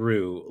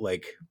through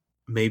like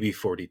maybe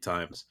 40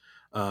 times.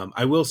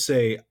 I will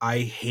say I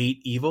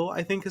Hate Evil,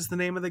 I think is the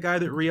name of the guy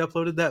that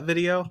re-uploaded that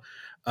video.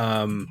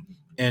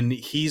 And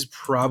he's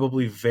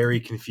probably very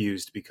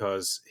confused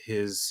because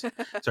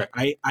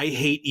I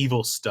Hate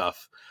Evil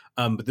stuff.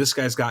 But this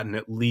guy's gotten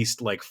at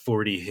least like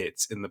 40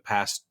 hits in the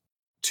past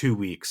 2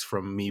 weeks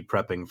from me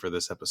prepping for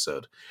this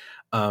episode.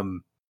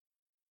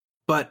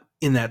 But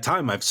in that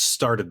time, I've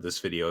started this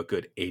video a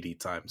good 80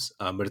 times.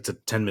 But it's a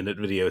 10-minute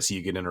video, so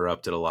you get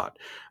interrupted a lot.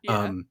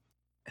 Yeah.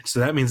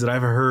 So that means that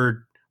I've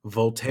heard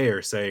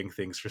Voltaire saying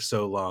things for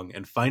so long,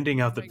 and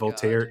finding out that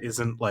Voltaire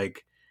isn't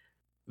like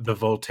the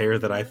Voltaire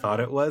that I thought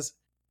it was.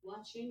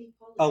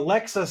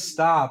 Alexa,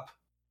 stop.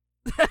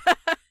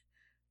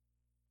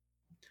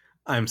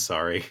 I'm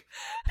sorry.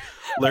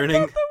 I thought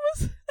that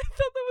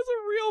was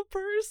a real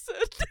person.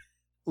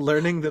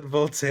 Learning that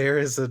Voltaire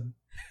is an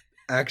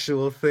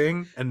actual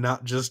thing and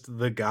not just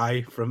the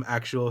guy from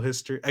actual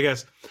history. I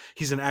guess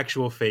he's an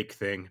actual fake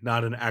thing,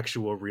 not an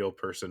actual real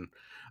person,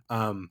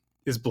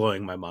 is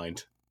blowing my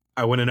mind.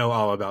 I want to know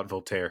all about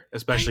Voltaire,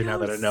 especially now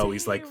that I know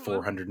he's like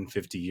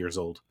 450 years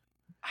old.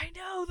 I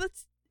know,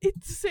 that's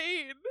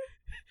insane.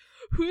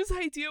 Whose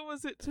idea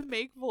was it to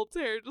make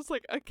Voltaire just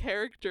like a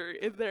character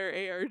in their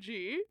ARG?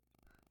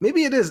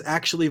 Maybe it is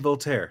actually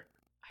Voltaire.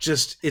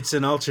 Just it's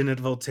an alternate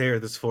Voltaire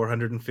that's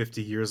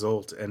 450 years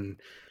old and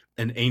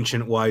an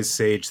ancient wise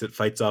sage that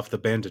fights off the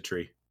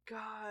banditry.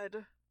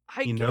 God,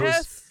 I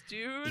guess,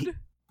 dude.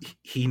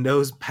 He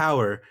knows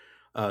power,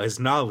 his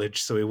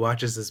knowledge, so he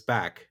watches his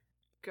back.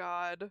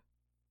 God,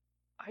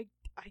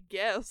 I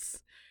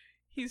guess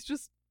he's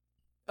just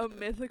a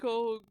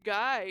mythical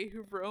guy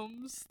who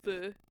roams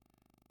the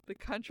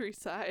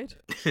countryside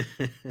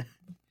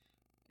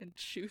and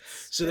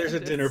shoots. So there's a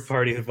dinner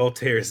party that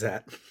Voltaire's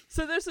at.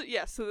 So there's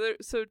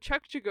so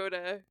Chuck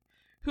Jagoda,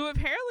 who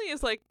apparently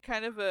is like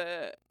kind of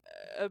a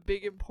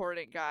big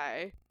important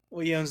guy.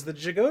 Well, he owns the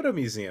Jagoda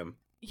Museum.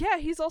 Yeah,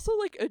 he's also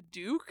like a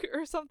duke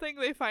or something.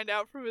 They find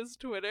out from his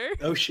Twitter.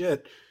 Oh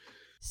shit.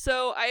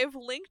 So I've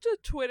linked a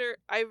Twitter.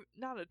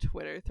 Not a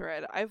Twitter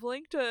thread. I've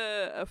linked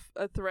a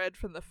thread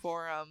from the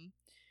forum,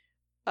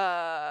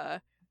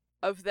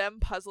 of them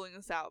puzzling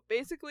this out.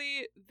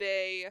 Basically,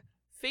 they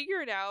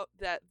figured out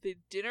that the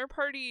dinner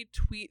party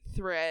tweet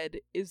thread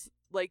is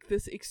like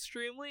this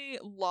extremely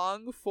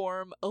long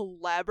form,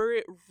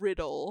 elaborate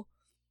riddle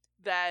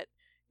that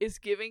is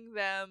giving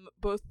them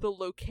both the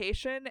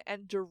location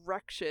and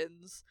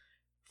directions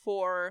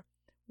for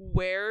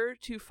where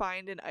to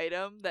find an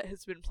item that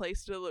has been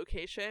placed at a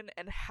location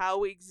and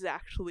how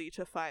exactly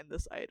to find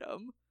this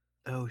item.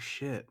 Oh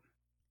shit.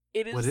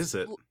 What is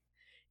it?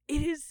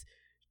 It is...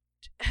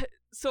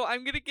 So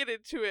I'm gonna get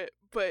into it,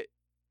 but...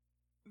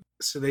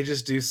 So they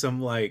just do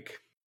some, like...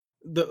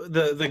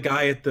 The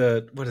guy at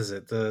the... What is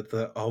it?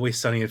 The Always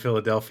Sunny in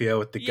Philadelphia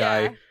with the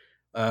guy...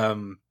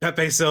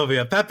 Pepe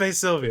Sylvia.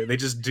 They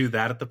just do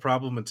that at the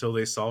problem until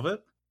they solve it?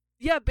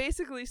 Yeah,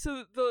 basically.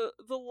 So the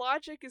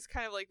logic is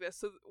kind of like this.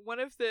 So one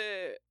of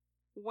the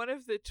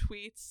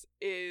tweets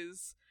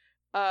is,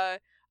 I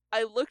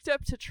looked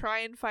up to try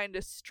and find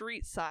a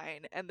street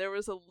sign, and there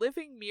was a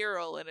living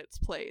mural in its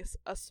place,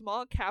 a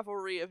small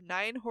cavalry of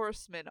 9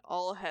 horsemen,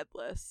 all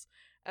headless.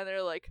 And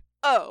they're like,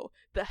 oh,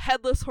 the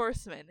Headless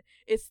Horseman.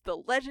 It's the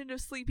Legend of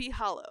Sleepy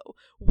Hollow.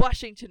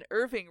 Washington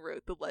Irving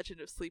wrote The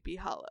Legend of Sleepy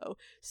Hollow.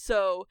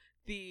 So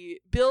the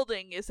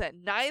building is at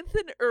 9th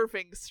and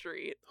Irving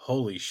Street.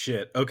 Holy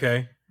shit.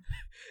 Okay.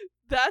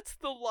 That's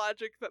the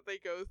logic that they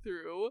go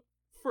through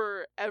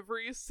for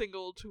every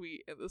single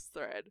tweet in this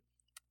thread.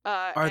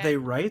 Are they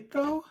right,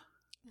 though?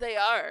 They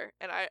are,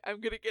 and I'm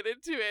going to get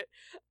into it.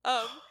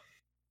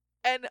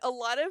 And a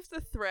lot of the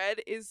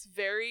thread is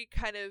very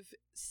kind of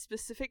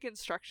specific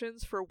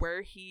instructions for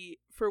where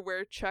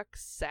Chuck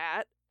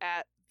sat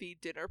at the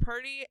dinner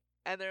party,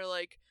 and they're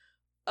like,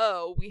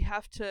 oh, we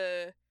have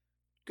to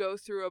go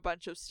through a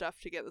bunch of stuff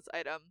to get this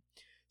item.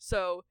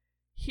 So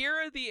here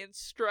are the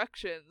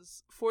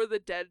instructions for the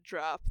dead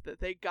drop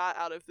that they got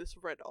out of this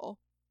riddle.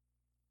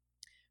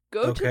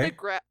 Go to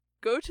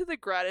the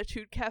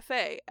Gratitude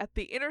Cafe at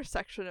the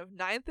intersection of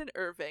 9th and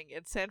Irving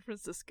in San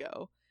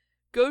Francisco.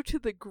 Go to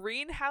the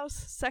greenhouse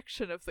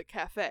section of the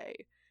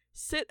cafe.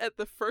 Sit at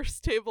the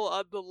first table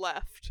on the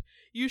left.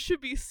 You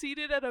should be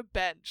seated at a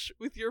bench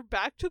with your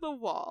back to the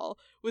wall,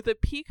 with a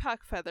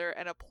peacock feather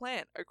and a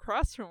plant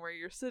across from where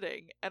you're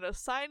sitting, and a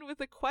sign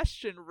with a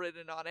question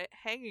written on it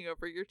hanging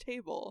over your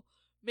table.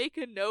 Make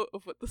a note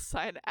of what the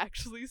sign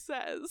actually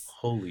says.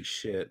 Holy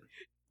shit.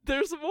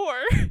 There's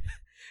more.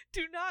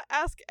 Do not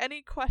ask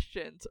any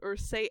questions or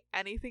say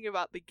anything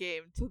about the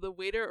game to the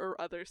waiter or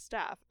other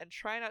staff, and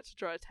try not to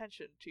draw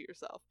attention to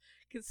yourself.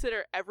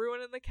 Consider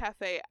everyone in the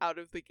cafe out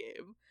of the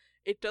game.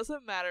 It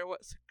doesn't matter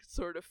what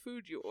sort of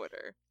food you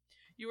order.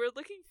 You are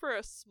looking for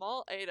a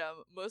small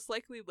item, most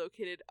likely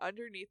located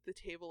underneath the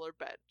table or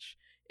bench.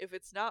 If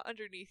it's not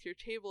underneath your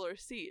table or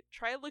seat,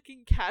 try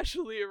looking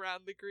casually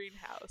around the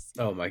greenhouse.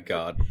 Oh my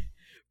god.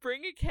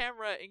 Bring a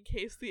camera in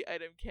case the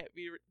item can't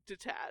be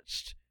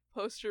detached.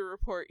 Post your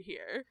report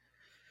here.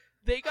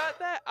 They got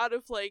that out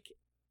of like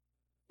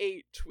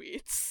 8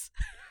 tweets.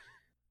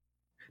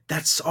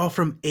 That's all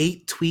from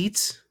 8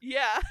 tweets?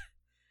 Yeah.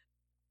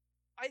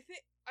 I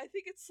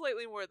think it's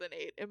slightly more than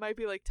 8. It might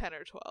be like 10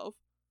 or 12.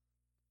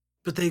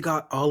 But they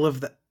got all of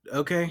that.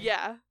 Okay.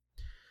 Yeah.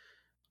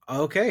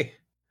 Okay.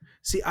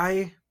 See,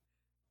 I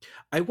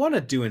want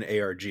to do an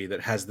ARG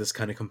that has this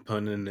kind of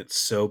component in it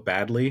so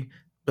badly,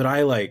 but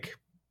I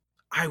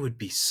would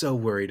be so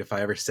worried if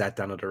I ever sat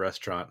down at a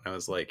restaurant and I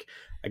was like,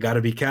 I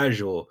gotta be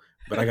casual,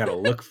 but I gotta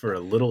look for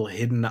a little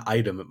hidden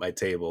item at my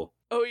table.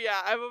 Oh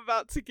yeah, I'm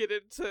about to get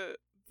into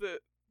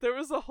there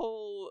was a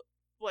whole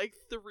like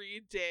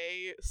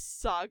 3-day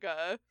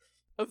saga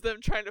of them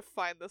trying to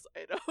find this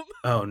item.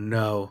 Oh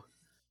no.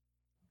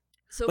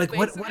 So like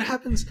what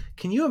happens?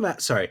 Can you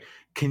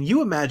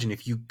imagine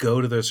if you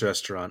go to this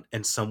restaurant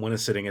and someone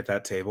is sitting at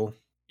that table?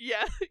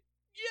 Yeah.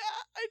 Yeah,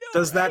 I know.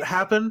 Does right? that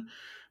happen?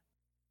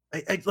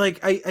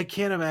 I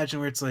can't imagine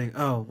where it's like,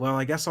 oh, well,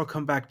 I guess I'll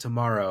come back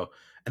tomorrow.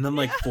 And then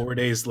like 4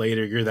 days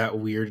later, you're that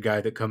weird guy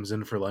that comes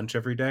in for lunch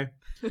every day.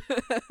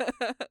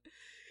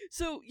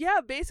 So yeah,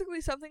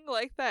 basically something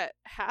like that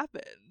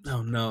happened.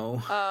 Oh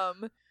no.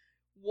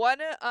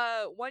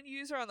 One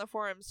user on the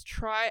forums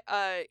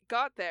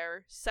got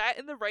there, sat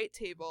in the right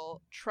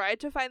table, tried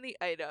to find the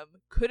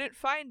item, couldn't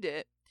find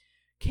it,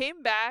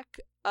 came back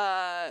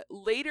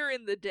later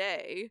in the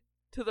day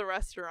to the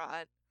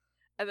restaurant,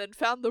 and then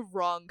found the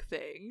wrong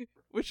thing,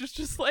 which is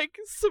just like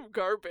some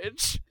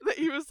garbage that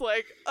he was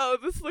like, oh,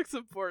 this looks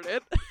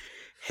important.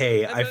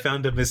 Hey, I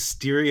found a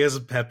mysterious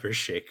pepper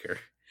shaker.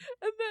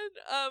 And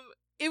then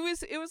it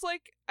was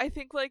like, I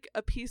think like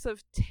a piece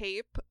of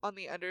tape on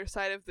the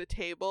underside of the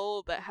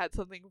table that had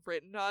something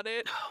written on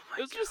it. Oh my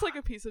It was just like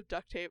a piece of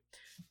duct tape.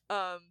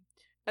 And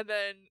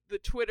then the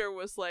Twitter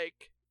was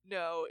like,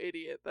 no,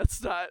 idiot,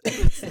 that's not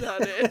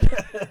it.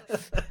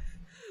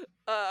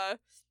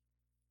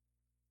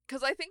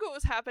 Because I think what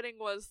was happening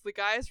was the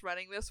guys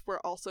running this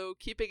were also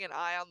keeping an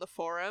eye on the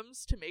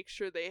forums to make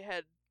sure they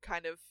had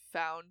kind of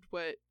found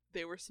what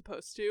they were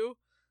supposed to,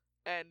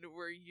 and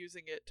were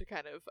using it to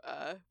kind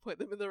of point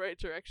them in the right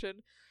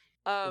direction.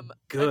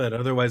 Good,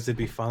 otherwise they'd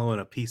be following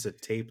a piece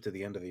of tape to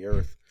the end of the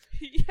earth.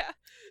 Yeah,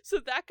 so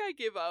that guy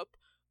gave up.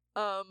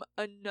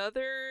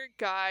 Another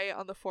guy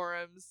on the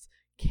forums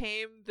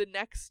came the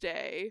next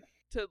day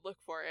to look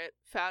for it,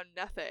 found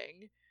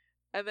nothing.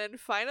 And then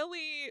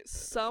finally,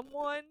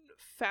 someone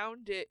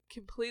found it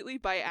completely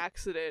by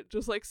accident.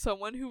 Just like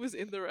someone who was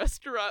in the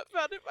restaurant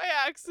found it by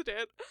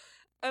accident.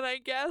 And I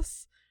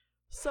guess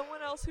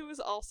someone else who was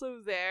also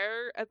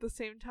there at the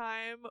same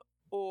time,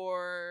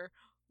 or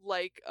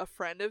like a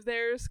friend of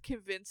theirs,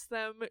 convinced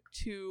them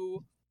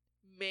to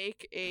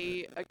make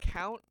a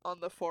account on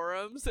the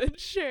forums and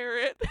share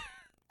it.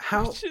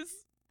 How? Which is...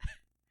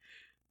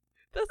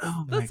 That's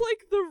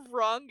like the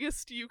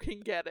wrongest you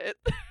can get it.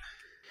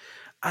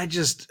 I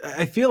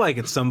feel like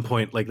at some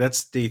point, like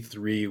that's day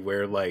 3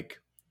 where like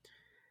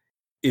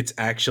it's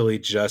actually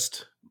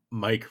just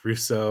Mike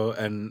Russo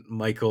and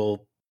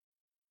Michael,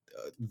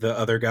 the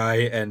other guy,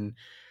 and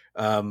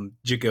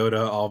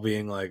Jagoda all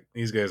being like,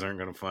 these guys aren't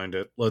going to find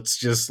it. Let's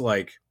just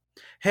like,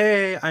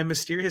 hey, I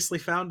mysteriously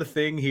found a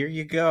thing. Here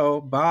you go.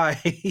 Bye.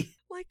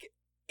 Like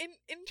in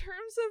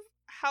terms of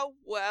how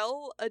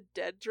well a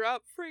dead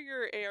drop for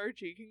your ARG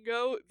can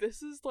go,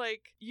 this is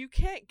like, you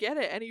can't get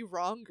it any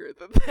wronger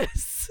than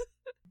this.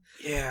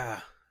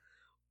 Yeah.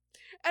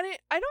 And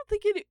I don't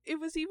think it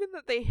was even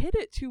that they hit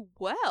it too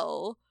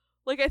well.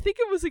 Like, I think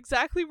it was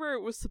exactly where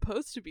it was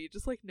supposed to be,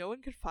 just like no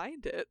one could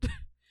find it.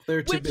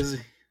 They're too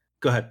busy.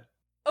 Go ahead.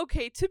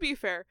 Okay, to be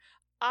fair,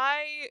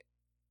 I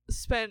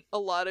spent a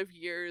lot of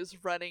years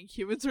running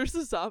Humans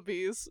vs.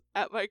 Zombies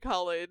at my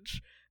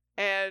college,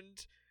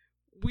 and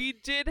we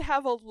did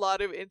have a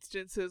lot of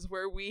instances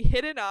where we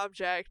hit an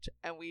object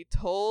and we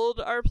told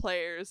our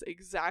players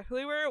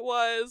exactly where it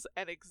was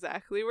and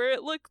exactly where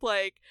it looked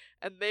like,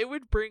 and they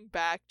would bring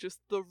back just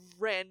the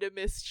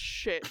randomest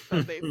shit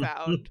that they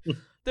found.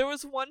 There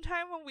was one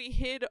time when we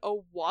hid a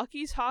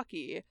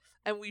walkie-talkie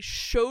and we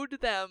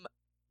showed them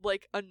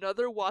like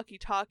another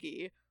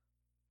walkie-talkie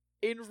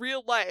in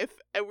real life,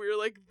 and we were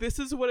like, this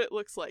is what it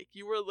looks like.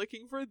 You were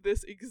looking for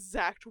this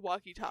exact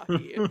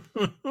walkie-talkie.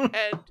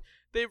 And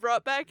they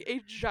brought back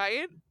a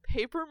giant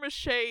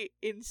papier-mâché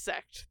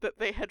insect that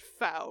they had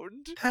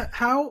found.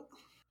 How?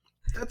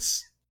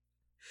 That's...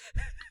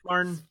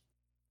 Marn,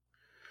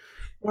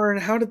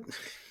 how did...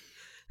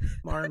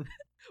 Marn.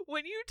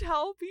 When you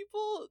tell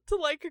people to,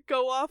 like,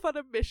 go off on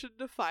a mission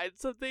to find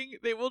something,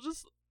 they will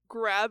just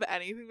grab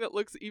anything that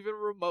looks even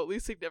remotely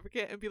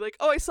significant and be like,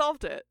 oh, I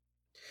solved it.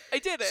 I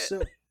did it.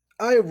 So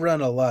I run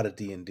a lot of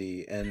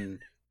D&D, and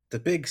the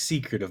big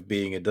secret of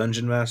being a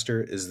dungeon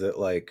master is that,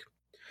 like,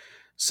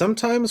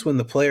 sometimes when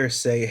the players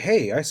say,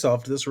 hey, I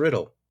solved this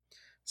riddle,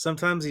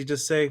 sometimes you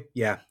just say,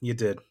 yeah, you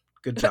did.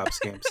 Good job,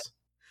 Scamps.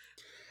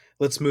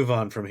 Let's move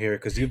on from here,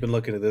 because you've been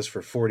looking at this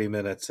for 40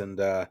 minutes, and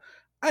I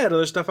had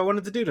other stuff I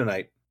wanted to do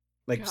tonight.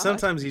 Like, God.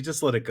 sometimes you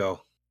just let it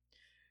go.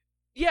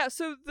 Yeah,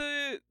 so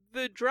the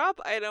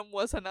drop item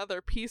was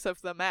another piece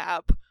of the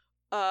map.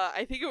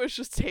 I think it was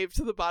just taped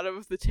to the bottom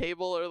of the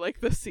table or like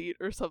the seat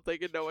or something,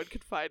 and no one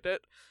could find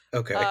it.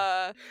 Okay.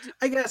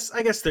 I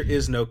guess there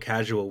is no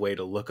casual way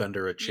to look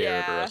under a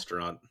chair at a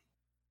restaurant.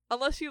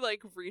 Unless you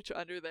like reach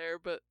under there,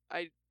 but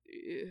I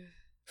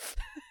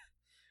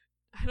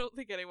don't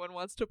think anyone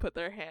wants to put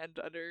their hand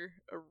under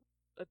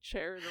a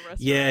chair in a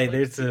restaurant. Yeah, like,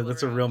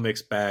 that's a real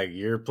mixed bag.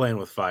 You're playing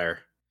with fire.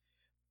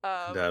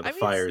 The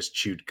fire's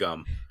chewed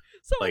gum.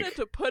 Someone had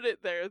to put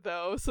it there,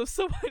 though, so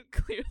someone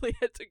clearly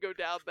had to go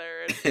down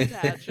there and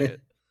attach it.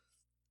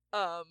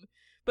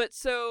 But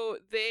so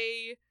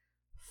they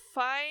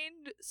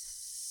find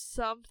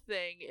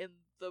something in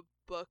the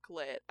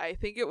booklet. I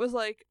think it was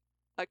like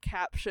a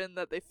caption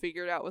that they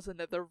figured out was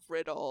another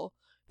riddle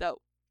that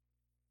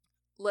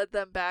led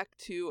them back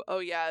to, oh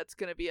yeah, it's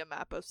going to be a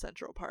map of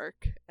Central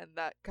Park, and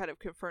that kind of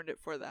confirmed it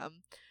for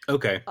them.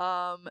 Okay.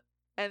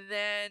 And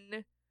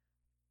then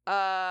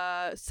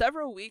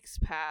several weeks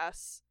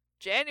pass.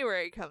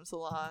 January comes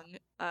along.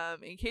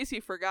 In case you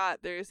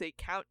forgot, there's a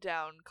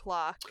countdown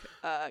clock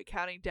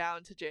counting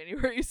down to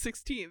January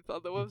 16th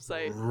on the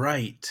website.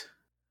 Right.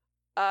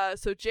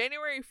 So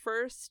January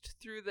 1st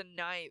through the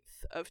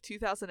 9th of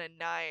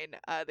 2009,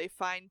 they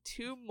find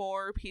 2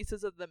 more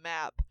pieces of the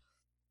map.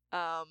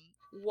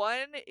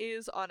 One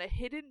is on a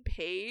hidden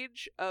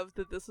page of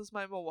the This Is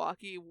My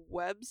Milwaukee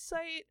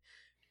website,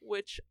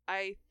 which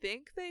I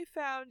think they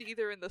found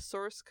either in the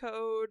source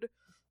code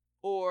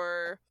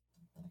or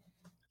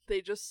they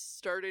just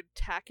started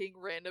tacking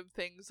random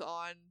things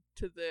on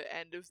to the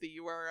end of the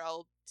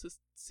URL to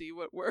see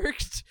what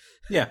worked.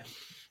 Yeah,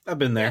 I've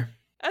been there.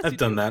 I've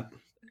done that.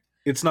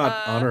 It's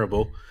not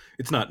honorable.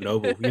 It's not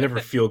noble. You never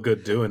feel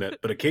good doing it,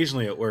 but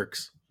occasionally it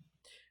works.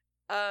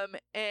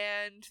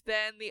 And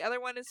then the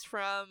other one is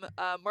from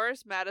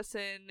Morris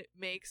Madison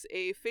makes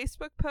a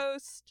Facebook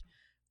post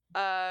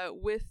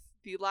with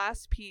the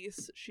last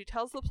piece. She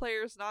tells the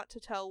players not to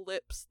tell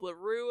Lips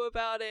LaRue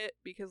about it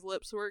because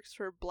Lips works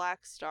for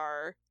Black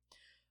Star.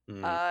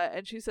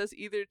 And she says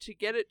either to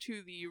get it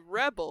to the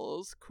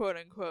rebels, quote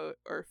unquote,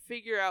 or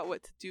figure out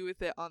what to do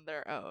with it on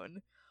their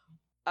own.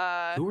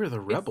 Who are the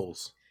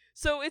rebels?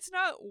 So it's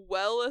not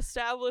well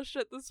established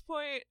at this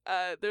point.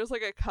 There's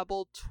like a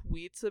couple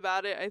tweets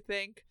about it, I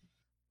think.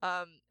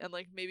 And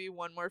like maybe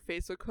one more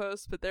Facebook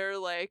post, but they're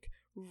like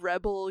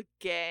rebel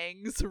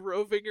gangs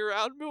roving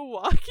around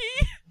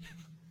Milwaukee.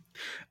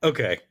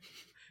 Okay.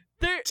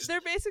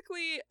 They're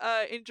basically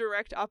in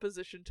direct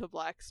opposition to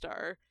Black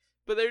Star.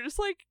 But they're just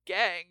like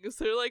gangs.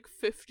 They're like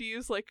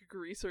 50s like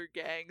greaser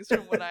gangs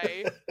from what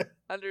I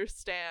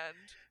understand.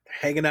 They're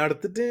hanging out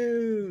at the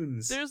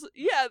dunes. There's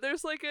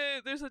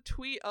a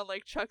tweet on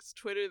like Chuck's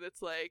Twitter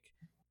that's like,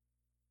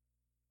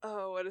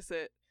 oh, what is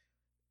it?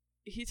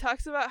 He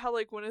talks about how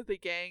like one of the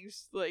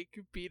gangs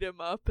like beat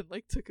him up and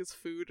like took his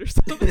food or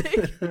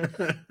something.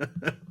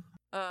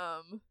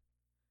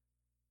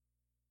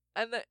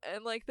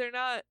 And like they're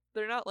not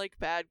like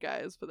bad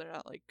guys, but they're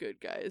not like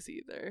good guys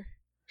either.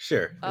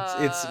 Sure.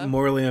 It's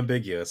morally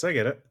ambiguous. I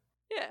get it.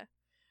 Yeah.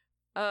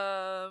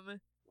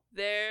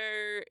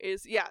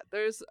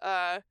 There's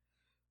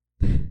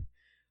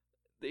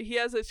he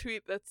has a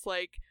tweet that's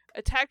like,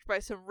 attacked by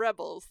some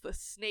rebels, the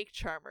Snake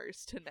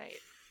Charmers, tonight.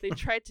 They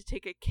tried to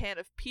take a can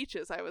of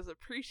peaches I was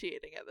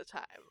appreciating at the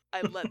time.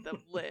 I let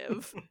them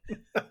live.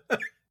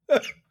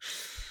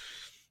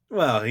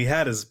 Well, he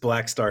had his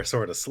Black Star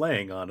sort of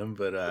slaying on him,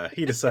 but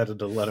he decided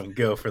to let him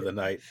go for the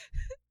night.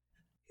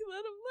 He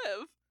let him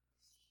live.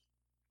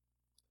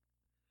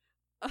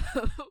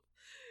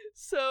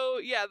 So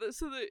yeah, the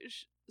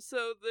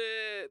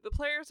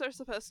players are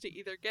supposed to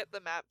either get the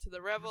map to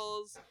the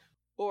rebels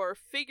or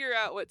figure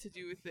out what to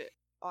do with it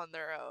on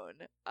their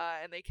own.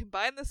 And they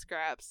combine the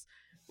scraps,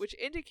 which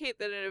indicate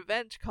that an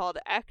event called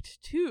Act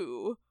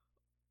 2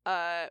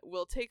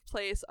 will take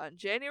place on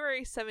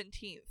January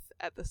 17th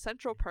at the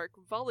Central Park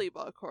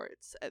volleyball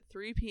courts at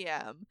 3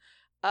 p.m.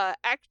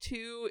 Act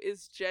 2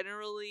 is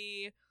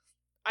generally,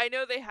 I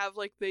know they have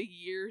like the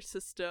year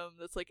system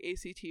that's like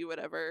ACT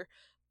whatever,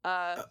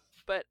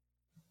 but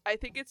I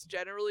think it's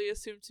generally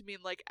assumed to mean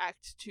like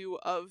Act 2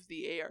 of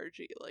the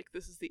ARG, like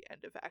this is the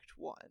end of Act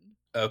 1.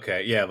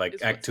 Okay, yeah,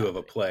 like Act 2 of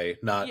a play,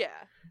 not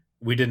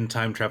we didn't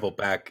time travel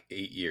back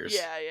 8 years.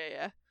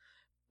 Yeah.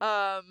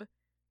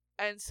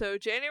 And so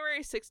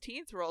January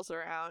 16th rolls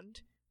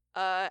around,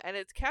 and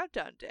it's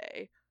countdown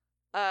day.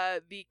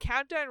 The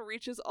countdown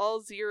reaches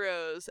all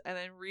zeros and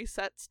then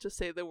resets to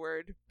say the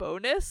word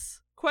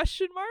bonus ?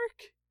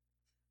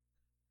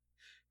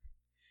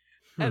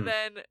 And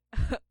then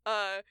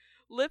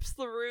Lips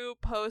LaRue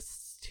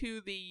posts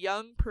to the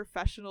Young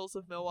Professionals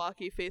of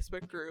Milwaukee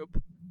Facebook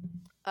group,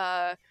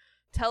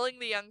 telling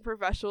the young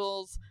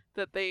professionals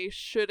that they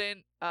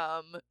shouldn't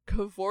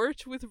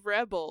cavort with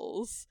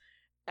rebels.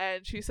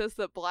 And she says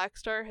that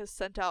Blackstar has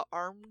sent out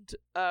armed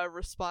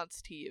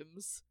response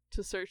teams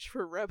to search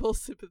for rebel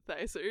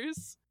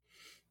sympathizers.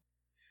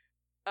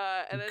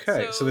 And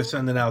okay, then so they're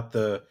sending out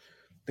the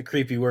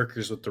creepy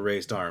workers with the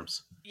raised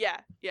arms.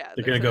 Yeah.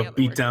 They're gonna go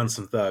beat down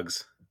some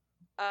thugs.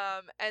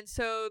 And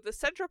so the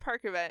Central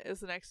Park event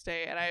is the next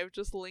day, and I have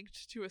just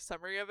linked to a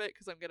summary of it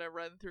because I'm gonna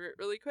run through it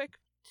really quick.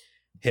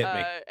 Hit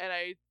me. And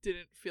I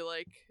didn't feel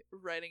like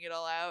writing it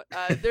all out.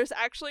 There's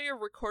actually a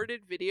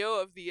recorded video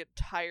of the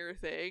entire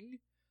thing.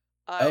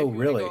 Oh,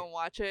 really? Go and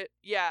watch it.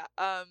 Yeah.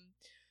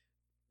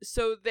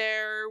 So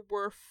there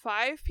were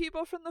 5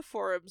 people from the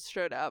forums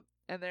showed up,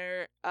 and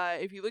there,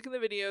 if you look in the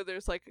video,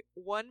 there's like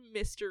one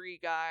mystery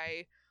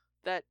guy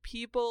that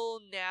people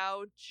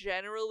now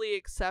generally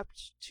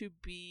accept to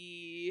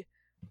be,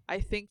 I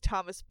think,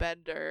 Thomas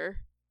Bender,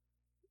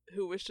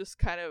 who just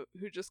kind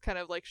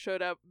of like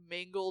showed up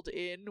mingled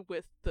in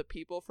with the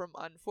people from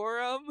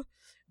Unforum.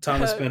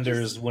 Thomas Bender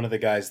is one of the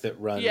guys that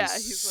runs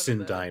he's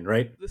Sindyne,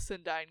 right? The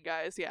Sindyne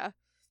guys, yeah.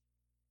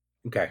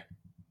 Okay.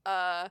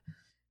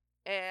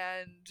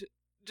 And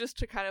just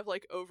to kind of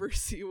like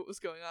oversee what was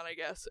going on, I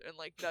guess, and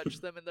like nudge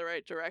them in the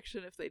right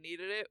direction if they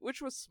needed it,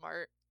 which was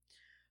smart.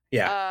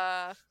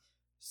 Yeah.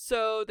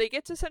 So they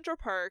get to Central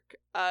Park.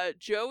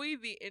 Joey,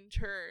 the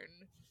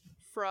intern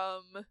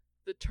from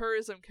the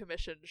Tourism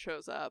Commission,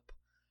 shows up.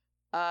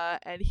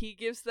 And he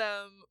gives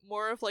them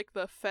more of like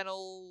the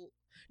fennel.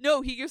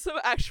 No, he gives them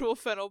actual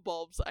fennel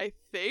bulbs, I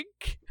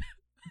think.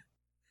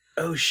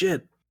 Oh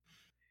shit.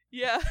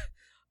 Yeah.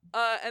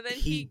 And then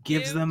he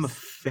gives them a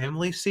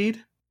family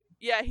seed?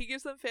 Yeah, he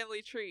gives them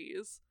family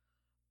trees.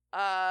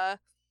 And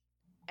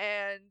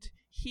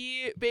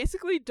he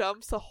basically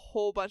dumps a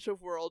whole bunch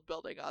of world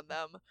building on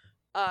them.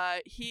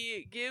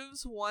 He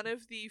gives one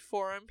of the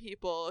forum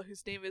people,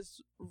 whose name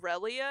is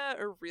Relia,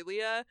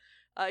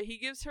 he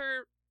gives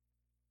her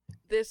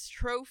this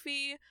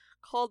trophy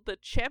called the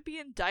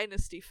Champion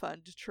Dynasty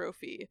Fund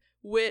trophy,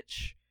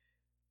 which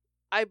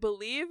I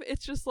believe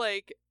it's just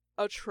like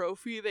a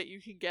trophy that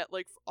you can get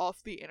like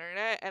off the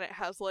internet, and it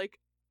has like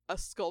a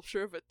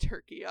sculpture of a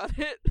turkey on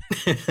it.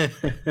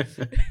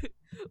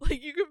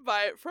 Like you can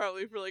buy it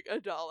probably for like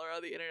 $1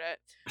 on the internet.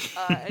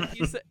 And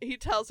he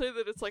tells her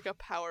that it's like a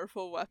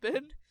powerful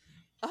weapon.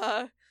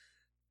 And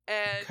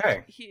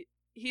okay.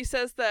 he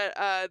says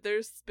that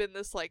there's been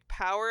this like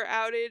power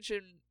outage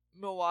in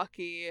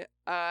Milwaukee,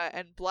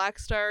 and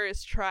Blackstar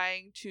is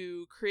trying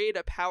to create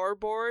a power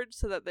board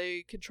so that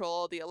they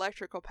control the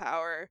electrical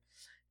power.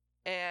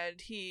 And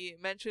he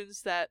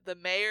mentions that the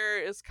mayor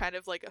is kind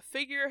of like a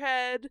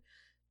figurehead,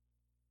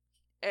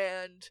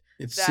 and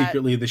it's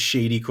secretly the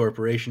shady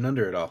corporation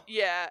under it all.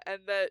 Yeah,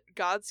 and that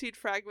Godseed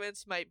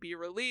fragments might be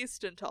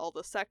released into all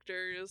the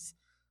sectors.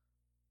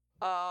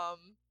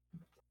 And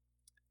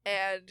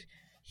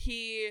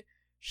he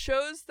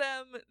shows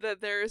them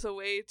that there is a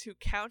way to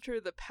counter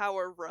the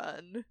power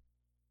run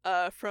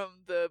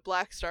from the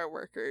Blackstar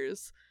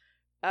workers.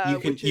 You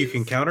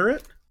can counter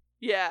it?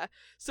 Yeah,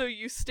 so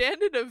you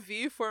stand in a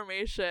V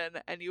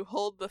formation and you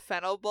hold the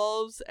fennel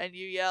bulbs and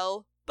you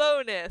yell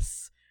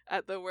bonus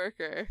at the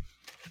worker.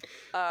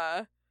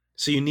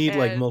 So you need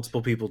like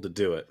multiple people to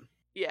do it.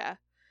 Yeah.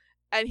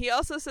 And he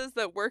also says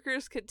that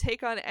workers can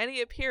take on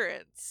any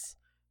appearance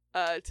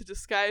to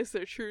disguise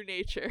their true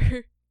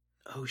nature.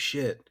 Oh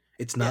shit.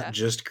 It's not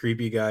just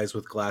creepy guys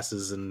with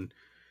glasses and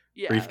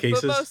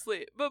briefcases?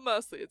 But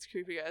mostly it's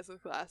creepy guys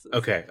with glasses.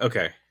 Okay.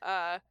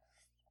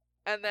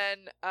 And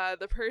then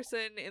the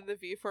person in the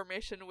V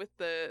formation with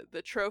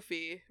the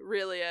trophy,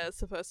 Relia, is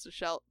supposed to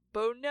shout,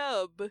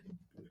 Bo-nub.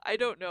 I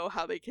don't know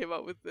how they came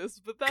up with this,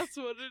 but that's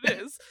what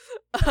it is.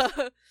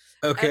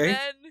 Okay.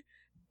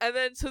 And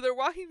then so they're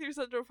walking through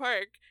Central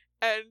Park,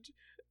 and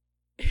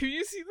if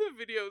you see the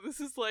video,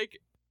 this is like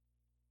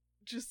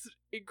just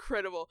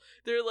incredible.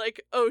 They're like,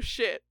 oh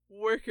shit,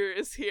 worker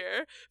is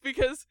here,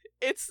 because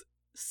it's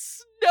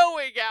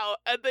snowing out,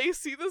 and they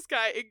see this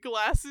guy in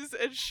glasses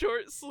and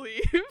short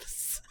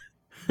sleeves.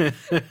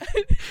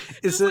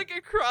 Just like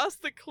across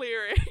the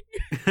clearing.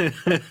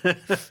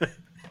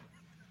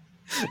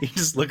 You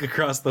just look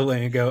across the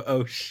lane and go,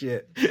 oh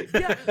shit.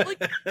 Yeah, like,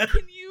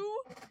 can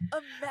you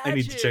imagine? I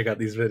need to check out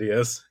these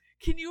videos.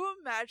 Can you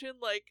imagine,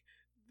 like,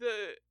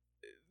 the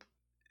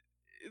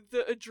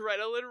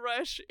adrenaline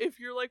rush if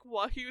you're, like,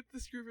 walking with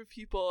this group of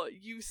people,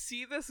 you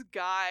see this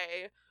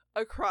guy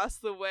across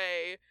the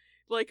way,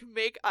 like,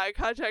 make eye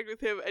contact with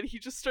him, and he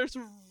just starts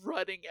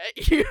running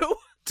at you.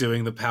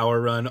 Doing the power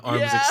run,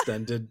 arms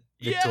extended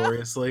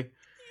victoriously. Yeah.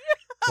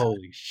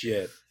 Holy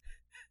shit.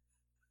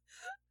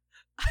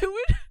 I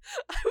would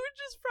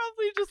just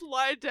probably just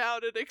lie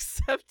down and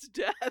accept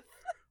death.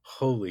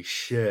 Holy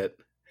shit.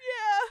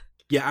 Yeah.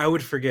 Yeah, I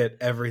would forget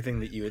everything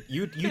that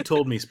you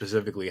told me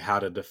specifically how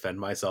to defend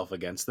myself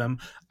against them.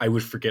 I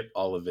would forget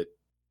all of it.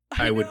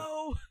 I would.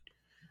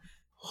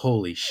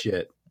 Holy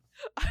shit.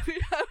 I would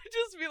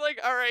just be like,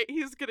 all right,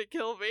 he's gonna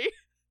kill me.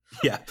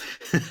 Yeah.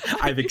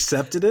 I've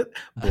accepted it.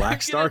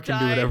 Black Star can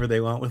do die. whatever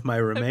they want with my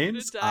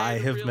remains. die I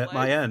in have real met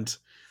my life. end.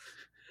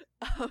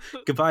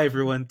 Goodbye,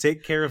 everyone.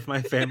 Take care of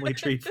my family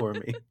tree for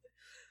me.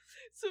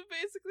 So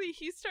basically,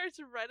 he starts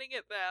running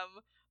at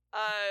them.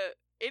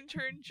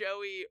 Intern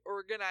Joey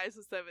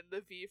organizes them in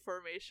the V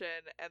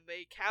formation, and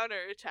they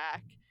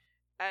counterattack.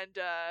 And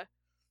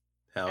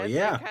Hell and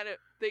yeah.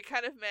 they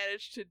kind of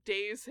manage to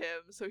daze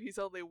him, so he's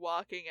only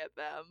walking at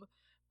them.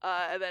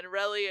 And then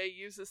Relia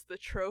uses the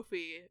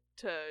trophy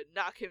to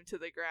knock him to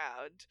the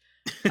ground.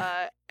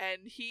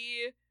 And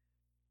he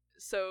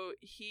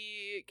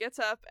gets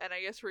up and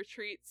I guess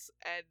retreats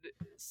and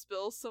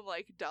spills some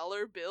like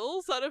dollar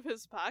bills out of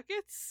his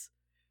pockets.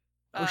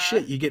 Oh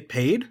shit, you get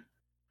paid?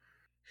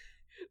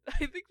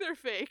 I think they're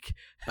fake.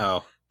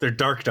 Oh, they're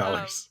dark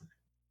dollars.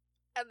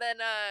 And then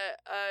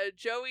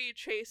Joey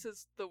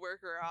chases the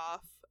worker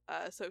off,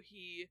 so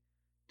he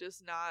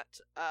does not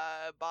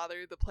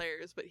bother the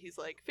players, but he's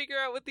like, figure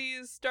out what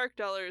these dark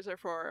dollars are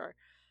for.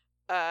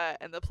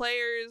 And the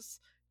players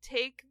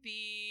take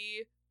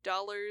the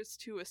dollars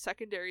to a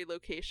secondary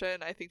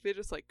location. I think they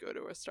just like go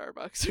to a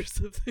Starbucks or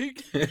something.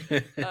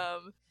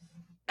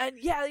 And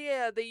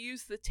yeah, they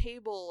use the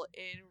table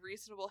in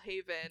Reasonable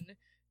Haven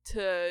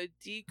to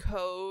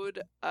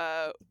decode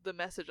the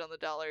message on the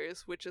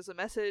dollars, which is a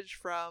message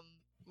from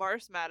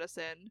Mars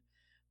Madison.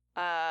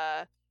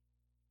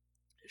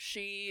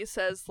 She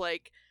says,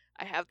 like,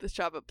 I have this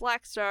job at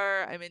Black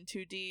Star, I'm in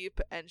too deep,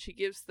 and she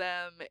gives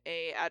them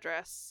a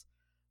address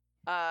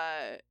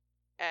at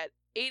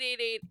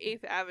 888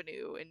 8th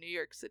Avenue in New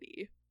York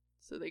City.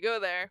 So they go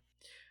there,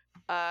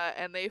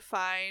 and they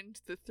find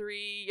the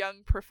three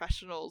young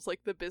professionals,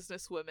 like the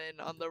businesswomen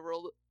on the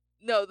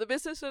the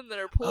businesswomen that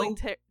are pulling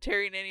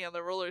Terry Nanny on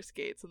the roller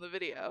skates in the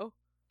video.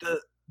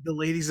 The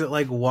ladies that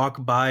like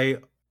walk by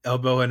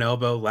elbow in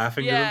elbow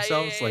laughing to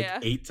themselves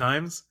 8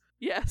 times?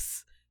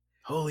 Yes.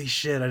 Holy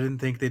shit, I didn't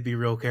think they'd be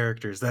real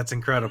characters. That's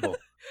incredible.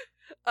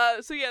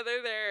 So yeah,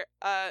 they're there.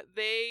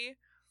 They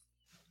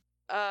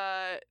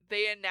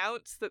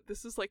announce that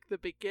this is like the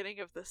beginning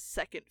of the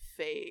second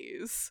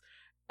phase,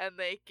 and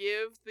they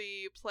give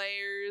the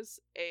players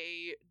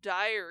a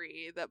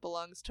diary that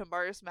belongs to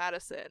Mars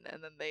Madison,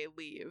 and then they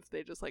leave.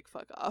 They just like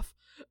fuck off.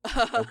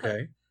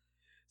 Okay.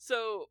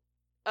 So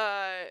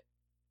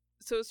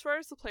as far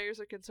as the players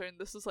are concerned,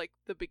 this is like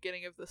the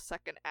beginning of the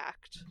second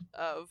act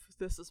of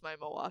This Is My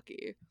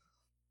Milwaukee.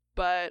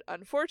 But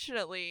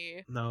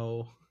unfortunately...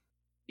 No.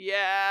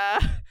 Yeah.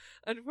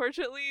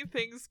 Unfortunately,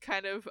 things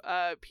kind of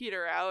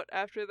peter out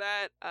after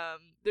that.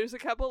 There's a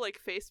couple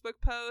like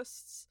Facebook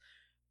posts.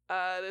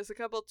 There's a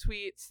couple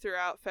tweets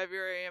throughout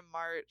February and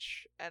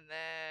March, and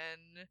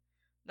then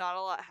not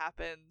a lot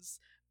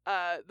happens.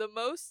 The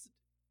most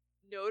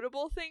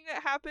notable thing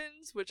that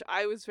happens, which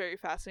I was very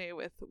fascinated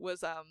with,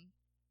 was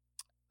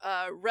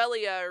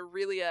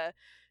Relia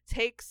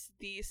takes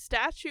the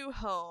statue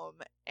home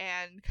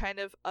and kind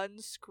of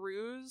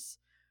unscrews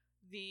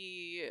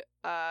the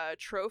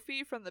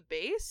trophy from the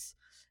base,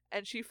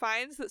 and she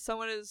finds that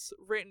someone has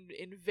written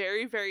in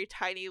very, very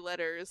tiny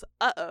letters,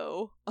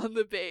 "Uh-oh," on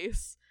the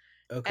base.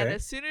 Okay. And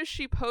as soon as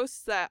she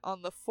posts that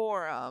on the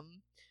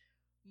forum,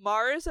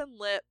 Mars and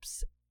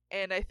Lips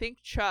and I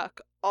think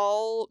Chuck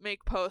all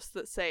make posts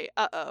that say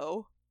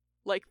 "uh-oh,"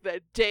 like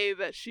the day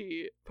that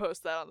she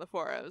posts that on the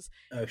forums.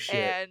 Oh shit.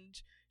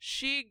 And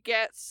she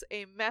gets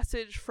a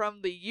message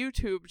from the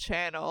YouTube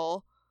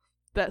channel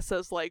that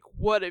says, like,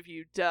 "What have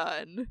you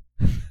done?"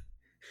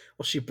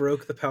 Well, she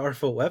broke the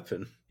powerful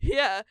weapon.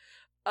 Yeah.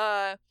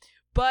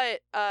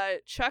 But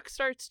Chuck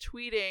starts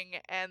tweeting,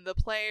 and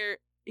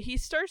he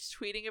starts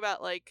tweeting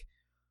about, like,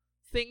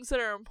 things that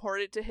are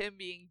important to him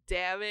being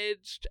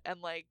damaged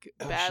and, like,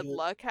 bad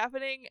luck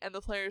happening, and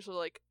the players are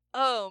like,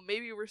 oh,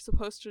 maybe we're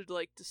supposed to,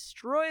 like,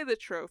 destroy the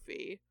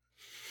trophy.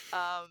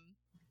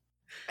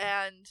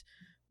 And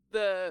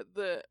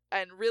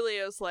and really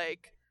is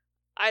like,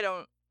 I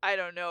don't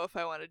know if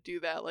I want to do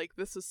that. Like,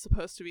 this is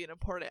supposed to be an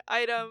important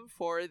item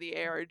for the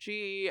ARG.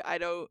 I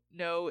don't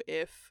know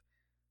if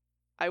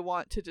I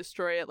want to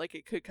destroy it. Like,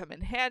 it could come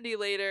in handy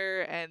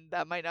later, and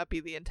that might not be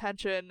the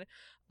intention.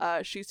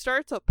 She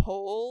starts a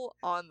poll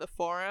on the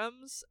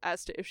forums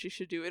as to if she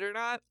should do it or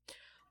not.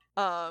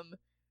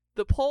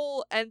 The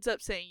poll ends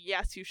up saying,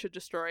 yes, you should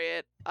destroy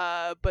it.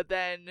 But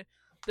then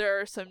there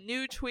are some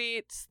new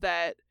tweets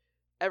that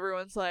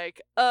everyone's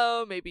like,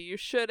 oh, maybe you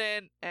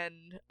shouldn't,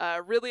 and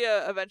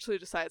Relia eventually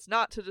decides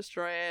not to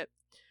destroy it.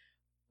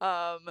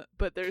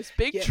 But there's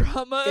big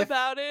drama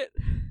about it.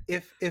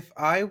 If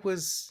I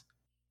was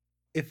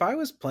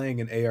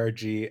playing an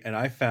ARG and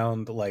I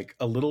found like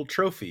a little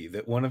trophy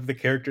that one of the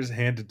characters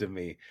handed to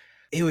me,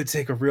 it would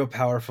take a real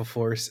powerful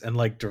force and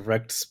like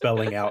direct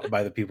spelling out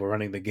by the people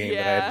running the game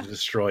that I had to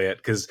destroy it,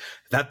 because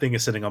that thing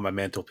is sitting on my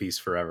mantelpiece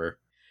forever.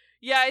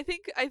 Yeah, I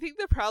think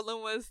the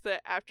problem was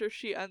that after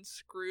she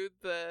unscrewed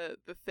the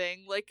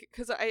thing, like,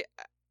 because I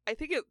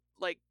think it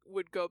like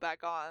would go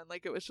back on,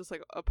 like it was just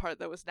like a part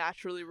that was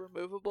naturally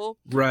removable.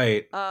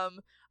 Right.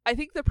 I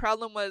think the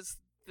problem was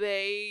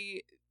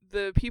the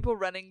the people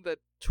running the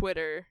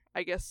Twitter,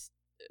 I guess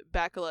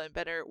Bacala and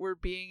Bennett, were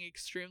being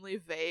extremely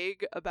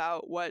vague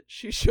about what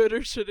she should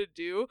or shouldn't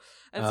do,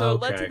 and so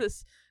it led to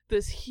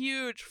this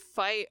huge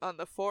fight on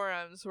the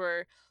forums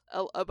where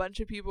a bunch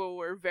of people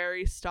were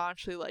very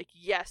staunchly like,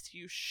 yes,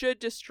 you should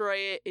destroy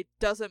it. It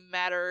doesn't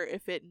matter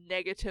if it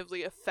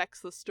negatively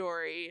affects the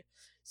story.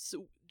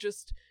 So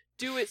just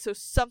do it so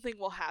something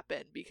will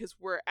happen, because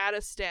we're at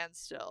a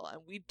standstill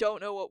and we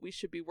don't know what we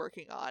should be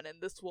working on,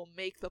 and this will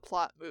make the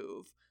plot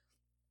move.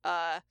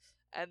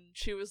 And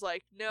she was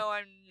like, no,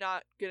 I'm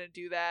not gonna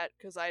do that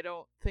because I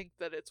don't think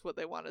that it's what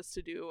they want us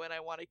to do, and I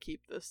want to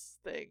keep this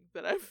thing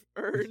that I've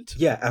earned.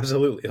 Yeah,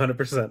 absolutely,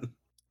 100%.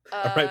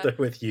 I'm right there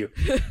with you.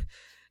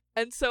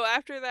 And so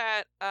after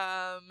that,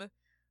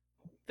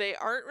 they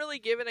aren't really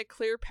given a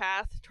clear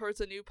path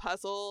towards a new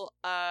puzzle.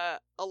 A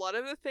lot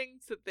of the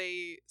things that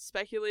they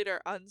speculate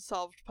are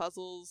unsolved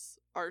puzzles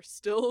are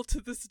still to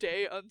this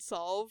day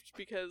unsolved,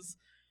 because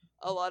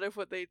a lot of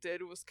what they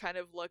did was kind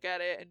of look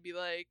at it and be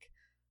like,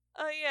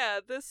 oh yeah,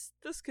 this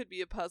could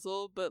be a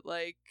puzzle, but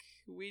like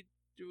we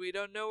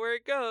don't know where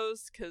it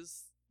goes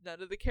because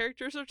none of the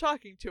characters are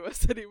talking to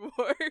us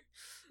anymore.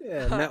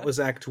 Yeah, and that was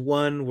Act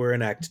 1. We're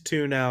in Act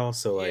 2 now,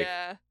 so like...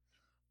 Yeah.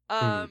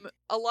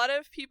 A lot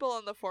of people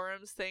on the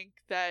forums think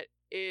that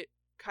it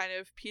kind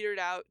of petered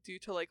out due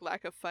to like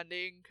lack of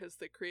funding, because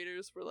the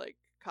creators were like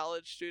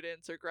college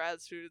students or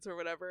grad students or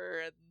whatever,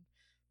 and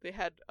they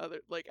had other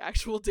like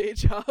actual day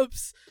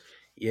jobs.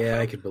 Yeah,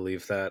 I could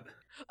believe that.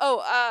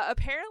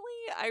 Apparently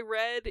I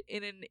read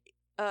in an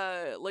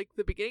like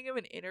the beginning of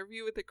an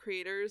interview with the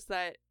creators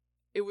that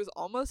it was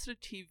almost a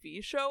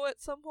TV show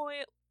at some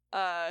point.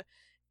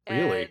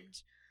 Really?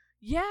 And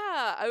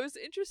yeah, I was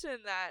interested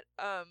in that.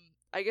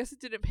 I guess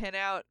it didn't pan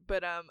out,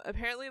 but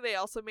apparently they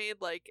also made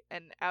like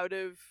an out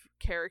of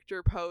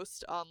character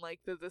post on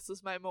like the This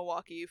Is My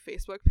Milwaukee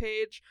Facebook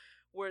page,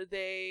 where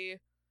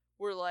they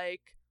were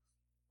like,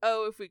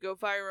 oh, if we go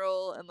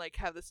viral and like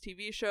have this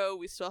TV show,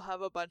 we still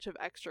have a bunch of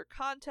extra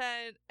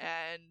content,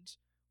 and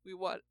we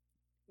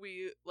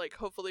like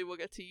hopefully we'll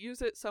get to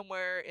use it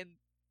somewhere in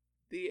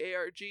the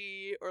ARG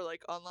or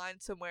like online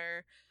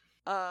somewhere.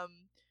 And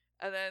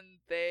then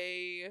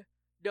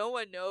no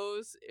one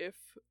knows if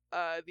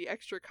the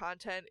extra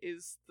content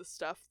is the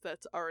stuff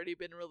that's already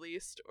been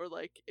released, or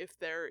like if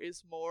there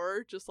is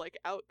more just like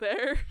out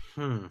there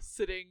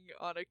sitting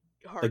on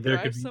a hard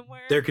drive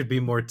somewhere. There could be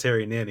more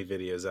Terry Nanny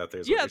videos out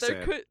there. Yeah,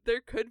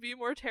 there could be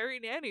more Terry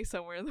Nanny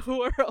somewhere in the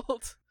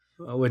world.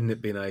 Well, wouldn't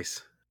it be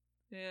nice?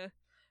 Yeah.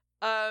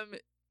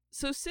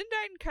 So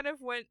Sindyne kind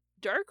of went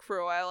dark for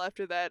a while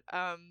after that.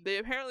 They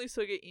apparently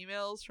still get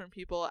emails from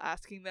people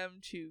asking them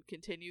to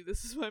continue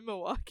This Is My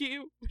Milwaukee,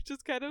 which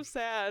is kind of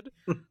sad.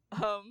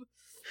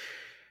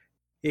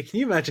 Yeah, can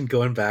you imagine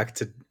going back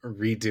to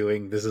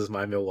redoing This Is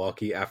My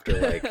Milwaukee after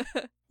like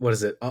what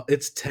is it?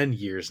 It's 10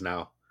 years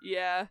now.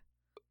 Yeah.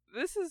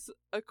 This is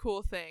a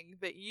cool thing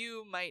that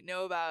you might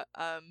know about.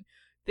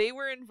 They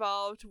were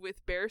involved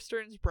with Bear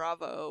Stearns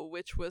Bravo,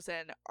 which was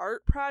an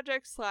art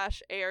project /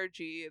 ARG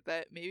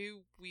that maybe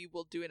we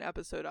will do an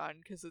episode on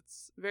because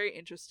it's very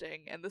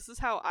interesting. And this is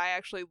how I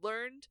actually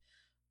learned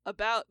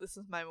about This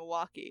Is My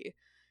Milwaukee.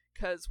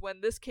 Because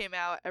when this came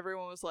out,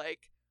 everyone was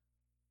like,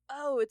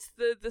 oh, it's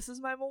the This Is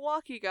My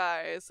Milwaukee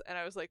guys. And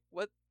I was like,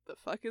 what the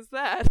fuck is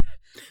that?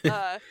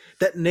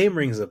 That name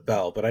rings a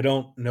bell, but I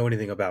don't know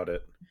anything about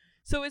it.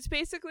 So it's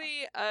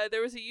basically,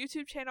 there was a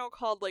YouTube channel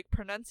called like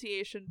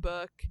Pronunciation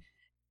Book,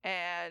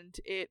 and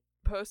it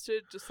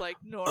posted just like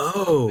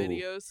normal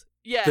videos.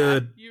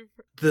 Yeah.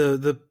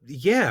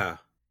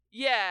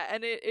 Yeah,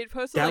 and it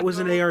posted that like was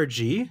normal... an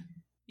ARG?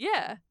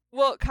 Yeah.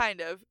 Well,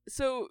 kind of.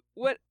 So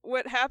what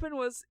happened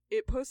was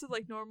it posted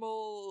like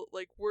normal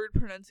like word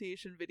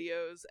pronunciation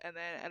videos, and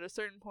then at a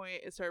certain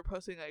point it started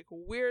posting like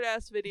weird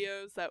ass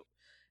videos that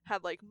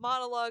had like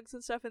monologues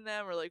and stuff in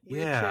them, or like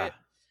weird shit,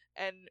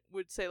 and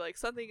would say like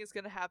something is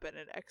gonna happen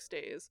in X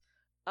days.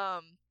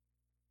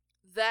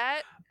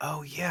 That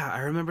Oh yeah, I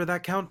remember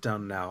that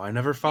countdown now. I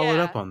never followed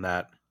up on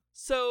that.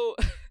 So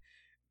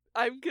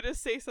I'm gonna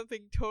say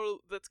something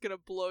that's gonna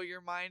blow your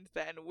mind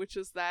then, which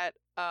is that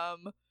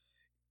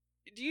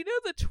do you know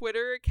the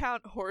Twitter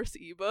account Horse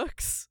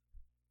eBooks?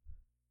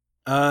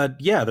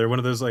 Yeah, they're one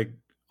of those like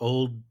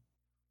old.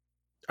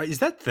 Is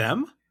that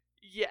them?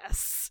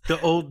 Yes. The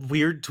old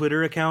weird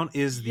Twitter account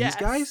is these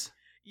guys?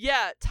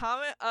 Yeah,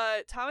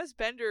 Thomas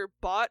Bender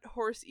bought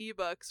Horse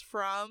eBooks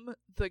from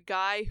the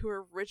guy who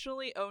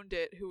originally owned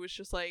it, who was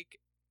just like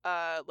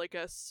a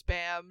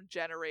spam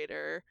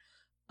generator,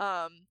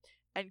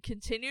 and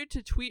continued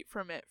to tweet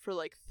from it for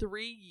like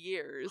 3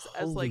 years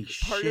as like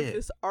part of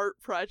this art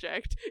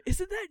project.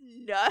 Isn't that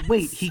nuts?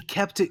 Wait, he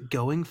kept it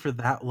going for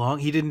that long?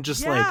 He didn't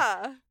just like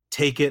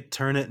take it,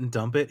 turn it, and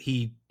dump it?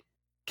 He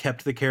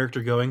kept the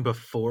character going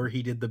before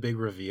he did the big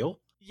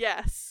reveal?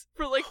 Yes,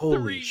 for like 3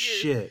 years. Holy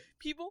shit.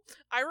 People,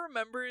 I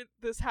remember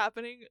this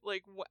happening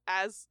like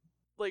as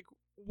like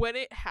when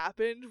it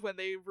happened, when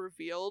they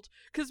revealed,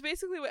 because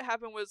basically what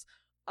happened was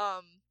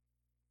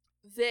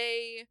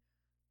they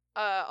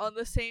on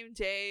the same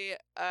day,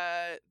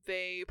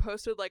 they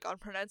posted like on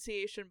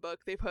Pronunciation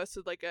Book, they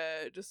posted like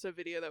just a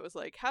video that was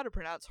like how to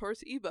pronounce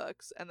horse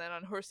ebooks, and then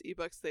on horse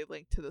ebooks they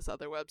linked to this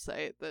other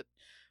website that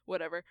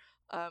whatever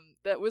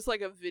that was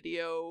like a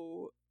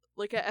video,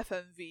 like a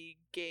FMV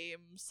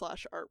game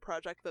 / art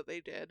project that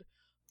they did.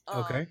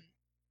 Okay.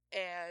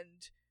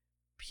 And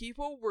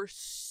people were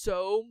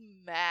so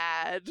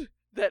mad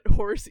that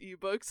horse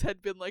ebooks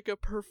had been like a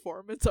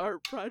performance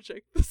art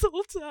project this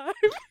whole time.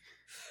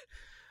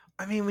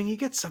 I mean, when you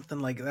get something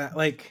like that,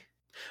 like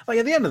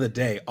at the end of the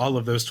day, all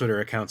of those Twitter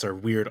accounts are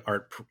weird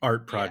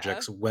art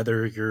projects,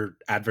 whether you're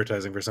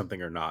advertising for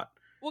something or not.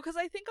 Well, because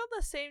I think on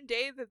the same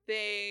day that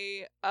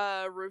they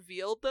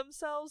revealed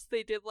themselves,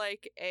 they did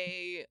like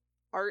a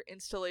art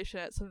installation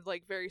at some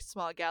like very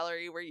small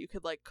gallery where you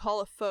could like call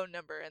a phone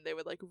number and they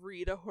would like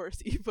read a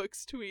horse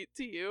ebooks tweet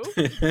to you,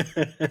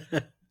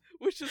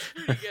 which is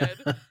pretty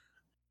good.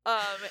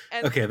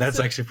 And okay, that's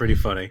actually pretty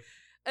funny.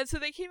 And so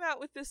they came out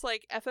with this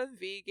like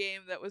FMV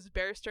game that was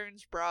Bear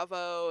Stearns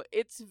Bravo.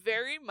 It's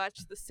very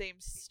much the same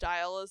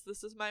style as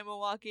This Is My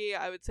Milwaukee.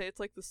 I would say it's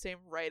like the same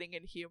writing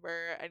and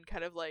humor and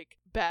kind of like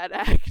bad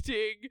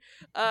acting.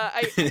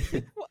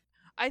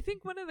 I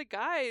think one of the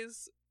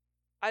guys,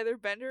 either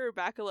Bender or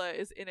Bacala,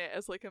 is in it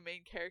as like a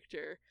main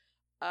character.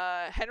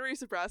 Henry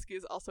Zabrowski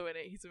is also in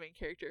it. He's a main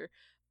character.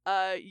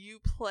 You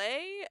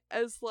play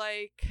as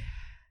like,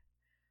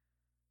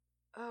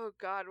 oh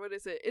god, what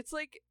is it? It's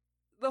like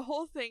the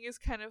whole thing is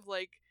kind of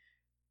like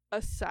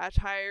a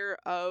satire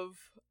of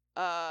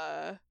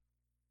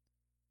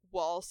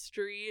Wall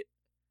Street,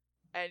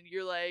 and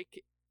you're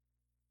like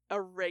a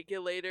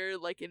regulator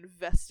like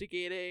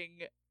investigating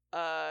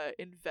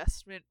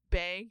investment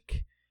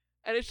bank,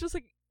 and it's just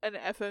like an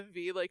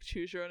FMV like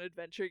choose your own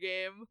adventure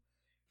game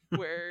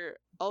where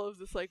all of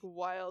this like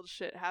wild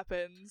shit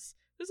happens.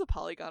 There's a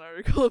Polygon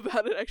article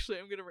about it, actually.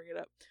 I'm gonna bring it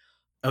up.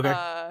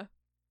 Okay.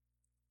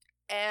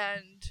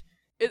 And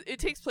it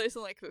takes place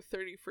in like the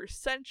 31st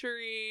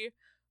century.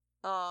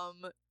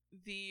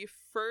 The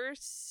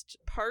first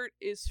part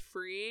is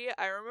free.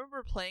 I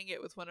remember playing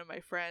it with one of my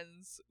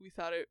friends. We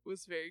thought it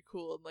was very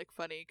cool and like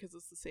funny because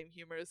it's the same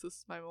humor as This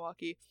Is My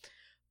Milwaukee.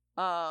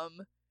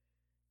 And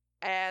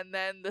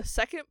then the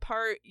second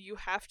part you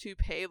have to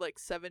pay like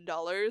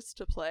 $7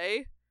 to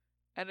play,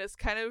 and it's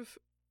kind of,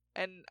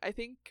 and I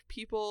think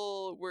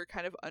people were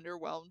kind of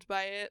underwhelmed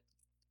by it.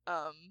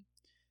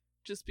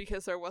 Just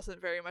because there wasn't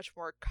very much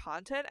more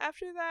content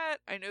after that.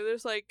 I know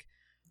there's like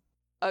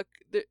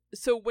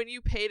so when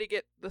you pay to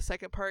get the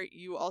second part,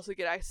 you also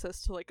get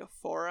access to like a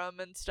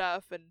forum and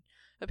stuff, and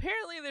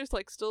apparently there's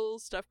like still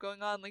stuff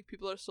going on, like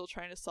people are still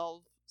trying to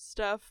solve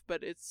stuff,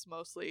 but it's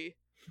mostly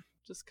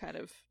just kind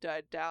of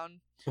died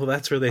down. Well,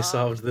 that's where they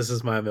solved This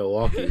Is My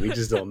Milwaukee. We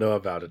just don't know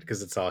about it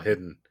because it's all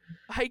hidden.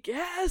 I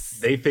guess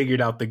they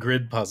figured out the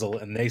grid puzzle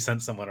and they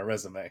sent someone a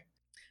resume.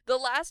 The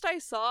last I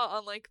saw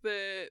on like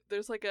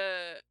there's like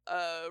a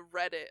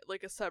Reddit,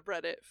 like a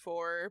subreddit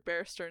for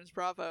Bear Stearns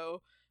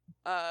Bravo,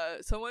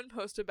 someone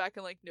posted back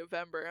in like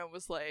November and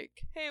was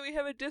like, hey, we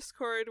have a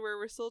Discord where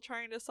we're still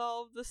trying to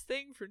solve this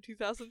thing from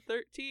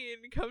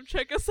 2013, come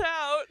check us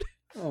out.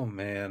 Oh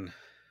man.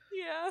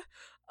 Yeah.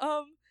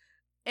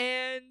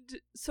 And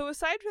so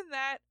aside from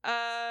that,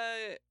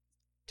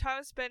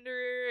 Thomas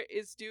Bender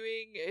is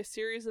doing a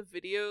series of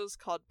videos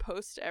called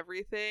Post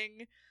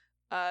Everything.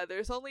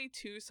 There's only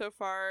 2 so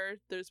far.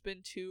 There's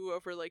been 2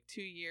 over like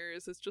 2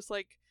 years. It's just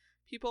like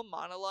people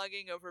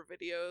monologuing over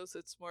videos.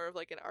 It's more of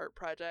like an art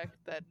project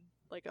than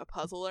like a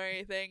puzzle or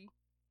anything.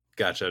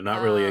 Gotcha.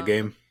 Not really a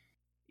game.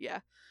 Yeah.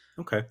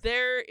 Okay.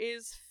 There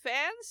is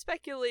fan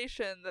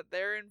speculation that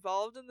they're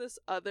involved in this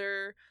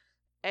other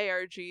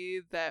ARG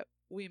that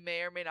we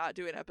may or may not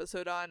do an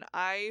episode on.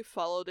 I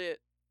followed it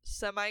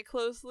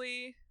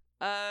semi-closely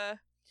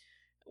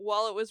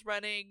while it was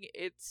running.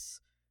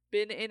 It's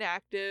been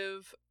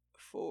inactive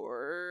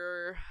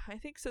for I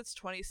think since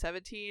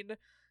 2017.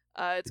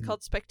 It's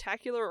called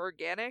Spectacular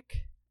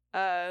Organic.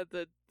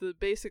 The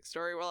basic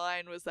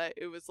storyline was that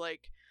it was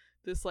like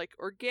this like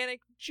organic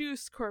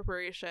juice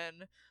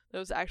corporation that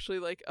was actually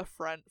like a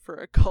front for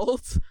a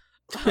cult.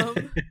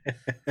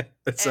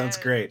 That sounds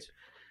great.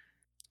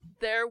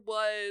 There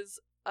was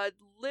a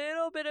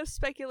little bit of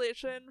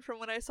speculation from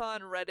what I saw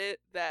on Reddit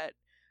that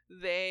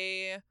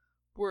they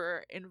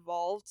were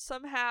involved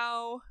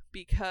somehow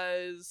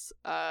because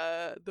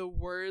the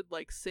word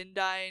like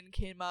Sindyne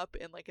came up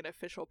in like an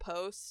official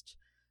post,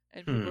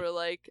 and people were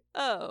like,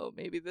 oh,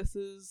 maybe this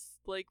is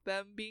like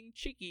them being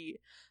cheeky,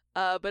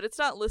 but it's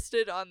not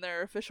listed on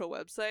their official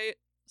website,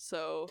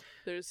 so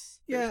there's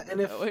no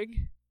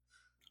knowing.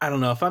 I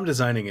don't know, if I'm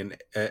designing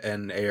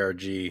an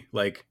ARG,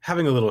 like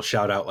having a little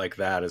shout out like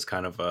that is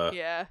kind of a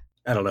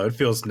I don't know, it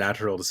feels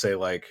natural to say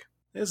like,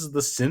 this is the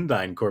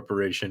Sindyne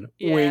Corporation,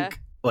 wink,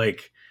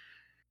 like.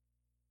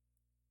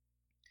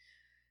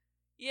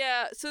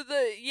 Yeah, so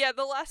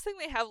the last thing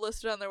they have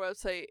listed on their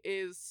website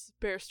is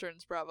Bear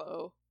Stearns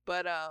Bravo,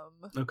 but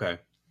okay.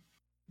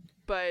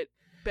 But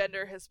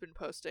Bender has been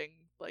posting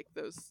like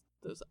those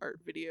art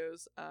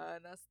videos,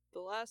 and that's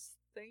the last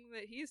thing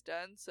that he's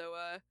done. So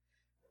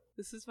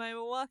This Is My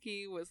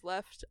Milwaukee was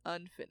left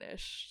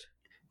unfinished.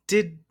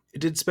 Did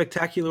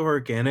Spectacular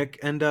Organic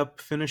end up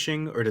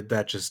finishing, or did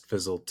that just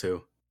fizzle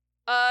too?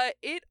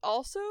 It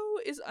also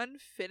is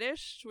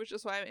unfinished, which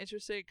is why I'm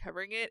interested in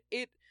covering it.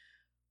 It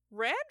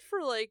ran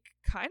for like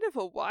kind of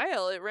a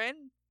while. It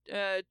ran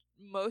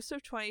most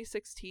of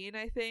 2016,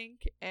 I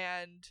think,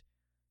 and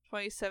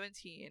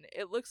 2017.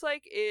 It looks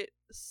like it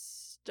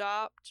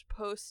stopped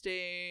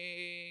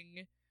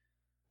posting,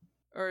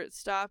 or it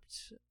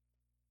stopped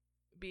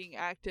being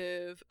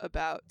active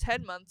about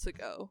 10 months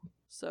ago.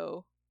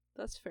 So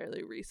that's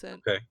fairly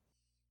recent. Okay.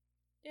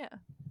 Yeah.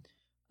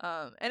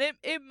 And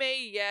it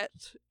may yet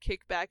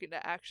kick back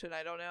into action.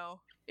 I don't know.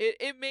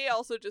 It may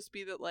also just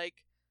be that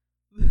like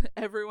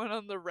everyone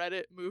on the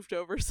Reddit moved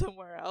over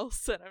somewhere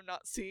else, and I'm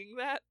not seeing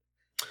that.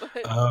 But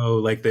Oh,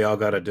 like they all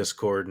got a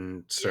Discord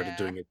and started Yeah.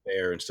 doing it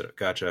there instead of.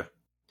 Gotcha.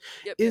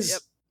 yep.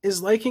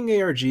 Is liking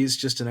ARGs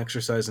just an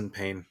exercise in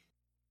pain?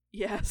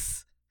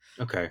 Yes.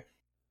 Okay.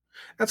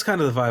 That's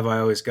kind of the vibe I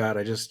always got.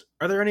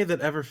 Are there any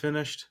that ever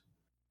finished?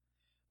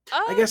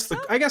 I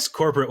guess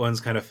corporate ones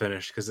kind of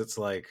finished because it's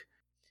like,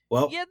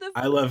 well, Yeah,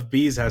 I Love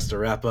Bees has to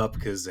wrap up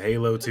because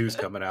Halo 2's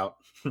coming out,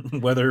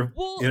 whether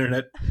Well,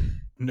 internet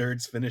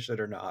nerds finish it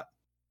or not.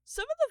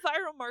 some of the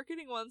viral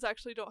marketing ones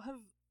actually don't have.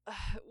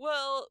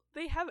 Well,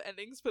 they have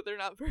endings, but they're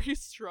not very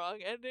strong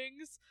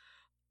endings.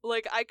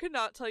 Like, I could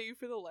not tell you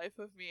for the life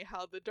of me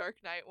how the Dark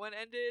Knight one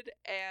ended,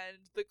 and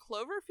the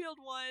Cloverfield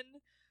one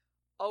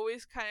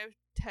always kind of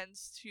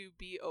tends to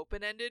be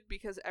open-ended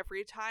because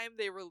every time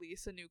they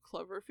release a new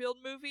Cloverfield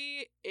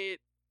movie,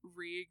 it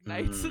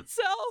reignites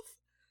itself.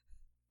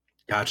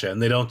 Gotcha. And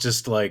they don't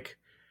just like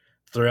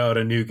throw out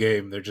a new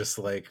game. They're just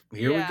like,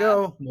 here we Yeah.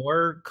 go,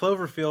 more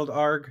Cloverfield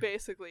ARG.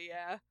 Basically,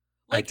 yeah.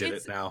 I did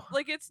it's, it now.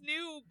 Like, it's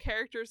new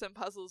characters and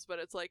puzzles, but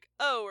it's like,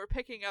 oh, we're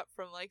picking up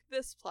from, like,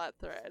 this plot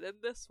thread and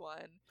this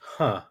one.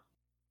 Huh.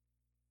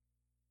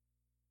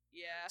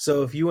 Yeah.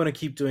 So if you want to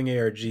keep doing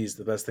ARGs,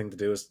 the best thing to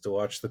do is to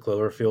watch the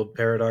Cloverfield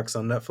Paradox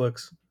on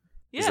Netflix?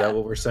 Yeah. Is that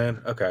what we're saying?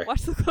 Okay.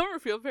 Watch the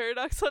Cloverfield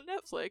Paradox on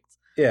Netflix.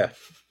 Yeah.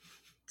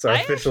 It's our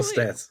I official actually-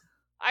 stance.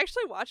 I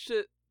actually watched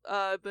it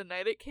the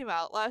night it came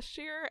out last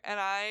year, and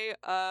I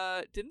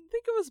didn't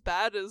think it was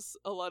bad as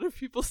a lot of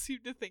people seem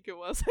to think it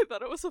was. I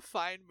thought it was a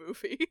fine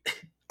movie.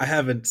 I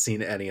haven't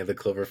seen any of the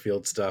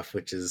Cloverfield stuff,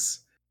 which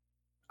is...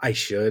 I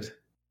should.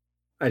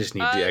 I just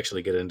need to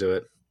actually get into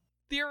it.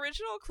 The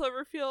original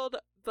Cloverfield,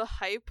 the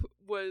hype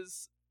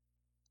was,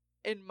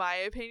 in my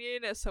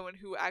opinion, as someone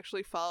who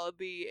actually followed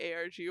the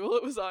ARG while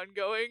it was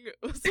ongoing,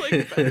 was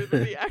like better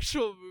than the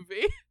actual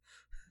movie.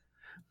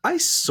 I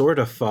sort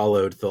of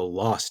followed the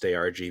Lost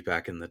ARG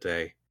back in the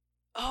day.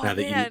 Oh, now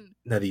man.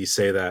 that you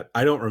say that,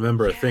 I don't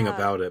remember a thing Yeah.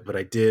 about it, but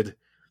I did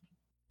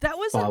That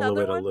was follow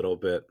another it a one. little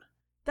bit.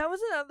 That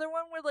was another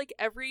one where, like,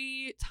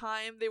 every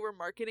time they were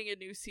marketing a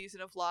new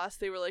season of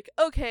Lost, they were like,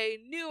 okay,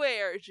 new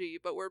ARG,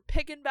 but we're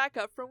picking back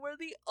up from where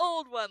the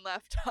old one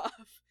left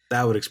off.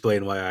 That would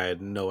explain why I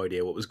had no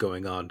idea what was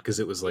going on, because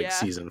it was like Yeah.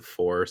 season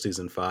 4,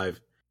 season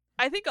 5.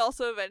 I think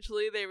also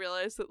eventually they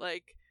realized that,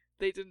 like,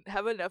 they didn't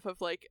have enough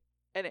of, like,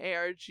 an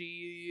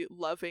ARG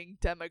loving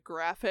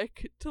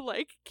demographic to,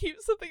 like, keep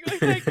something like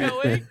that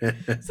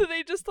going. So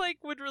they just,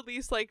 like, would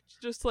release, like,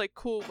 just, like,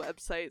 cool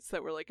websites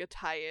that were, like, a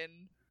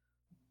tie-in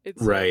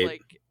instead Right. of,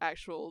 like,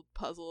 actual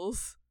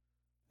puzzles.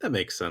 That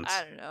makes sense.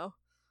 I don't know.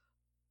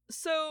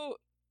 So,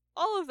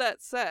 all of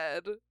that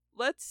said,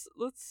 let's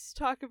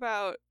talk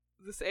about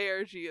this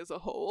ARG as a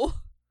whole.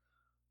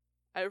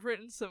 I've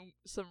written some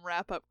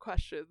wrap-up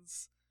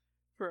questions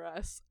for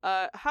us.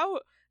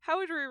 How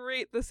would we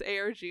rate this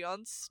ARG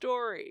on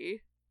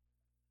story?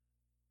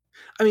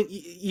 I mean,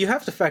 you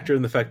have to factor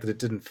in the fact that it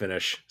didn't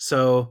finish.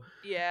 So,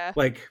 Yeah.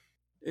 like,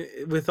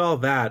 with all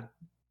that,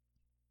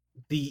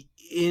 the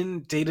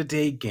in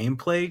day-to-day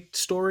gameplay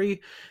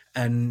story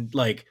and,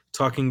 like,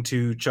 talking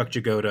to Chuck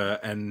Jagoda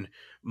and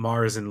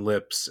Mars and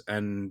Lips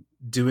and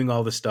doing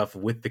all the stuff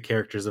with the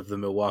characters of the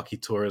Milwaukee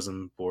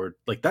Tourism Board,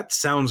 like, that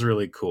sounds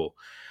really cool.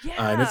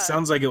 Yeah. And it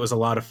sounds like it was a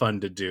lot of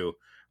fun to do.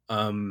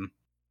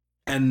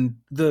 And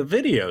the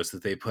videos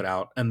that they put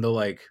out and the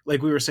like we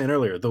were saying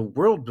earlier, the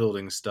world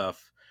building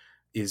stuff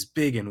is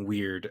big and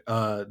weird.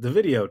 The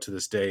video to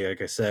this day,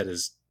 like I said,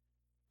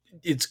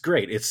 it's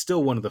great. It's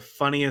still one of the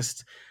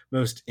funniest,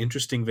 most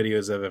interesting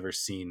videos I've ever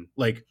seen.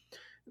 Like,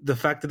 the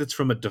fact that it's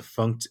from a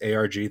defunct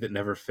ARG that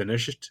never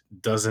finished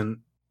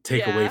doesn't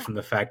take away Yeah. from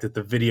the fact that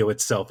the video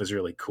itself is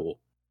really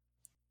cool.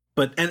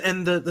 But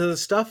and the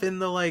stuff in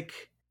the,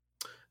 like,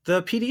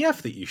 the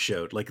PDF that you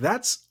showed, like,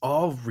 that's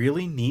all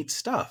really neat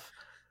stuff.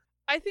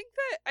 I think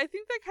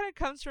that kind of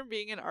comes from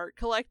being an art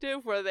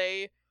collective where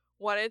they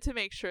wanted to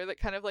make sure that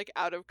kind of, like,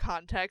 out of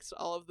context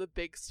all of the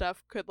big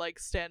stuff could, like,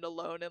 stand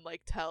alone and,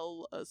 like,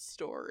 tell a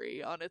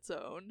story on its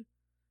own,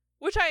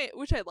 which I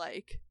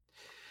like.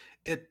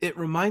 It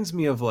reminds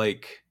me of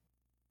like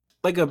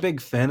a big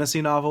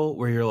fantasy novel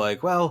where you're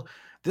like, well,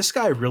 this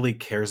guy really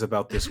cares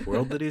about this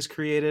world that he's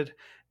created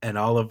and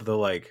all of the,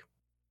 like,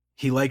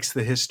 he likes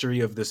the history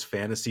of this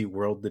fantasy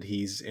world that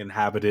he's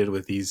inhabited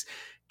with these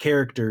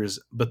characters,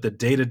 but the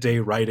day-to-day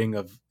writing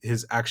of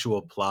his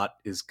actual plot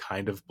is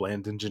kind of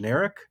bland and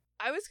generic.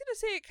 I was gonna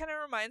say it kind of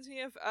reminds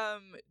me of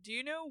do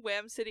you know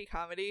Wham City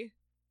Comedy?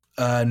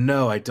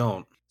 No, I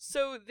don't.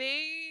 So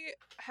they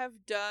have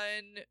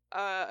done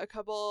a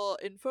couple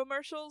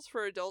infomercials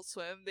for Adult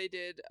Swim. They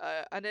did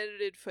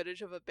unedited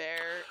footage of a bear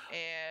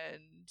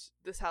and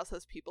This House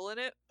Has People in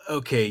It.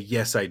 Okay,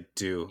 yes, I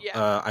do.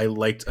 Yeah. I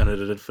liked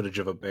unedited footage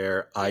of a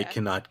bear. I Yeah.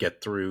 cannot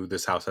get through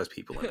This House Has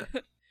People in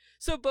It.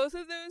 So both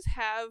of those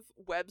have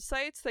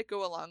websites that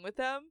go along with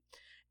them,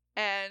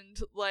 and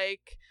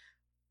like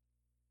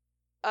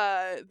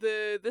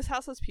the This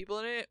House Has People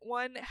in It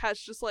one has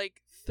just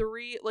like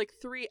 3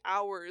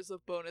 hours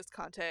of bonus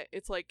content.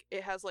 It's like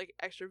it has like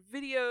extra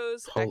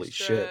videos, Holy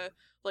extra shit.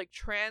 like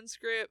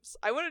transcripts.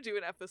 I want to do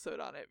an episode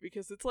on it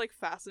because it's like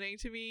fascinating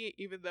to me,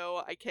 even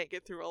though I can't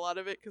get through a lot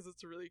of it because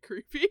it's really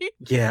creepy.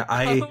 Yeah,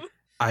 Um,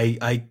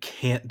 I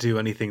can't do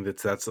anything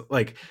that's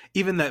like,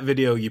 even that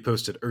video you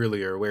posted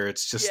earlier where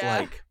it's just Yeah.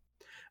 like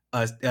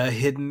a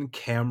hidden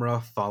camera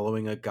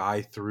following a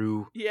guy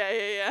through.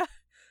 yeah.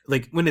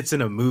 Like, when it's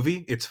in a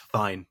movie, it's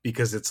fine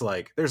because it's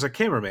like there's a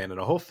cameraman and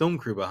a whole film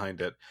crew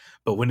behind it.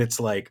 But when it's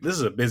like this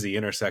is a busy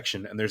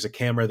intersection and there's a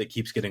camera that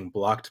keeps getting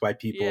blocked by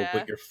people, Yeah.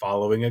 but you're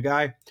following a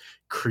guy,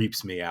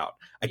 creeps me out.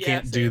 I Yeah,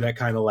 can't do same. that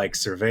kind of like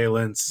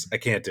surveillance. I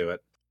can't do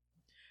it.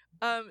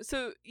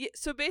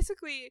 So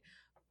basically,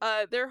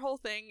 their whole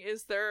thing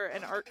is they're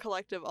an art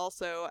collective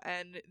also,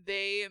 and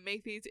they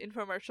make these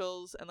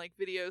infomercials and like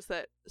videos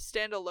that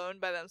stand alone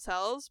by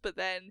themselves, but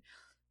then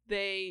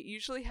they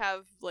usually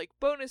have like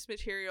bonus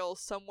material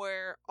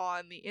somewhere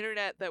on the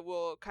internet that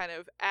will kind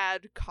of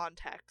add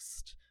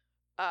context,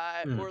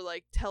 or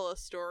like tell a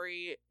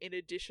story in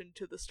addition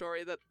to the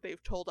story that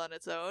they've told on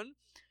its own.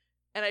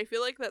 And I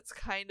feel like that's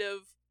kind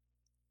of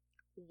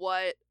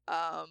what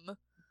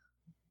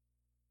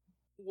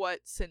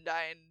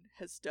Sindine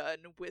has done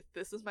with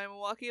This Is My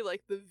Milwaukee.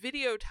 Like, the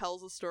video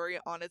tells a story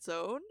on its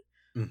own,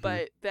 Mhm.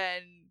 but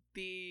then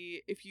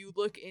if you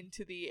look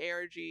into the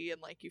ARG and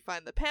like you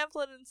find the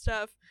pamphlet and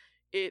stuff,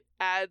 it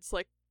adds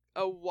like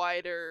a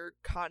wider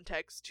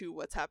context to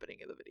what's happening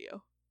in the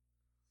video.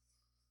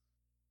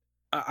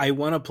 I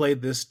want to play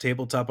this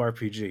tabletop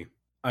RPG.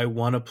 I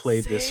want to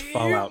play this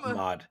Fallout Same.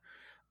 mod.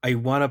 I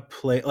want to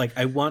play, like,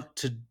 I want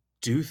to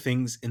do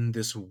things in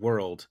this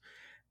world.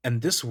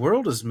 And this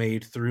world is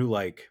made through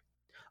like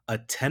a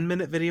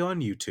 10-minute video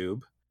on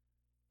YouTube,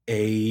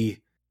 a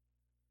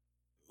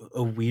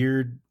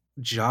weird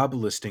job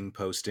listing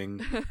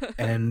posting,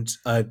 and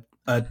a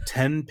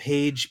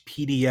 10-page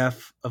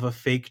PDF of a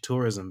fake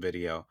tourism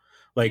video.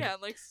 Like, yeah,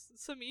 and like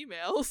some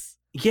emails.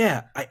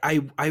 yeah,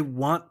 I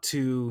want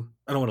to.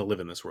 I don't want to live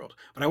in this world,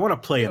 but I want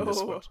to play in this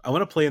No. world. I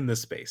want to play in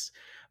this space,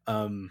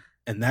 and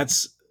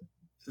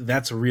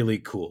that's really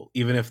cool.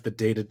 Even if the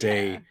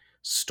day-to-day Yeah.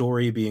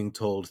 story being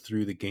told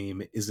through the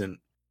game isn't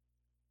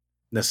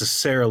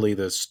necessarily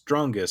the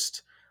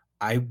strongest,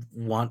 I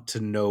want to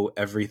know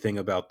everything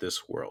about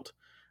this world.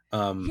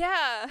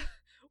 Yeah.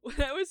 When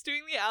I was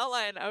doing the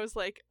outline, I was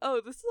like,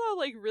 oh, this is all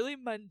like really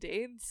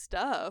mundane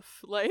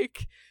stuff.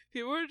 Like,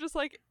 people were just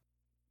like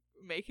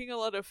making a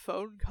lot of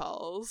phone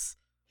calls.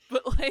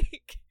 But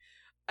like,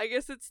 I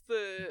guess it's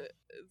the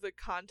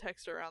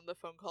context around the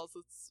phone calls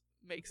that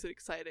makes it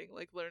exciting.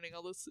 Like, learning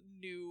all this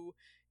new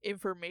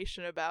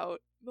information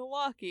about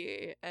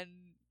Milwaukee and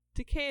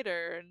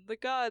Decatur and the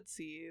God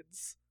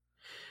Seeds.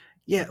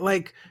 Yeah,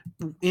 like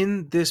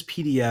in this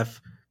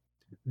PDF,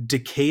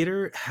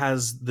 Decatur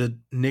has the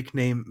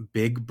nickname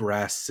Big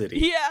Brass City.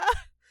 Yeah.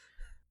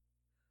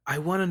 I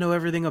want to know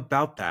everything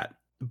about that.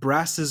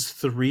 Brass is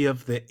 3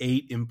 of the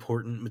 8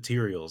 important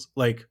materials.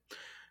 Like,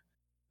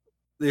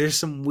 there's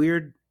some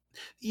weird,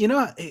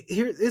 here,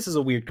 this is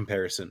a weird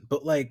comparison,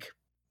 but like,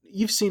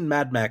 you've seen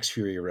Mad Max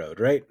Fury Road,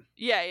 right?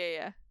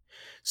 Yeah.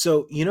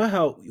 So, you know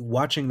how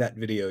watching that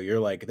video, you're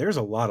like, there's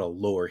a lot of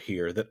lore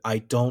here that I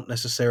don't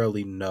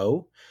necessarily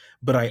know,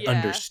 but I Yeah.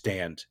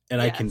 understand,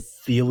 and I can Yes.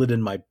 feel it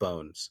in my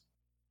bones.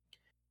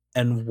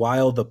 And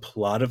while the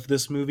plot of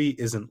this movie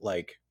isn't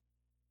like,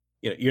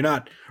 you're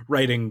not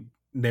writing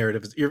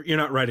narratives, you're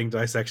not writing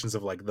dissections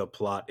of like the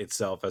plot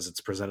itself as it's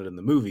presented in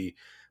the movie,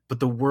 but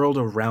the world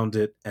around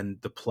it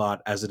and the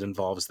plot as it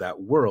involves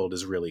that world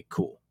is really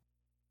cool.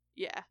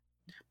 Yeah.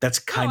 That's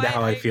kind of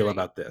how I feel agree.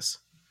 about this.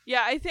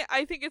 Yeah, I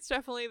think it's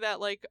definitely that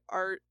like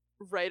art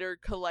writer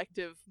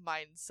collective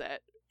mindset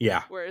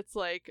Yeah. where it's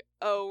like,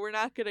 oh, we're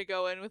not gonna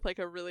go in with like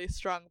a really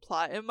strong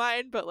plot in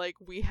mind, but like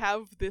we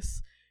have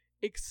this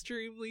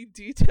extremely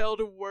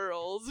detailed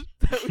world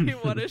that we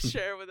want to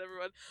share with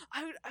everyone.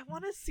 I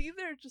want to see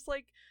their just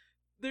like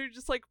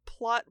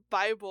plot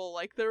bible,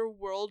 like their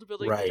world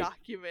building Right.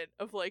 document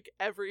of like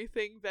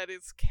everything that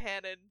is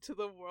canon to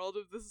the world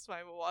of This Is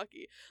My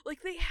Milwaukee.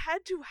 Like, they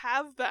had to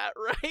have that,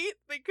 right?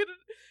 They couldn't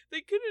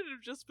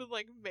have just been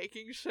like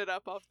making shit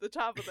up off the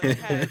top of their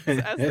heads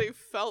as they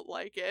felt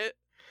like it.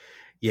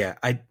 Yeah,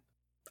 I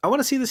want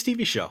to see this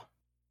TV show.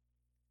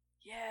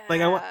 Yeah.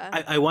 Like,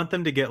 I want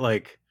them to get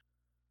like,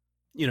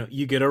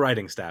 you get a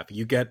writing staff,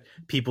 you get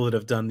people that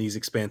have done these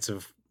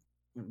expansive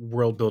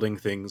world building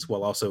things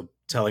while also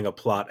telling a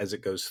plot as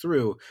it goes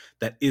through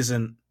that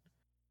isn't,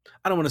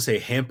 I don't want to say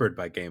hampered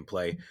by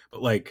gameplay,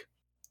 but like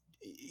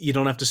you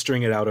don't have to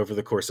string it out over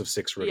the course of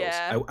 6 riddles.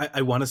 Yeah.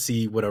 I want to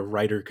see what a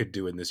writer could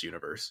do in this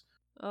universe.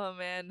 Oh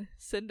man,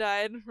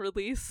 Sindine,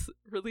 release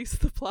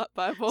the plot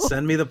bible.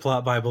 Send me the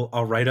plot bible.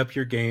 I'll write up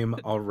your game.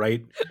 I'll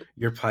write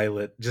your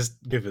pilot.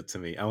 Just give it to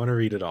me. I want to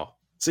read it all.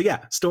 So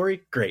yeah,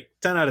 story, great.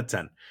 10 out of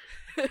 10.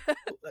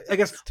 I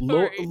guess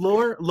Story.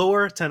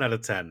 lore 10 out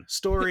of 10.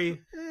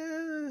 Story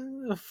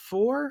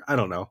 4? I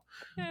don't know.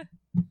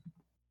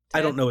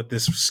 I don't know what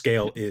this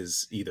scale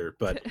is either,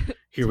 but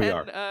here we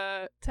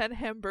are. 10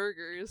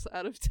 hamburgers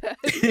out of 10.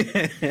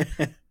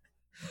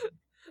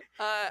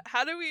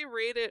 How do we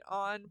rate it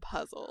on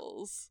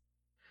puzzles?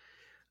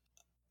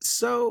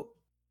 So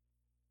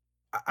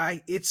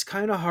it's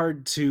kind of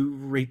hard to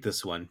rate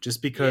this one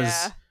just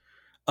because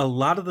a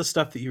lot of the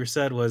stuff that you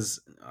said was,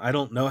 I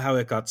don't know how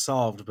it got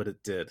solved, but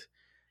it did.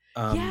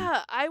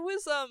 Yeah, I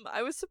was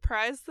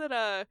surprised that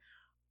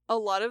a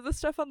lot of the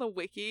stuff on the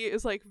wiki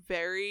is like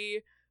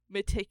very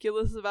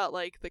meticulous about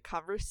like the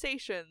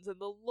conversations and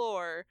the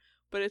lore,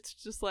 but it's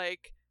just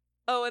like,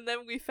 oh, and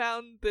then we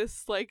found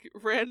this like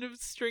random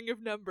string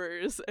of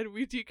numbers and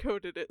we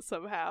decoded it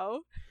somehow.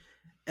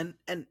 And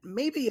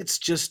maybe it's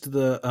just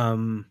the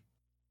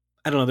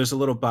I don't know, there's a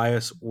little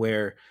bias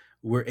where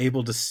we're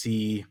able to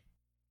see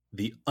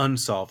the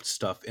unsolved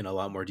stuff in a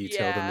lot more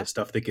detail than the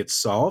stuff that gets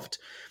solved,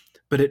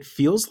 but it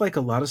feels like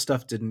a lot of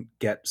stuff didn't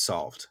get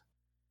solved.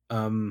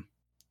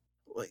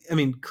 I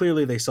mean,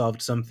 clearly they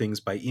solved some things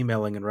by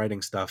emailing and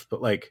writing stuff,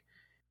 but like,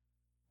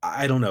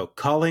 I don't know,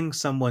 calling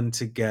someone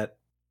to get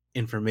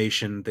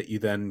information that you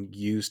then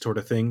use toward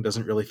a thing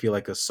doesn't really feel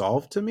like a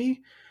solve to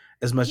me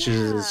as much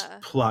as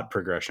plot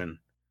progression.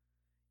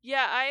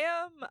 Yeah,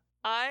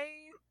 I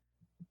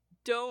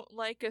don't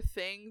like a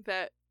thing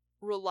that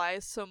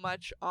relies so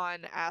much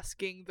on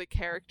asking the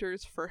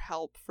characters for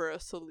help for a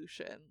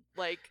solution.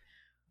 Like,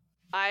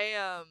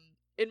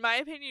 in my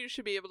opinion, you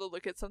should be able to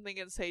look at something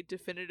and say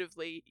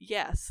definitively,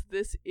 yes,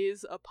 this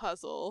is a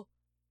puzzle,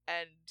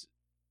 and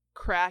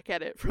crack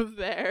at it from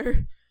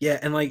there. Yeah,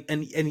 and like,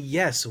 and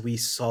yes, we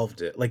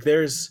solved it. Like,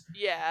 there's,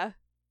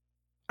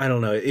 I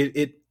don't know,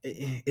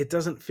 it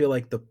doesn't feel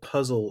like the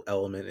puzzle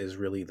element is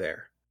really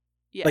there.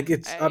 Yeah, like,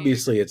 it's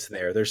obviously it's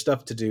there. There's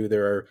stuff to do.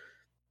 There are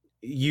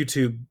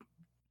YouTube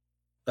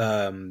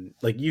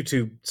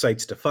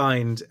sites to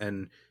find,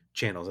 and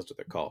channels, that's what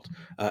they're called,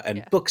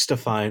 and books to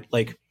find.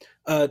 Like,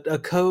 a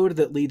code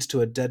that leads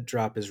to a dead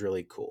drop is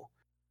really cool.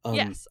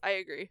 Yes, I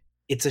agree.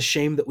 It's a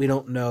shame that we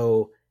don't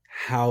know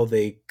how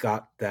they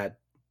got that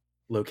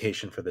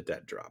location for the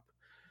dead drop.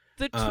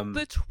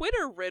 The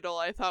Twitter riddle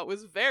I thought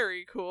was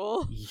very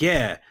cool.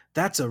 Yeah,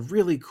 that's a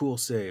really cool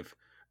save,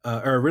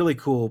 or a really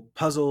cool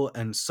puzzle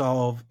and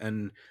solve,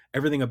 and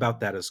everything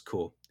about that is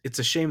cool. It's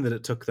a shame that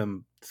it took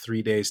them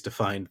 3 days to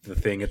find the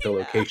thing at the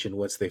location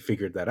once they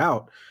figured that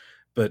out,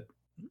 but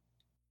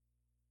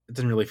it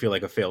didn't really feel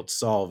like a failed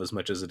solve as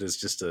much as it is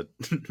just a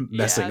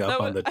messing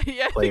up on the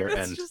player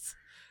end.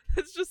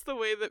 It's just the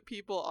way that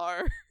people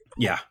are.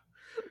 Yeah.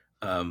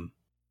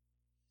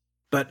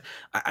 But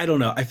I don't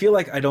know. I feel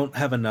like I don't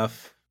have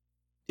enough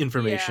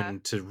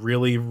information to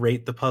really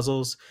rate the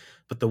puzzles,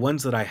 but the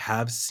ones that I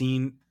have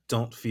seen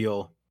don't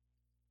feel...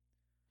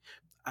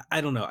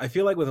 I don't know. I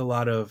feel like with a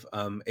lot of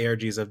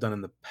ARGs I've done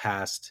in the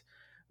past,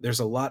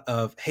 there's a lot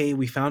of, hey,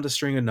 we found a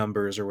string of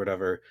numbers or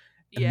whatever,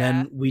 and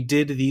then we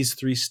did these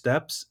 3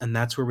 steps, and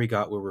that's where we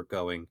got where we're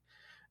going.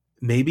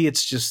 Maybe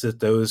it's just that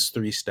those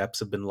 3 steps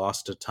have been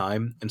lost to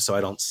time, and so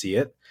I don't see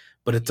it,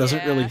 but it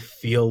doesn't really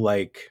feel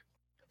like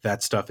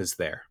that stuff is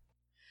there.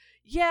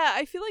 Yeah,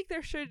 I feel like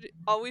there should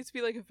always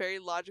be like a very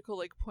logical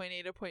like point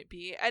A to point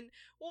B, and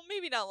well,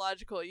 maybe not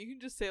logical. You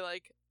can just say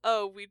like,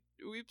 oh, we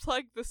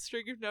plugged the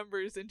string of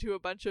numbers into a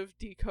bunch of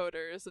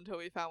decoders until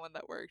we found one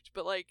that worked.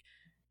 But like,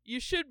 you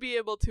should be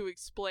able to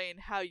explain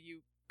how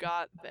you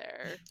got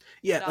there.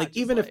 Yeah, like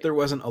even if there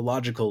wasn't a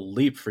logical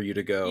leap for you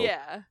to go,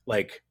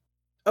 like,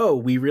 oh,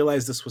 we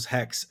realized this was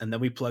hex, and then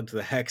we plugged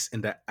the hex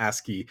into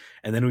ASCII,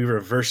 and then we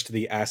reversed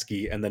the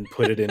ASCII and then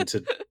put it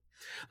into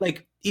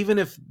like, even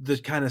if the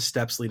kind of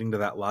steps leading to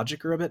that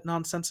logic are a bit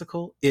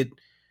nonsensical,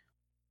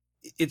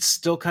 it's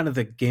still kind of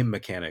the game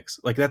mechanics.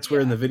 Like, that's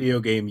where in the video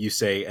game you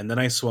say, and then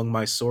I swung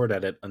my sword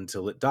at it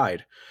until it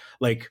died.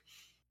 Like,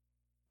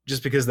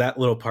 just because that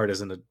little part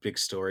isn't a big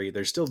story,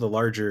 there's still the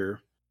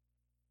larger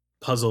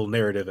puzzle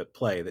narrative at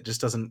play that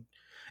just doesn't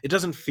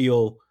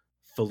feel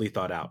fully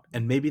thought out.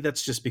 And maybe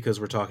that's just because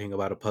we're talking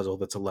about a puzzle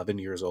that's 11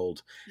 years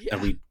old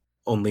and we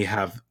only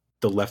have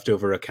the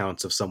leftover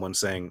accounts of someone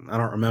saying, I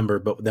don't remember,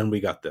 but then we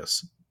got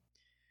this.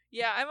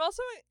 Yeah, I'm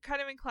also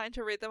kind of inclined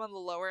to rate them on the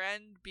lower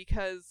end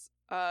because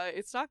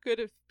it's not good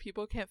if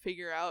people can't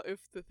figure out if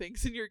the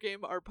things in your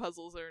game are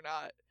puzzles or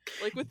not.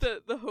 Like with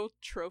the whole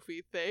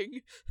trophy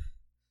thing.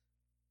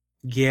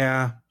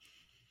 Yeah,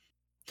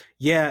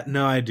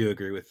 no, I do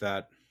agree with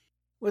that.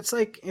 Well,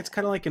 it's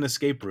kind of like an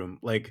escape room.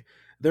 Like,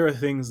 there are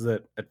things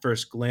that at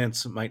first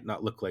glance might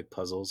not look like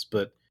puzzles,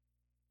 but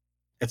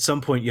at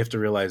some point you have to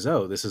realize,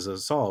 oh, this is a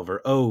solve,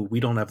 or oh, we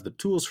don't have the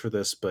tools for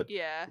this, but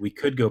Yeah. we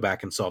could go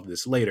back and solve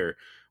this later.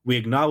 We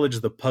acknowledge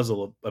the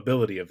puzzle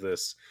ability of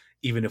this,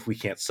 even if we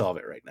can't solve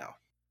it right now.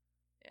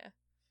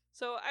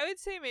 So I would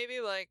say maybe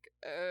like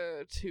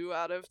 2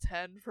 out of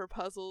 10 for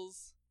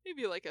puzzles.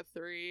 Maybe like a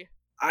 3.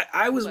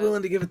 I was But-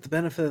 willing to give it the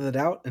benefit of the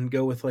doubt and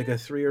go with like a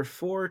 3 or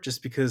 4,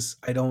 just because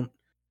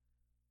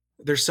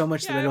there's so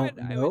much Yeah, that I don't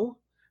know,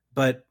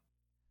 but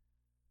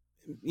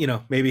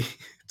maybe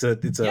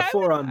it's a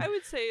 4 on I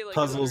would say like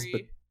puzzles, a 3.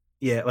 but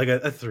yeah, like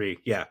a 3.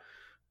 Yeah,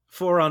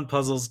 4 on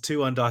puzzles,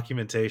 2 on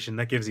documentation.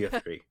 That gives you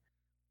a 3.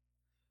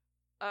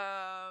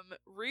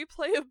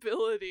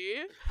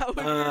 Replayability. How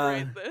would you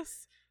rate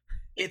this?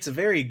 It's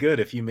very good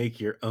if you make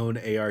your own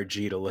ARG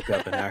to look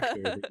up an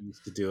actor that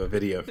used to do a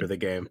video for the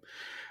game.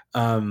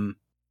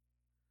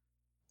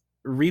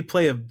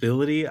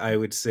 Replayability, I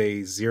would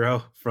say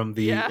 0 from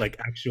the like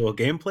actual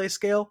gameplay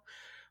scale.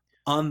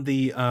 On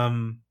the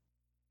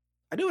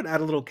I do want to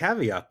add a little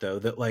caveat though,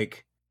 that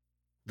like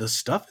the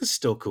stuff is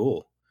still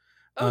cool.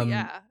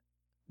 Yeah.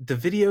 The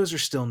videos are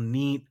still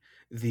neat.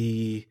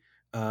 The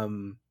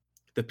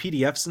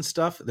PDFs and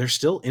stuff, they're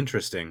still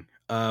interesting.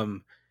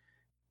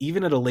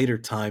 Even at a later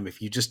time,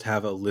 if you just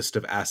have a list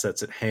of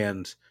assets at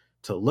hand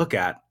to look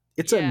at,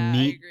 it's a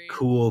neat,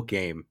 cool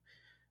game.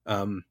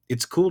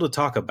 It's cool to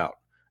talk about.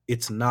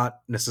 It's not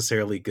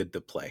necessarily good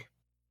to play.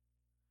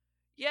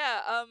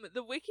 Yeah,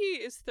 the wiki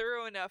is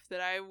thorough enough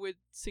that I would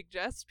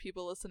suggest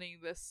people listening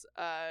to this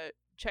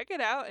check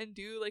it out and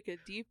do like a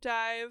deep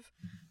dive.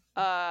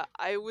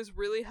 I was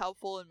really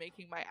helpful in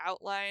making my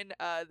outline.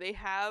 They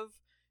have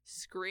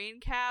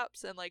screen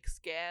caps and like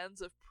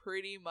scans of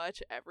pretty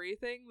much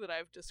everything that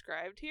I've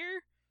described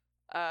here.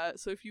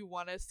 So if you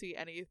want to see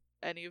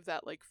any of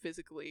that like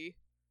physically,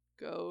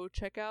 go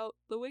check out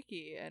the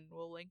wiki, and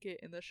we'll link it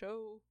in the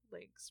show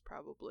links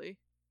probably.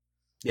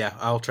 Yeah,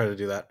 I'll try to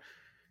do that.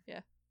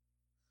 Yeah.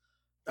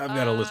 I've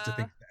got a list of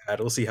things to add.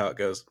 We'll see how it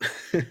goes.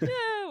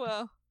 Yeah,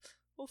 well,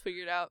 we'll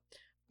figure it out.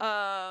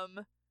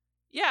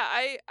 Yeah,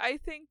 I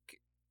think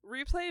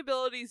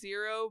replayability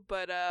 0,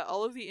 but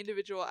all of the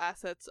individual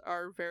assets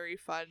are very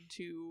fun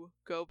to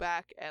go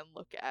back and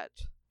look at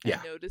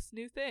and notice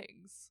new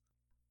things.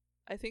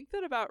 I think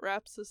that about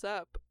wraps us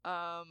up.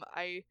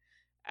 I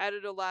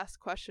added a last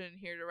question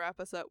here to wrap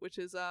us up, which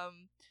is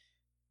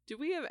do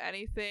we have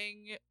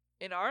anything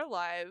in our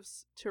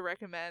lives to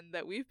recommend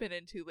that we've been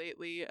into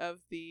lately of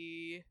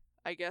the,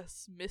 I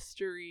guess,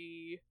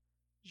 mystery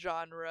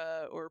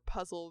genre or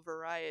puzzle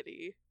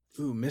variety?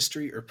 Ooh,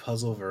 mystery or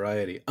puzzle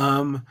variety.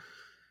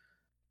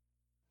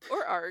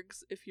 Or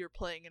ARGs, if you're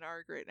playing an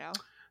ARG right now.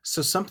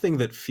 So something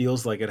that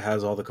feels like it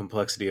has all the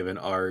complexity of an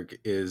ARG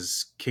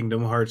is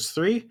Kingdom Hearts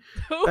 3.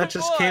 That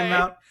just came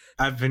out.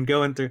 I've been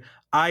going through.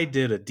 I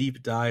did a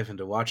deep dive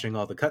into watching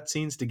all the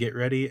cutscenes to get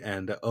ready,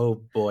 and oh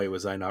boy,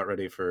 was I not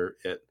ready for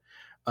it.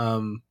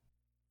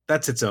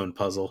 That's its own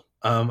puzzle.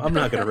 I'm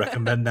not going to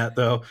recommend that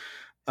though.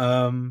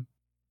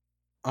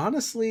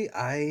 Honestly,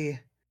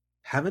 I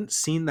haven't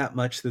seen that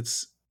much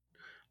that's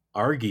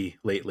ARGy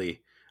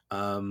lately.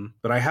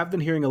 But I have been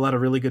hearing a lot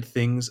of really good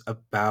things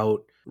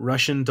about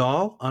Russian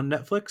Doll on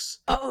Netflix.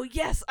 Oh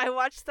yes, I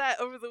watched that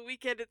over the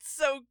weekend. It's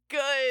so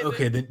good.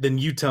 Okay, then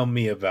you tell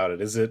me about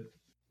it. Is it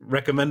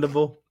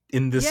recommendable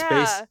in this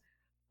space?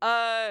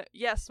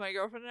 Yes, my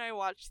girlfriend and I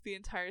watched the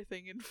entire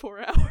thing in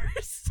 4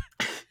 hours.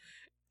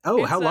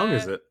 Oh, how long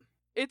is it?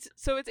 It's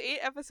 8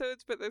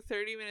 episodes, but they're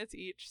 30 minutes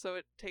each, so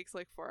it takes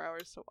like 4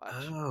 hours to watch.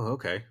 Oh,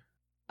 okay.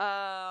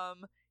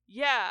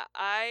 Yeah,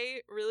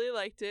 I really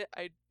liked it.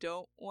 I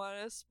don't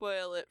want to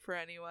spoil it for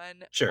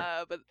anyone. Sure.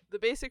 But the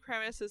basic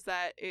premise is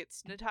that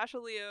it's Natasha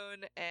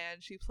Lyonne,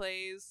 and she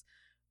plays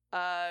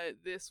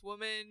this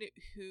woman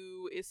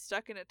who is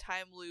stuck in a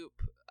time loop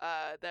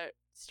that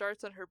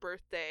starts on her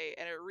birthday,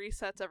 and it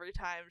resets every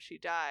time she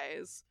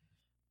dies.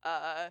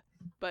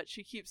 But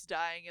she keeps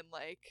dying in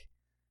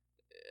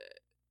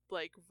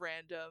like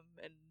random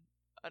and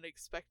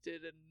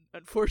unexpected and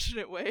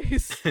unfortunate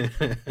ways.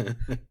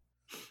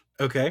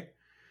 Okay.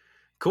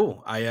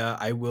 Cool.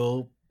 I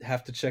will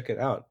have to check it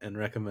out and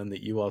recommend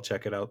that you all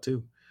check it out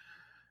too.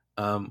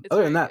 Other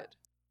than that, good.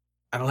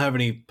 I don't have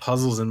any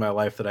puzzles in my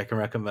life that I can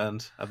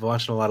recommend. I've been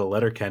watching a lot of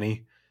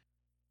Letterkenny.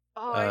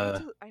 Oh,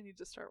 I need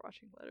to start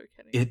watching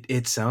Letterkenny.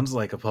 It sounds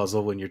like a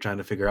puzzle when you're trying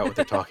to figure out what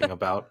they're talking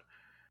about.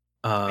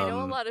 I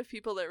know a lot of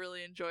people that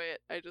really enjoy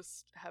it. I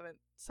just haven't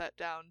sat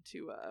down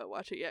to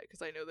watch it yet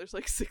because I know there's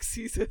like 6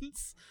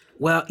 seasons.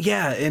 Well,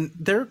 yeah, and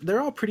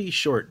they're all pretty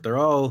short. They're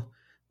all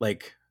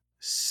like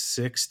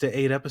 6 to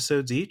 8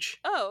 episodes each.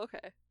 Oh,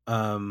 okay.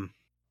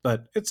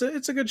 But it's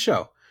a good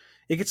show.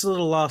 It gets a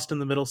little lost in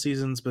the middle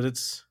seasons, but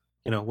it's,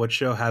 what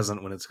show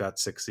hasn't when it's got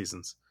 6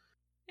 seasons?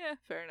 Yeah,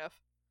 fair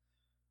enough.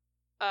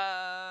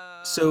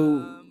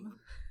 So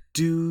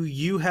do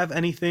you have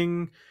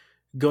anything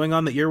going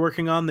on that you're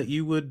working on that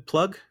you would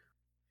plug?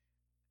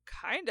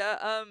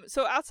 Kinda.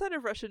 So outside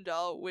of Russian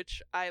Doll,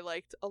 which I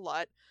liked a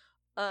lot,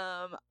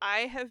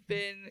 I have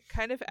been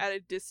kind of at a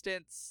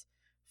distance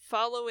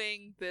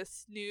following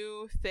this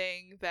new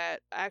thing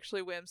that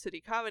actually Wham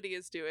City Comedy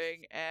is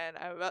doing, and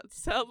I'm about to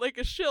sound like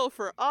a shill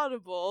for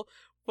Audible,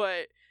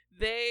 but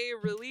they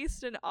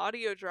released an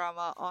audio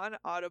drama on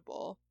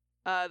Audible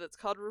that's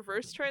called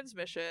Reverse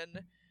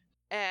Transmission,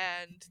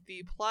 and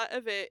the plot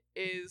of it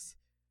is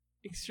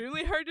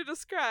extremely hard to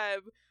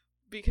describe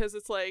because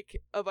it's like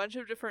a bunch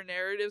of different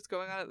narratives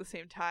going on at the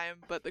same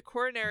time, but the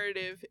core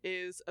narrative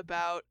is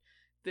about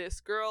this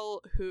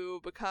girl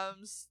who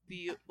becomes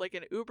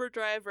an Uber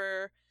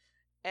driver,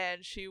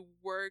 and she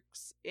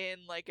works in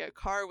like a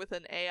car with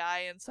an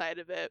AI inside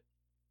of it,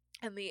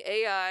 and the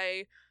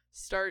AI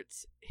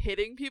starts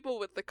hitting people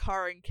with the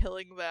car and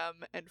killing them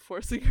and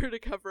forcing her to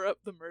cover up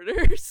the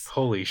murders.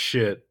 Holy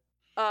shit.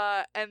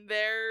 And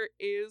there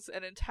is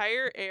an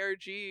entire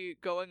ARG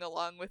going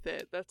along with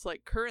it that's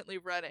like currently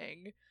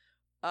running.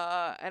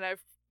 And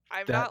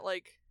I'm not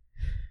like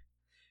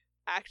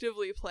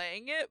actively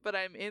playing it, but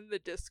I'm in the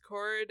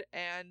Discord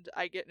and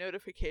I get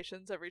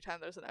notifications every time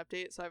there's an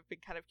update, so I've been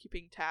kind of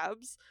keeping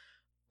tabs.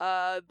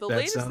 The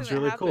latest thing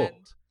that happened, cool.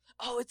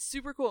 Oh, it's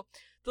super cool.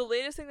 The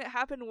latest thing that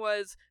happened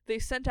was they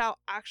sent out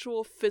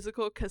actual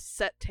physical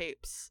cassette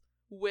tapes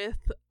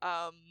with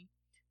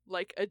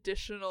like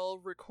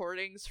additional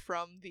recordings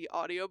from the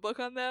audiobook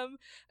on them,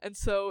 and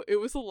so it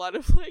was a lot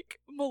of like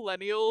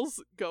millennials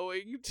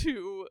going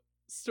to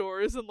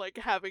stores and like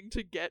having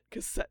to get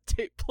cassette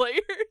tape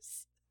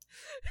players.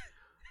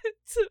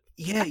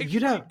 You'd have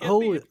you'd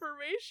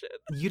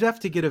have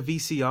to get a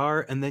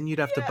VCR, and then you'd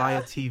have to buy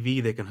a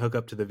TV that can hook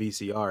up to the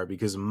VCR,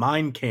 because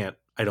mine can't,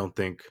 I don't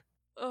think.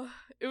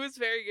 It was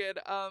very good.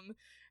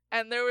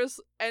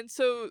 And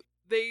so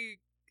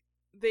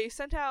they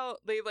sent out,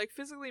 they like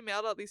physically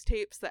mailed out these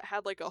tapes that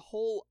had like a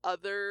whole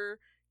other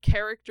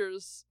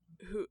character's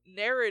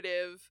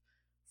narrative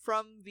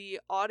from the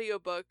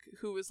audiobook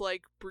who was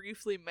like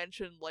briefly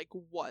mentioned like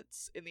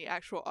once in the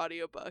actual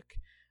audiobook.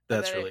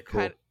 That's really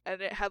cool.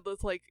 And it had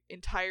this like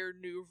entire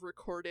new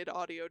recorded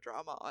audio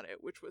drama on it,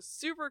 which was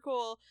super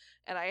cool,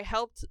 and I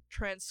helped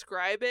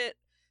transcribe it.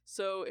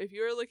 So if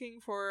you're looking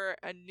for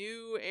a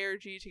new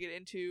ARG to get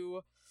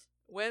into,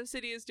 Wham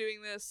City is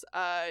doing this.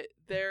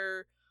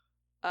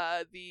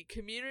 The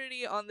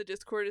community on the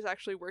Discord is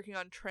actually working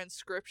on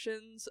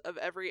transcriptions of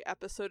every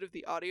episode of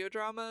the audio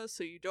drama,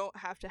 so you don't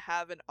have to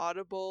have an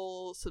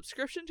Audible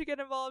subscription to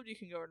get involved. You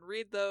can go and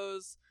read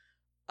those,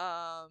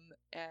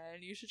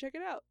 and you should check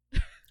it out.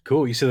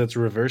 Cool. You said that's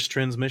Reverse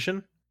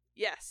Transmission?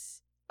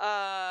 Yes.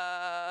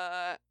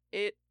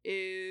 It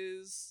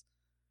is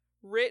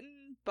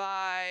written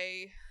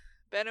by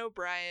Ben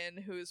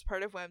O'Brien, who is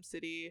part of Wham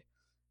City,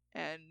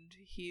 and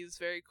he's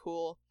very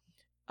cool.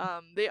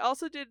 They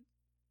also did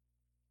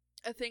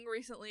a thing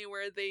recently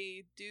where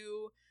they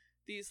do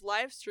these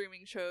live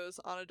streaming shows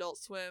on Adult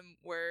Swim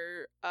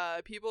where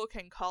people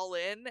can call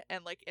in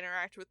and like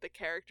interact with the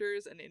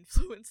characters and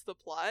influence the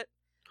plot.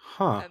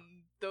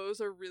 And those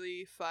are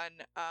really fun.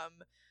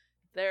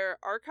 They're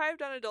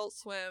archived on Adult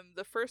Swim.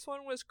 The first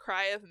one was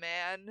Cry of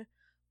Man,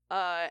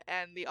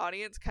 and the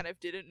audience kind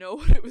of didn't know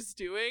what it was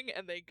doing,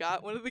 and they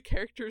got one of the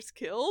characters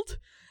killed.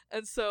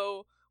 And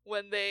so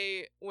when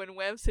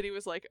Wham City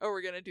was like, oh,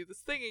 we're gonna do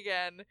this thing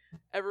again,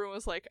 everyone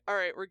was like, all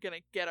right, we're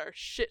gonna get our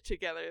shit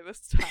together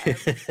this time.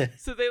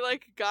 So they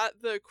like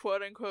got the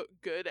quote-unquote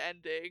good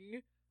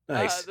ending.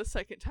 Nice. The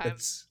second time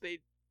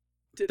they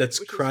did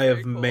that's it, Cry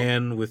of cool.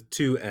 Man with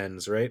 2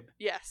 N's, right?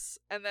 Yes.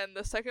 And then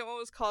the second one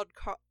was called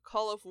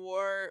Call of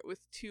War with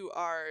 2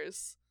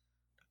 R's.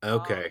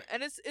 Okay.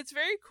 And it's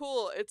very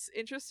cool. It's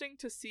interesting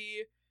to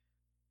see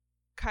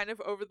kind of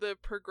over the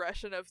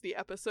progression of the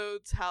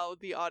episodes how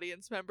the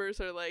audience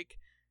members are like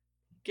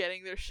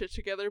getting their shit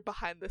together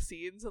behind the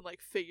scenes and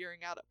like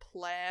figuring out a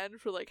plan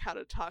for like how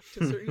to talk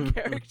to certain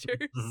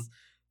characters.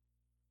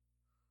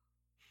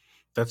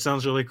 That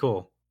sounds really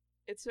cool.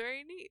 It's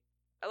very neat.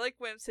 I like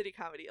Wham City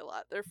Comedy a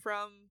lot. They're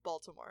from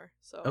Baltimore,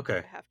 so okay.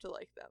 I have to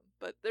like them.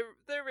 But they're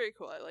very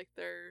cool. I like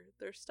their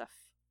stuff.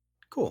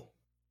 Cool.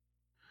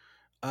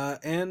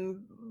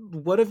 And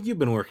what have you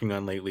been working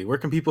on lately? Where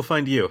can people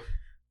find you?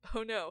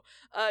 Oh no.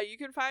 You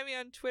can find me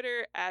on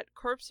Twitter at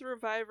Corpse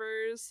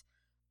Revivers.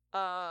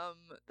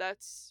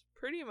 That's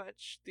pretty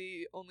much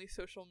the only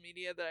social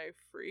media that I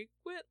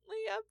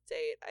frequently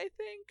update, I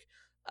think.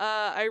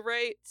 I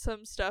write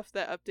some stuff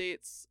that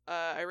updates.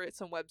 I write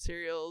some web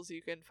serials.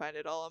 You can find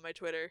it all on my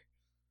Twitter.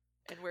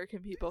 And where can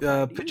people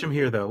find you? Pitch them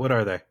here, though. What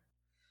are they?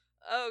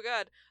 Oh,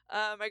 God.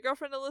 My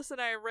girlfriend Alyssa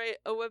and I write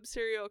a web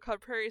serial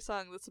called Prairie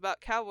Song that's about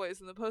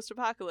cowboys in the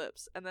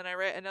post-apocalypse. And then I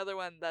write another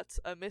one that's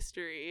a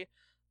mystery.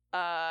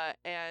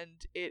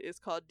 And it is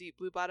called Deep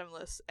Blue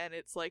Bottomless. And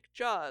it's like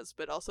Jaws,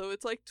 but also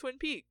it's like Twin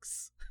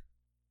Peaks.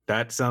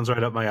 That sounds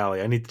right up my alley.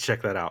 I need to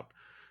check that out.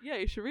 Yeah,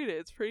 you should read it.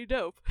 It's pretty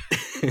dope.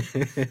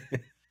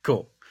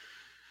 Cool.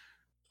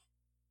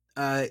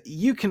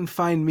 You can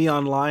find me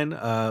online.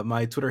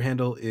 My Twitter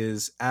handle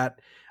is at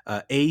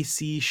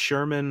AC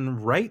Sherman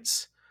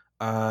Writes.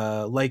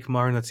 Like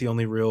Marn, that's the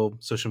only real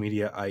social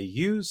media I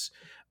use.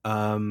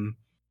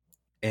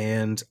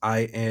 and I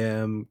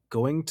am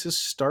going to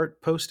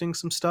start posting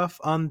some stuff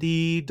on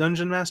the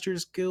Dungeon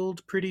Masters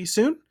Guild pretty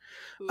soon.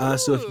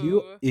 So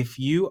Ooh. if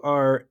you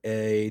are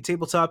a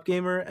tabletop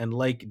gamer and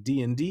like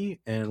D&D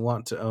and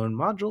want to own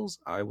modules,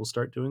 I will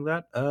start doing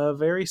that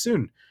very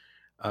soon.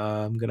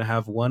 I'm gonna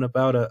have one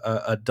about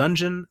a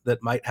dungeon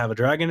that might have a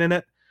dragon in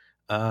it,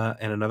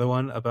 and another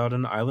one about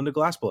an island of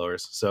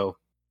glassblowers. So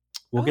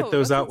we'll get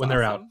those that out when sounds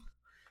they're out. awesome.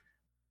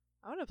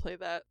 I want to play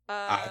that.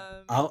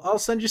 I'll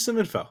send you some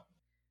info.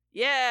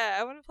 Yeah,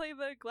 I want to play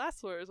the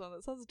Glassblowers one.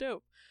 That sounds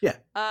dope. Yeah.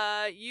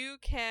 You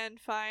can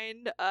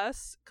find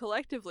us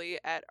collectively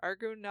at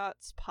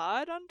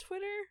ArgonautsPod on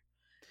Twitter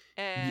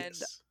and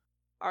Yes.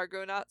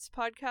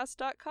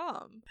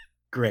 argonautspodcast.com.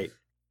 Great.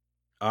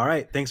 All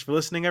right. Thanks for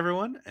listening,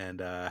 everyone, and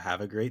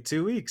have a great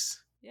 2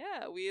 weeks.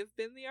 Yeah, we have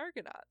been the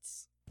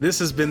Argonauts. This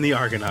has been the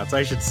Argonauts.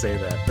 I should say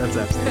that. That's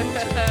absolutely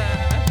true.